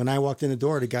 when I walked in the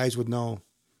door, the guys would know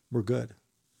we're good.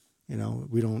 You know,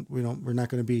 we're not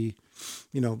going to be,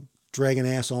 you know, dragging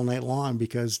ass all night long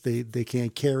because they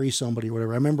can't carry somebody or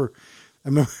whatever. I remember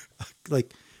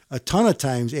like a ton of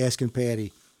times asking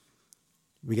Patty,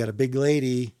 we got a big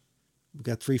lady, we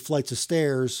got 3 flights of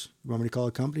stairs. You want me to call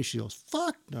a company? She goes,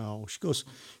 fuck no. She goes,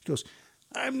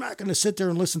 I'm not going to sit there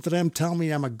and listen to them tell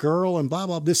me I'm a girl and blah,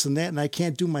 blah, this and that, and I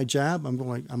can't do my job. I'm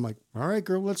like, all right,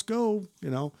 girl, let's go. You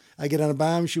know, I get on the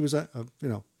bottom. She was,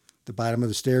 the bottom of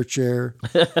the stair chair.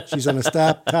 She's on the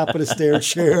top of the stair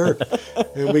chair.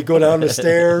 And we go down the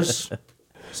stairs.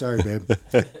 Sorry, babe.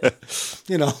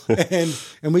 You know,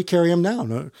 and we carry them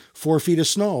down 4 feet of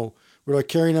snow. We're like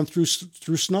carrying them through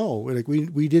snow. Like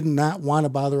we did not want to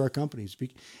bother our companies.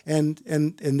 And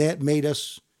that made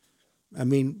us, I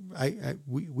mean,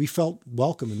 we felt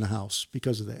welcome in the house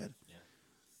because of that.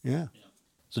 Yeah.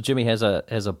 so Jimmy has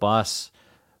a boss.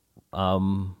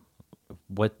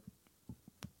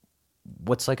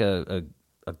 What's like a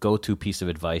go-to piece of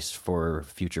advice for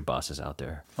future bosses out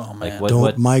there? Oh, man. Like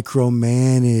Don't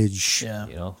micromanage. Yeah.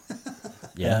 you know?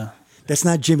 Yeah. That's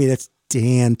not Jimmy. That's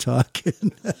Dan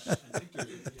talking.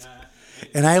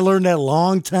 And I learned that a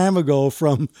long time ago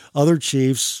from other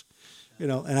chiefs, you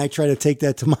know, and I try to take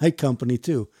that to my company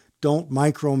too. Don't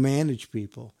micromanage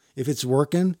people. If it's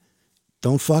working,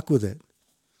 don't fuck with it.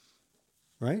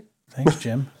 Right? Thanks,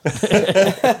 Jim.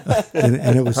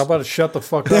 and it was. How about it shut the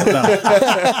fuck up now?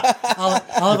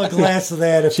 I'll have a glass of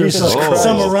that if there's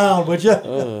some around, would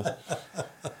you?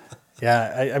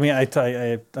 Yeah, I mean,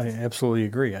 I absolutely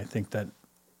agree. I think that,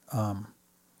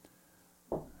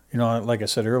 like I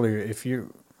said earlier, if you're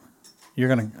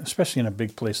going to, especially in a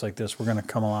big place like this, we're going to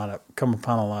come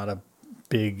upon a lot of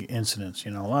big incidents, a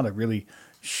lot of really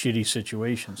shitty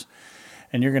situations.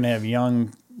 And you're going to have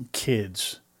young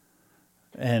kids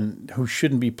and who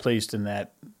shouldn't be placed in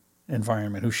that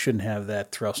environment, who shouldn't have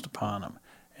that thrust upon them.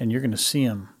 And you're going to see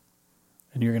them,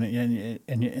 and you're going to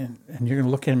and you're going to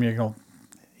look at him and you're going,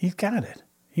 he's got it.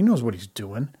 He knows what he's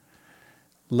doing.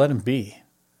 Let him be.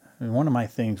 And one of my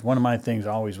things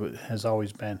has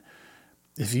always been,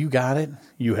 if you got it,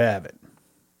 you have it.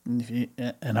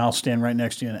 And I'll stand right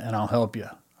next to you and I'll help you.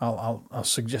 I'll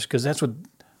suggest, because that's what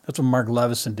Mark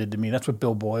Levison did to me. That's what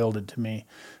Bill Boyle did to me.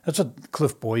 That's what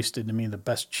Cliff Boyce did to me, the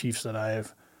best chiefs that I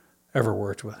have ever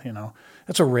worked with,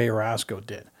 That's what Ray Roscoe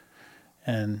did.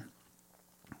 And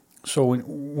so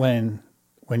when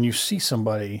you see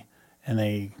somebody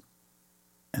and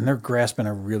they're grasping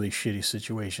a really shitty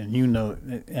situation,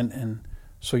 and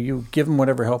so you give them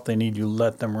whatever help they need, you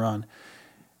let them run.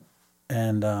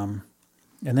 And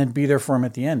then be there for them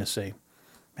at the end to say,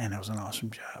 man, that was an awesome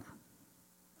job.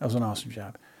 That was an awesome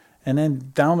job. And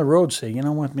then down the road say, you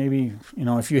know what, maybe,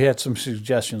 if you had some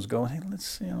suggestions, go, hey,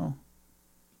 let's,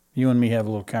 you and me have a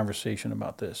little conversation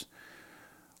about this.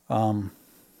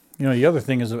 The other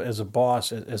thing is, as a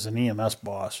boss, as an EMS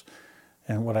boss,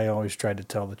 and what I always try to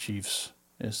tell the chiefs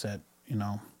is that,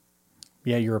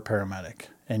 yeah, you're a paramedic.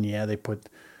 And yeah, they put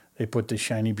the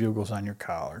shiny bugles on your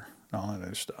collar and all that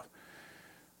other stuff.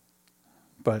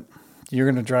 But you're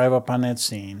going to drive up on that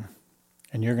scene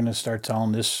and you're going to start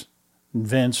telling this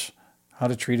Vince how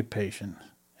to treat a patient.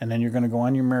 And then you're going to go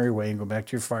on your merry way and go back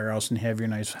to your firehouse and have your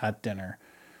nice hot dinner.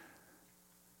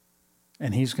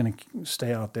 And he's going to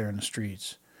stay out there in the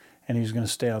streets. And he's going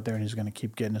to stay out there and he's going to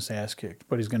keep getting his ass kicked.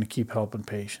 But he's going to keep helping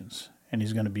patients. And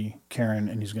he's going to be caring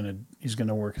and he's going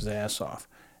to work his ass off.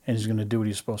 And he's going to do what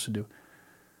he's supposed to do.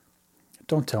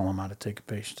 Don't tell him how to take a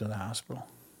patient to the hospital.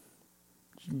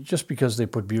 Just because they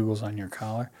put bugles on your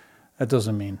collar, that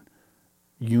doesn't mean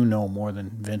you know more than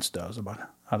Vince does about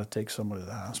how to take somebody to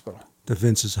the hospital. The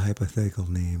Vince is a hypothetical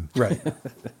name. Right,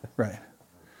 right.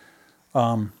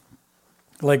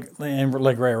 Like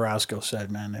Ray Roscoe said,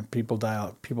 man, people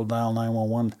dial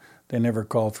 911. They never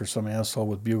called for some asshole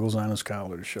with bugles on his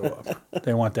collar to show up.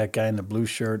 They want that guy in the blue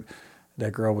shirt,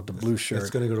 that girl with the blue shirt.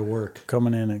 That's going to go to work.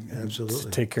 Coming in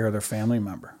and take care of their family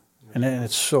member. And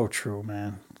it's so true,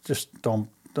 man. Just don't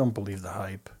believe the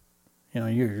hype.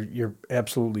 You're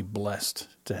absolutely blessed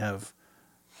to have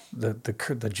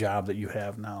the job that you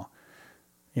have now.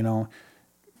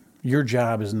 Your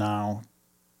job is now.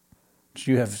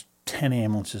 You have 10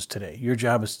 ambulances today. Your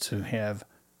job is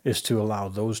to allow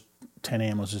those 10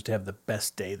 ambulances to have the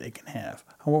best day they can have.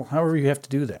 However you have to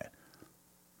do that.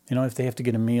 If they have to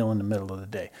get a meal in the middle of the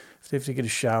day, if they have to get a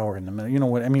shower in the middle,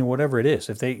 whatever it is.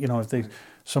 If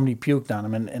somebody puked on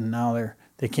them and now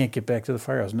they can't get back to the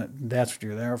firehouse, and that's what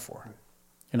you're there for.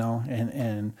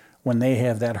 And when they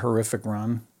have that horrific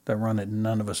run that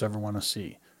none of us ever want to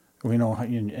see, we know how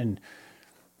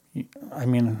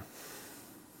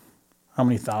how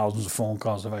many thousands of phone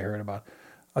calls have I heard about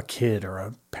a kid or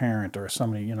a parent or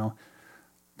somebody,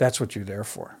 that's what you're there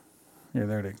for. You're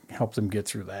there to help them get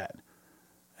through that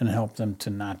and help them to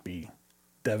not be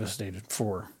devastated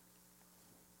for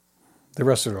the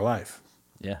rest of their life.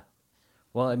 Yeah.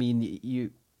 Well, I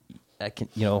mean, I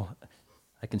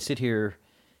can sit here.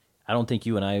 I don't think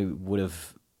you and I would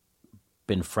have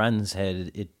been friends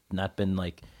had it not been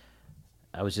like,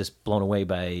 I was just blown away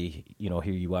by, here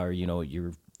you are,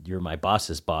 you're my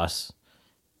boss's boss.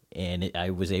 And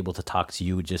I was able to talk to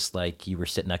you just like you were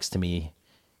sitting next to me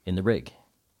in the rig.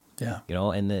 Yeah.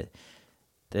 And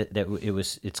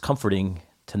it's comforting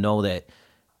to know that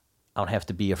I don't have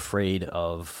to be afraid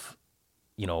of,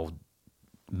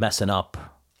 messing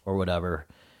up or whatever.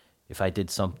 If I did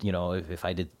something,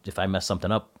 if I messed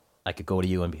something up, I could go to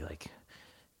you and be like,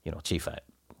 Chief,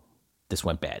 this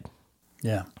went bad.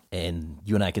 Yeah. And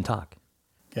you and I can talk.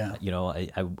 Yeah.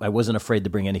 I wasn't afraid to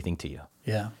bring anything to you.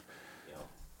 Yeah.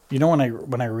 When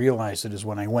I realized it is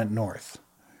when I went north.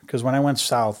 Because when I went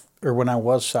south, or when I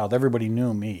was south, everybody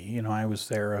knew me. I was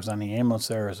there. I was on the ambulance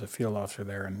there as a field officer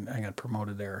there, and I got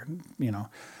promoted there,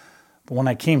 But when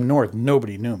I came north,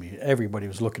 nobody knew me. Everybody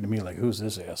was looking at me like, who's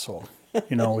this asshole?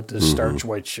 With this starch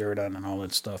white shirt on and all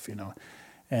that stuff,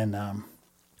 And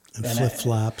flip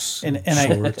flops and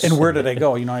shorts. And where did I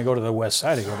go? I go to the west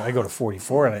side. I go to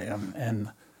 44,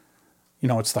 and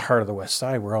it's the heart of the West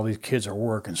Side where all these kids are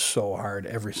working so hard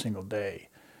every single day.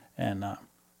 And I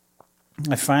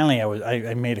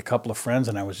made a couple of friends,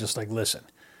 and I was just like, listen,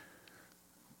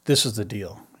 this is the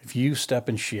deal. If you step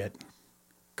in shit,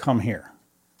 come here.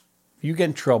 If you get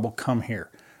in trouble, come here.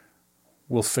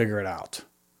 We'll figure it out.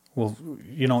 Well,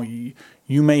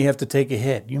 you may have to take a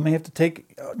hit. You may have to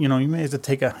take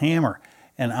a hammer,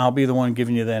 and I'll be the one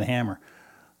giving you that hammer.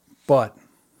 But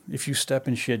if you step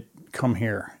in shit, come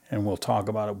here, and we'll talk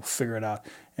about it. We'll figure it out,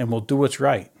 and we'll do what's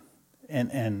right.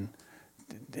 And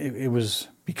it was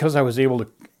because I was able to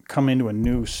come into a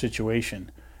new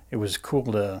situation. It was cool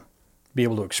to be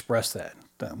able to express that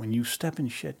when you step in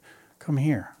shit, come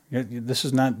here. I'm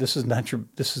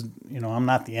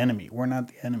not the enemy. We're not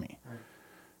the enemy.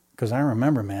 Because I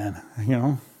remember, man, I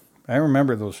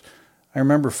remember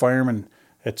firemen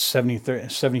at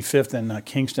 75th and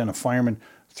Kingston, a fireman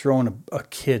throwing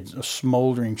a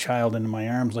smoldering child into my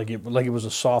arms like it was a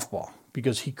softball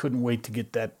because he couldn't wait to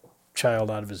get that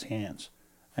child out of his hands.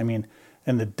 I mean,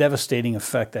 and the devastating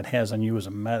effect that has on you as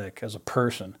a medic, as a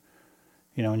person,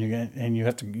 you're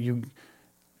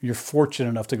fortunate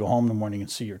enough to go home in the morning and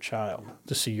see your child,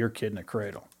 to see your kid in a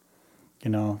cradle.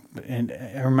 And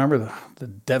I remember the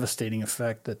devastating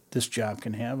effect that this job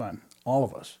can have on all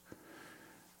of us.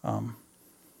 And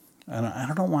I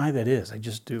don't know why that is. I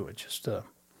just do. It just,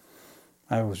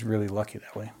 I was really lucky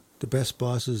that way. The best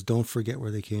bosses don't forget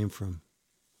where they came from.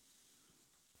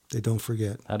 They don't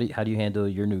forget. How do you handle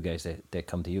your new guys that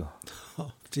come to you?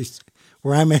 Oh, just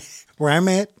where I'm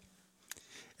at,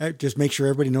 I just make sure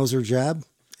everybody knows their job,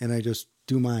 and I just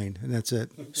do mine, and that's it.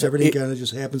 So everything kind of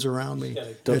just happens around me.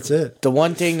 That's it. The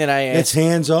one thing that I ask, it's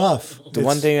hands off.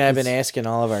 One thing that I've been asking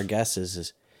all of our guests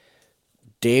is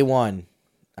day one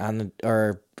in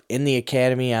the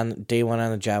academy, on day one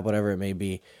on the job, whatever it may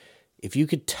be, if you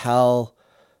could tell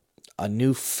a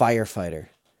new firefighter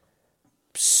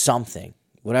something,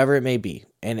 whatever it may be,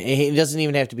 and it doesn't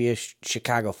even have to be a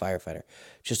Chicago firefighter,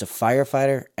 just a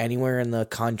firefighter anywhere in the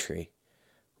country,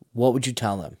 what would you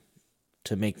tell them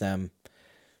to make them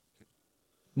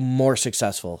more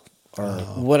successful or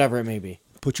whatever it may be?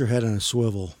 Put your head on a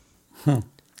swivel.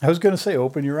 I was going to say,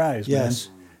 open your eyes, yes.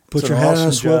 man. Put your head on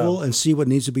a swivel and see what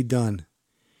needs to be done.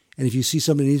 And if you see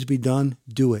something that needs to be done,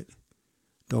 do it.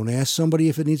 Don't ask somebody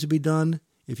if it needs to be done.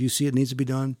 If you see it needs to be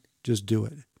done, just do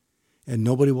it. And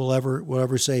nobody will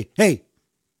ever say, hey,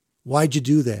 why'd you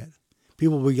do that?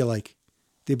 People would get like,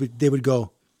 they would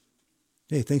go,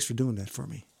 hey, thanks for doing that for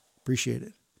me. Appreciate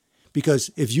it.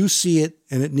 Because if you see it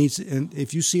and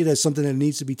if you see it as something that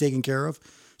needs to be taken care of,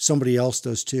 somebody else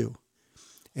does too.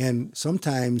 And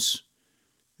sometimes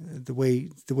the way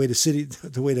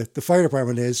the fire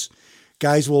department is,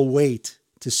 guys will wait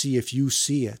to see if you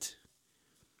see it.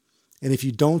 And if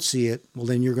you don't see it, well,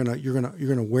 then you're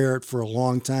gonna wear it for a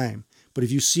long time. But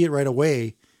if you see it right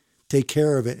away, take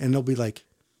care of it, and they'll be like,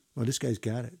 "Well, this guy's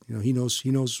got it. He knows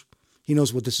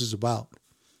what this is about."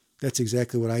 That's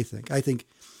exactly what I think. I think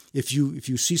if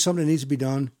you see something that needs to be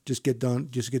done, just get down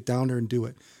there and do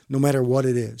it, no matter what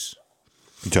it is.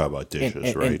 You talk about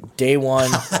dishes, right? And day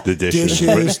one, the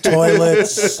dishes,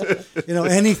 toilets,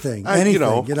 anything.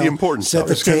 The important set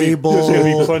stuff. the table, there's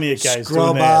gonna be plenty of guys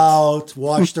scrub doing that. out,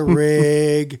 wash the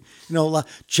rig.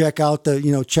 Check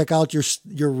out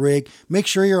your rig. Make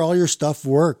sure all your stuff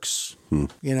works.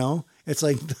 It's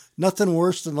like nothing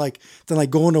worse than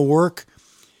going to work.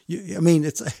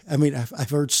 I've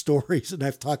heard stories and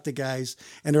I've talked to guys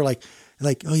and they're like,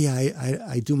 oh yeah,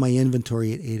 I do my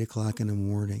inventory at 8:00 in the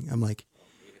morning. I'm like,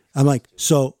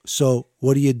 so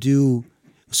what do you do?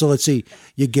 So let's see,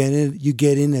 you get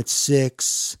in at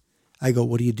 6. I go,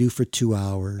 what do you do for 2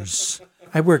 hours?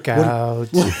 I work out.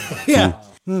 Yeah.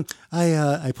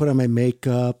 I put on my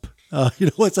makeup.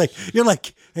 It's like, you're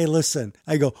like, hey, listen,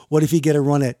 I go, what if you get a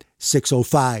run at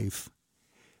 6:05?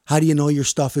 How do you know your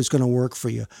stuff is going to work for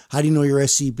you? How do you know your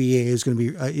SCBA is going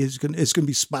to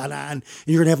be spot on and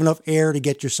you're going to have enough air to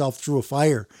get yourself through a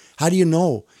fire? How do you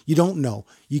know? You don't know.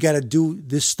 You got to do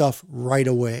this stuff right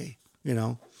away.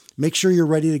 Make sure you're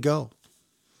ready to go.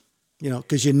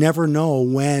 Because you never know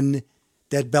when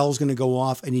that bell's going to go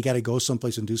off and you got to go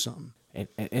someplace and do something.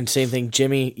 And same thing,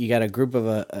 Jimmy. You got a group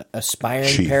of aspiring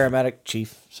paramedic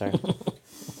chief. Sorry.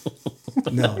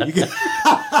 No, you get.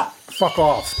 Fuck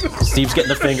off. Steve's getting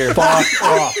the finger. Fuck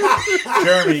off.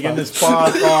 Jeremy, getting this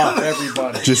fuck off,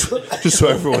 everybody. Just so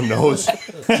everyone knows,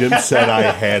 Jim said I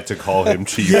had to call him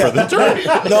chief for the tourney.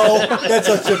 No, that's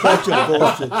such a bunch of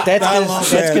bullshit.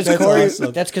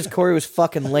 That's because Corey was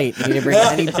fucking late. He didn't bring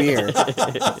any beer.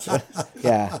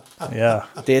 Yeah.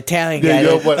 The Italian guy.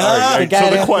 All right, so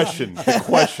the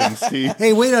question, Steve.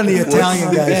 Hey, wait on the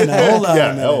Italian guys now. Hold on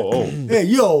a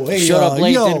minute. Hey, showed up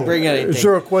late, didn't bring anything. Is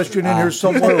there a question in here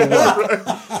somewhere? Or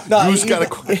what? No, Who's got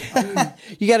a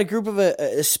you got a group of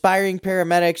aspiring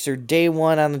paramedics or day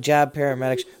one on the job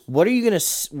paramedics. What are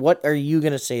you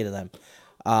gonna say to them?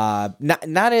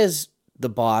 Not as the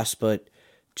boss, but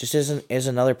just as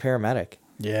another paramedic.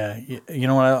 Yeah, you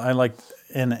know what I like,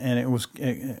 and it was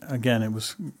again, it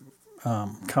was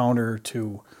counter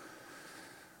to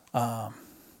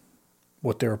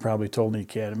what they were probably told in the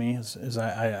academy. Is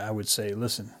I would say,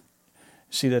 listen,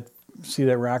 see that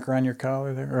rocker on your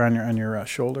collar there, or on your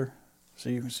shoulder?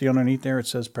 See underneath there it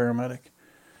says paramedic.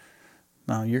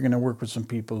 Now you're going to work with some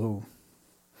people who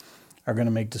are going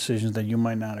to make decisions that you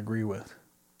might not agree with,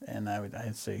 and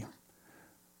I'd say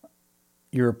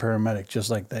you're a paramedic just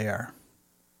like they are.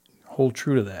 Hold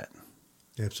true to that.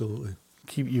 Absolutely.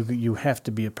 You have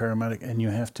to be a paramedic, and you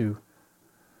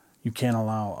can't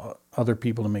allow other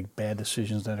people to make bad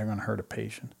decisions that are going to hurt a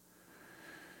patient.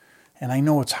 And I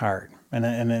know it's hard,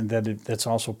 and that's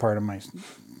also part of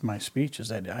my speech, is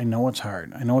that I know it's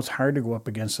hard. I know it's hard to go up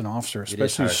against an officer,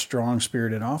 especially a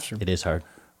strong-spirited officer. It is hard.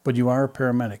 But you are a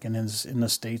paramedic, and in the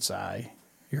state's eye,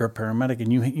 you're a paramedic,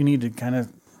 and you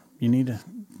need to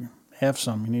have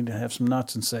some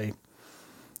nuts and say,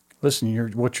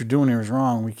 listen, what you're doing here is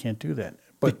wrong. We can't do that.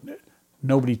 But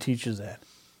nobody teaches that.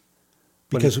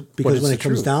 Because when it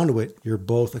comes down to it, you're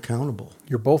both accountable.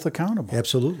 You're both accountable.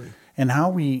 Absolutely. And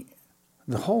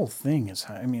the whole thing is,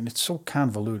 I mean, it's so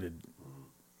convoluted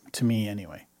to me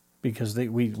anyway, because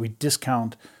we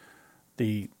discount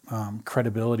the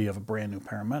credibility of a brand new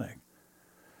paramedic,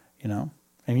 you know.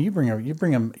 And you bring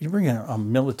a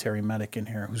military medic in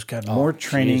here who's got more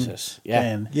training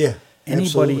than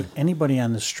anybody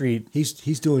on the street.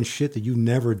 He's doing shit that you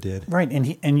never did. Right,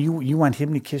 and you want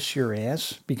him to kiss your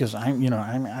ass because I'm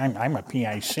a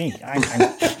PIC.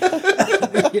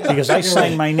 Because I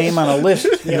signed my name on a list,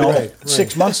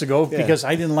 6 months ago because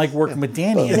I didn't like working with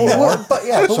Danny anymore. But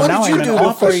what did you do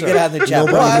before you get on the job?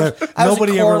 I was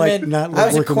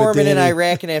a corpsman in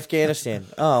Iraq and Afghanistan.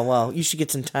 Oh well, you should get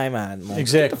some time on. Like,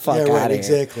 exactly. Get the fuck out of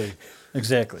here.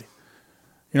 Exactly.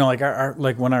 You know,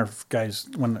 when our guys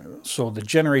so the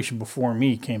generation before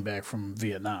me came back from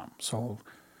Vietnam, so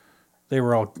they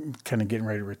were all kind of getting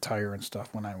ready to retire and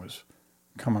stuff when I was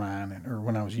coming on, or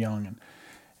when I was young,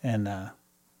 and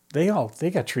they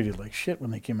got treated like shit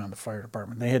when they came out of the fire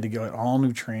department. They had to go all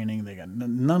new training. They got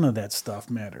none of that stuff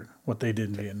mattered what they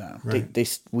did in Vietnam.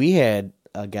 Right. We had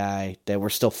a guy that we're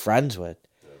still friends with.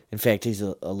 In fact, he's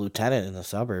a lieutenant in the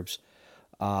suburbs,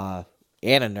 and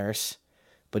a nurse.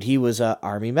 But he was an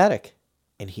Army medic,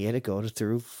 and he had to go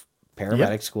through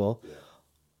paramedic school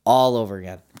all over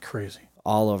again. Crazy.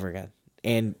 All over again.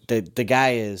 And the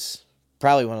guy is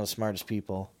probably one of the smartest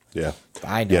people. Yeah.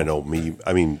 I know. Yeah, no, me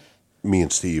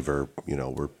and Steve are,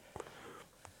 we're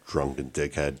drunken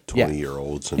dickhead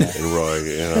 20-year-olds, and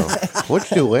we're like,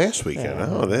 what'd you do last weekend?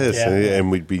 Oh, this. Yeah. And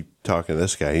we'd be talking to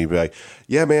this guy. He'd be like,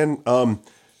 yeah, man, so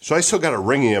I still got a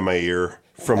ringing in my ear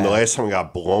from the last time I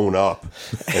got blown up,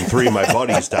 and 3 of my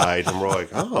buddies died, and we're like,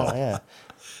 oh.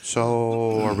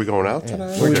 So are we going out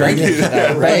tonight? We're drinking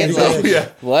tonight, right? Like,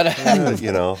 what?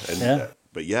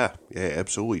 But yeah,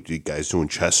 absolutely. You guys doing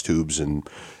chest tubes in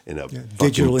a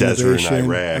digital fucking desert in innovation.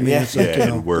 Iraq. I mean, it's like,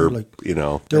 and we're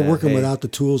they're working without the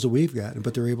tools that we've got,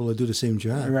 but they're able to do the same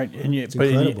job. Right, and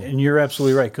you're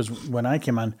absolutely right, because when I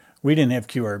came on, we didn't have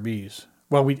QRBs.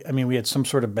 Well, we had some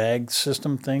sort of bag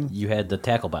system thing. You had the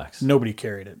tackle box. Nobody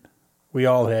carried it. We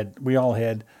all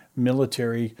had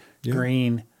military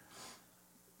green,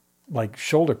 like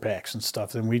shoulder packs and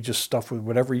stuff, and we just stuffed with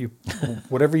whatever you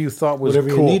thought was whatever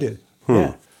cool. you needed.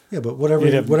 Yeah. Yeah, but whatever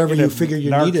you figure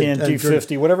you Narcan, needed.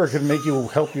 D50, whatever could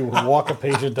help you walk a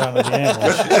patient down the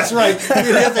ambulance. That's right.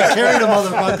 You'd have to carry the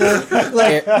mother,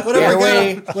 like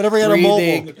whatever you got a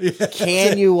mobile.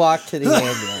 Can you walk to the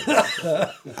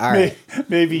ambulance? All right.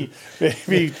 Maybe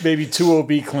 2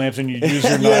 OB clamps, and you use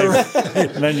your knife,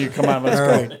 and then you come on. Let's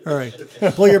go. All right.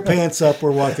 Pull your pants up.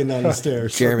 We're walking down the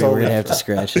stairs. Jeremy, we're gonna have to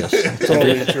scratch this.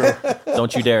 Totally true.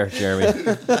 Don't you dare,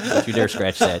 Jeremy. Don't you dare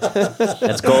scratch that.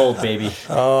 That's gold, baby.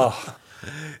 Oh,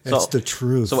 that's the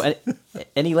truth. So,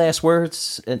 any last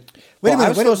words? Wait a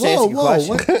minute.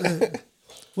 Whoa.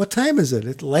 What time is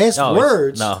it? Last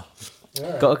words? No.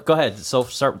 Right. Go ahead. So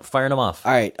start firing them off.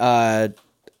 All right.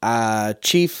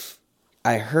 Chief,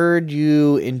 I heard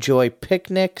you enjoy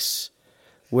picnics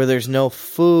where there's no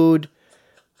food,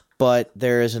 but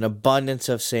there is an abundance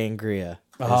of sangria.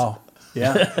 Oh,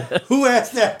 yeah. Who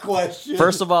asked that question?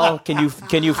 First of all, can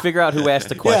you figure out who asked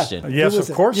the question? Yes,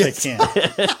 of course Yes. I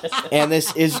can. And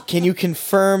this is, can you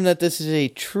confirm that this is a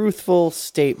truthful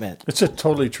statement? It's a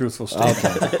totally truthful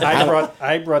statement.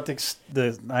 I brought the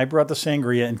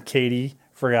sangria, and Katie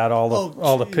forgot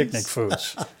all the picnic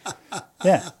foods.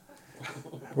 Yeah.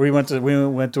 We went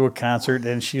to a concert,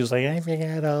 and she was like, "I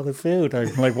forgot all the food."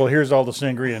 I'm like, "Well, here's all the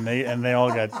sangria," and they all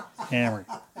got hammered.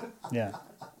 Yeah,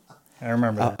 I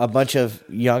remember that. A bunch of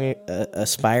young,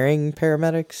 aspiring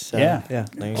paramedics. Yeah.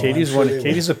 There you go. Katie's sure they were.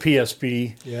 Katie's a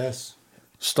PSP Yes.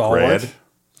 stalwart. Brad?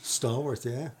 Stalwart,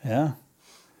 yeah. Yeah,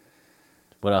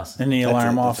 What else? in the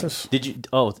alarm it. Did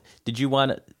office. you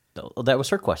want to? Oh, that was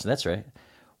her question. That's right.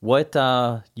 What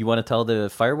you want to tell the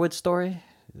firewood story?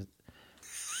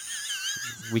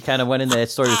 We kind of went into that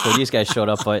story before these guys showed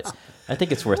up, but I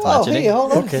think it's worth Oh, mentioning. hey,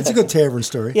 hold on. It's a good tavern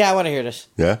story. Yeah, I want to hear this.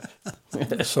 Yeah.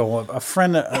 So a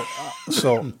friend,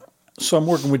 so I'm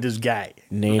working with this guy.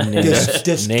 Name names.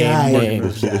 This Name guy.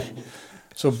 names.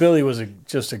 So Billy was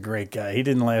just a great guy. He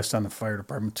didn't last on the fire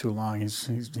department too long.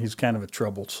 He's kind of a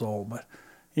troubled soul, but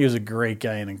he was a great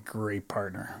guy and a great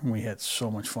partner. We had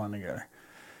so much fun together.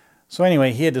 So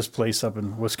anyway, he had this place up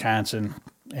in Wisconsin,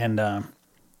 and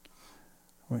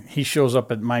he shows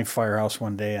up at my firehouse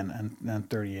one day on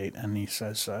 38, and he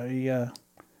says, I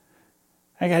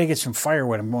got to get some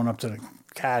firewood. I'm going up to the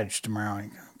cottage tomorrow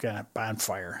and got a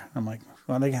bonfire. I'm like,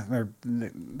 well,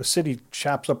 the city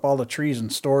chops up all the trees and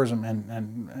stores them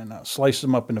and slices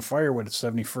them up into firewood at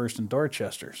 71st and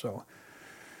Dorchester. So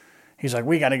he's like,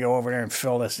 we got to go over there and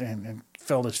fill this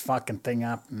fucking thing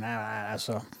up.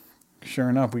 So sure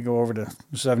enough, we go over to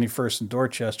 71st and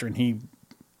Dorchester, and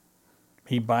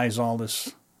he buys all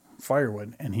this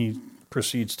firewood, and we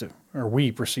proceed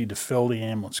to fill the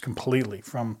ambulance completely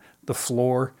from the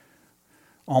floor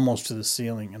almost to the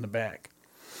ceiling in the back.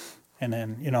 And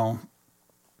then,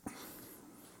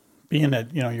 being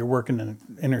that, you're working in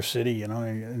the inner city,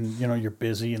 and, you're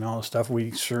busy and all this stuff,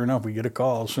 sure enough, we get a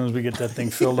call as soon as we get that thing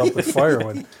filled up with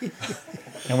firewood.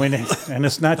 And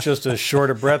it's not just a short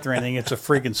of breath or anything, it's a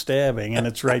freaking stabbing, and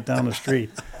it's right down the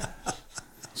street.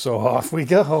 So off we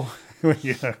go.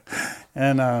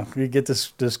 And we get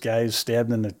this guy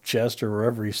stabbed in the chest or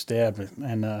wherever he stabbed,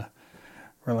 and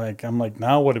I'm like,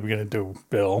 now what are we gonna do,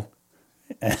 Bill?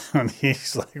 And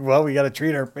he's like, well, we got to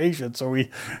treat our patient, so we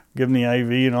give him the IV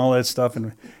and all that stuff,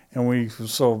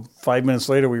 so 5 minutes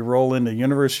later we roll into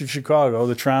University of Chicago,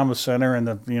 the trauma center, and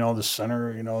the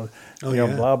center,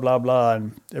 blah blah blah,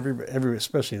 and every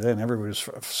especially then everybody was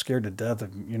scared to death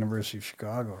of University of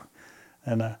Chicago,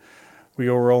 and we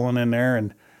go rolling in there,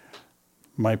 and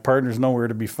my partner's nowhere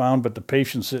to be found, but the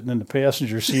patient sitting in the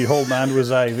passenger seat holding on to his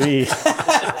IV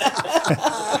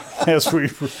as we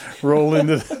roll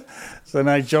into. So then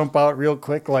I jump out real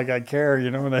quick like I care,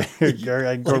 and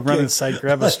I go run inside,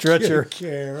 grab a stretcher.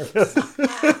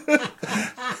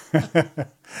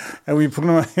 And we put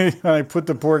him. I put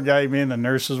the poor guy in. The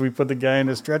nurses, we put the guy in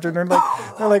the stretcher, and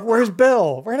they're like, "Where's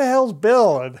Bill? Where the hell's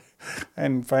Bill?"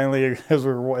 And finally, as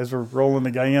we're rolling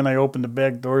the guy in, I open the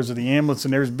back doors of the ambulance,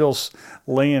 and there's Bill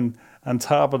laying on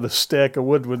top of the stack of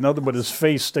wood with nothing but his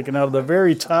face sticking out of the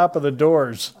very top of the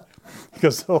doors,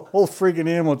 because the whole freaking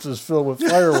ambulance is filled with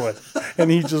firewood. And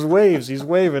he just waves. He's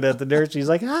waving at the nurse. He's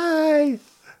like, "Hi."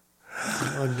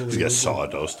 He got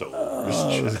sawdust over his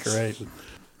It was chest. great.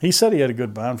 He said he had a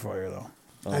good bonfire, though.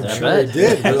 I'm sure it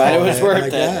did. I bet it was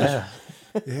worth it.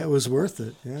 Yeah, it was worth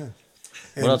it. Yeah.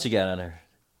 What else you got on there?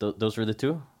 Those were the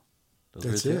two?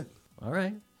 That's it. All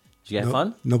right. Did you have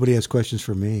fun? Nobody has questions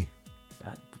for me.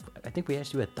 I think we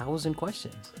asked you 1,000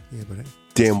 questions. Yeah, but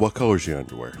Dan, what color's your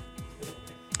underwear?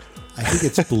 I think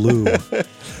it's blue.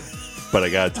 But I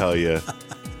got to tell you,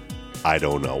 I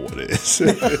don't know what it is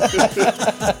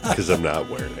because I'm not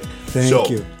wearing it. Thank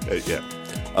you.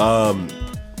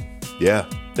 Yeah.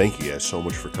 Thank you guys so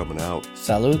much for coming out.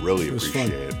 Salud. Really was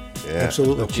appreciate it. Yeah.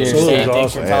 Absolutely. Cheers, Absolutely. Dan.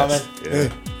 Thanks for coming. Yeah.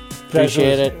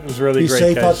 Appreciate it. It was really Be great,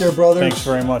 safe guys. out there, brothers. Thanks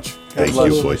very much. Thank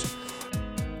bless. you, boys.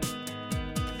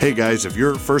 Hey guys, if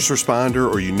you're a first responder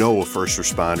or you know a first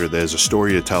responder that has a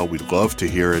story to tell, we'd love to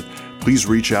hear it. Please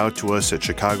reach out to us at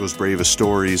Chicago's Bravest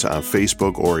Stories on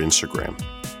Facebook or Instagram.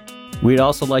 We'd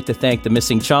also like to thank the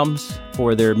Missing Chums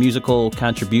for their musical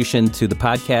contribution to the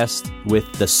podcast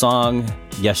with the song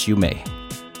Yes You May.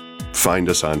 Find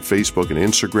us on Facebook and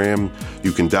Instagram.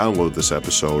 You can download this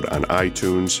episode on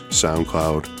iTunes,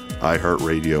 SoundCloud,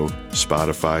 iHeartRadio,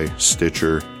 Spotify,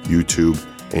 Stitcher, YouTube,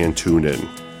 and TuneIn.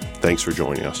 Thanks for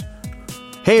joining us.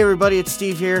 Hey everybody, it's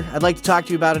Steve here. I'd like to talk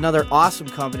to you about another awesome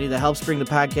company that helps bring the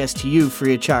podcast to you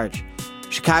free of charge.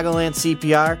 Chicagoland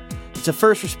CPR. It's a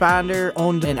first responder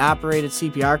owned and operated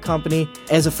CPR company.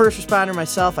 As a first responder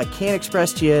myself, I can't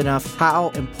express to you enough how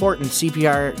important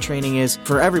CPR training is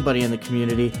for everybody in the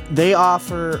community. They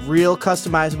offer real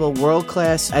customizable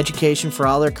world-class education for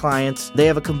all their clients. They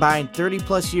have a combined 30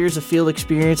 plus years of field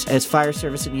experience as fire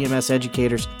service and EMS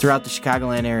educators throughout the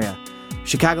Chicagoland area.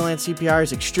 Chicagoland CPR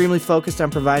is extremely focused on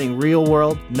providing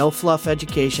real-world, no-fluff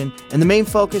education, and the main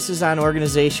focus is on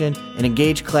organization, an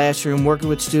engaged classroom, working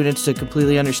with students to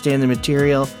completely understand the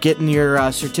material, getting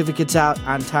your certificates out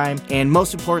on time, and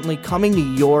most importantly, coming to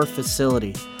your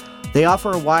facility. They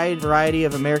offer a wide variety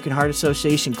of American Heart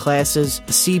Association classes,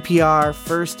 CPR,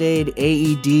 First Aid,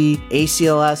 AED,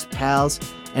 ACLS, PALS,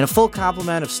 and a full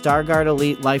complement of StarGuard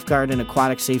Elite, Lifeguard, and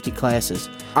aquatic safety classes.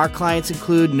 Our clients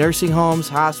include nursing homes,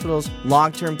 hospitals,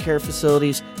 long-term care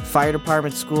facilities, fire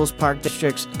departments, schools, park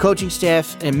districts, coaching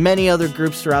staff, and many other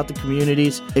groups throughout the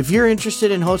communities. If you're interested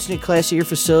in hosting a class at your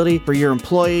facility for your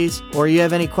employees, or you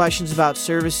have any questions about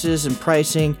services and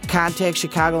pricing, contact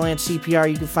Chicagoland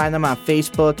CPR. You can find them on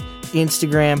Facebook,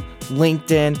 Instagram,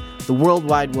 LinkedIn, the World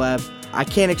Wide Web. I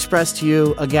can't express to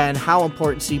you, again, how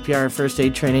important CPR and first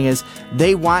aid training is.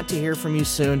 They want to hear from you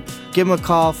soon. Give them a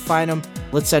call, find them.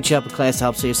 Let's set you up a class to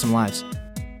help save some lives.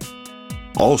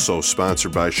 Also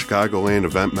sponsored by Chicagoland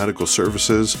Event Medical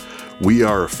Services, we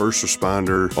are a first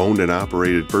responder, owned and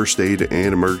operated first aid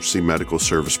and emergency medical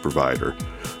service provider.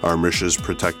 Our mission is to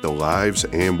protect the lives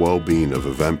and well-being of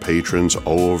event patrons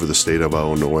all over the state of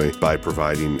Illinois by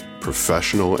providing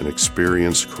professional and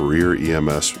experienced career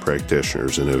EMS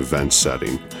practitioners in an event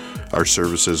setting. Our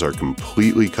services are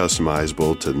completely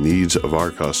customizable to the needs of our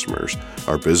customers.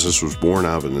 Our business was born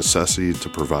out of a necessity to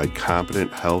provide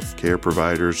competent health care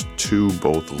providers to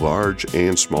both large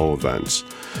and small events.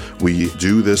 We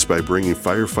do this by bringing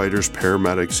firefighters,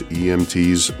 paramedics,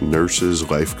 EMTs, nurses,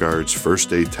 lifeguards,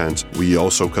 first aid tents. We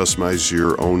also customize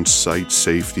your own site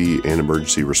safety and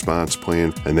emergency response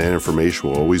plan, and that information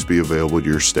will always be available to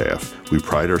your staff. We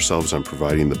pride ourselves on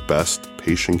providing the best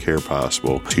patient care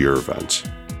possible to your events.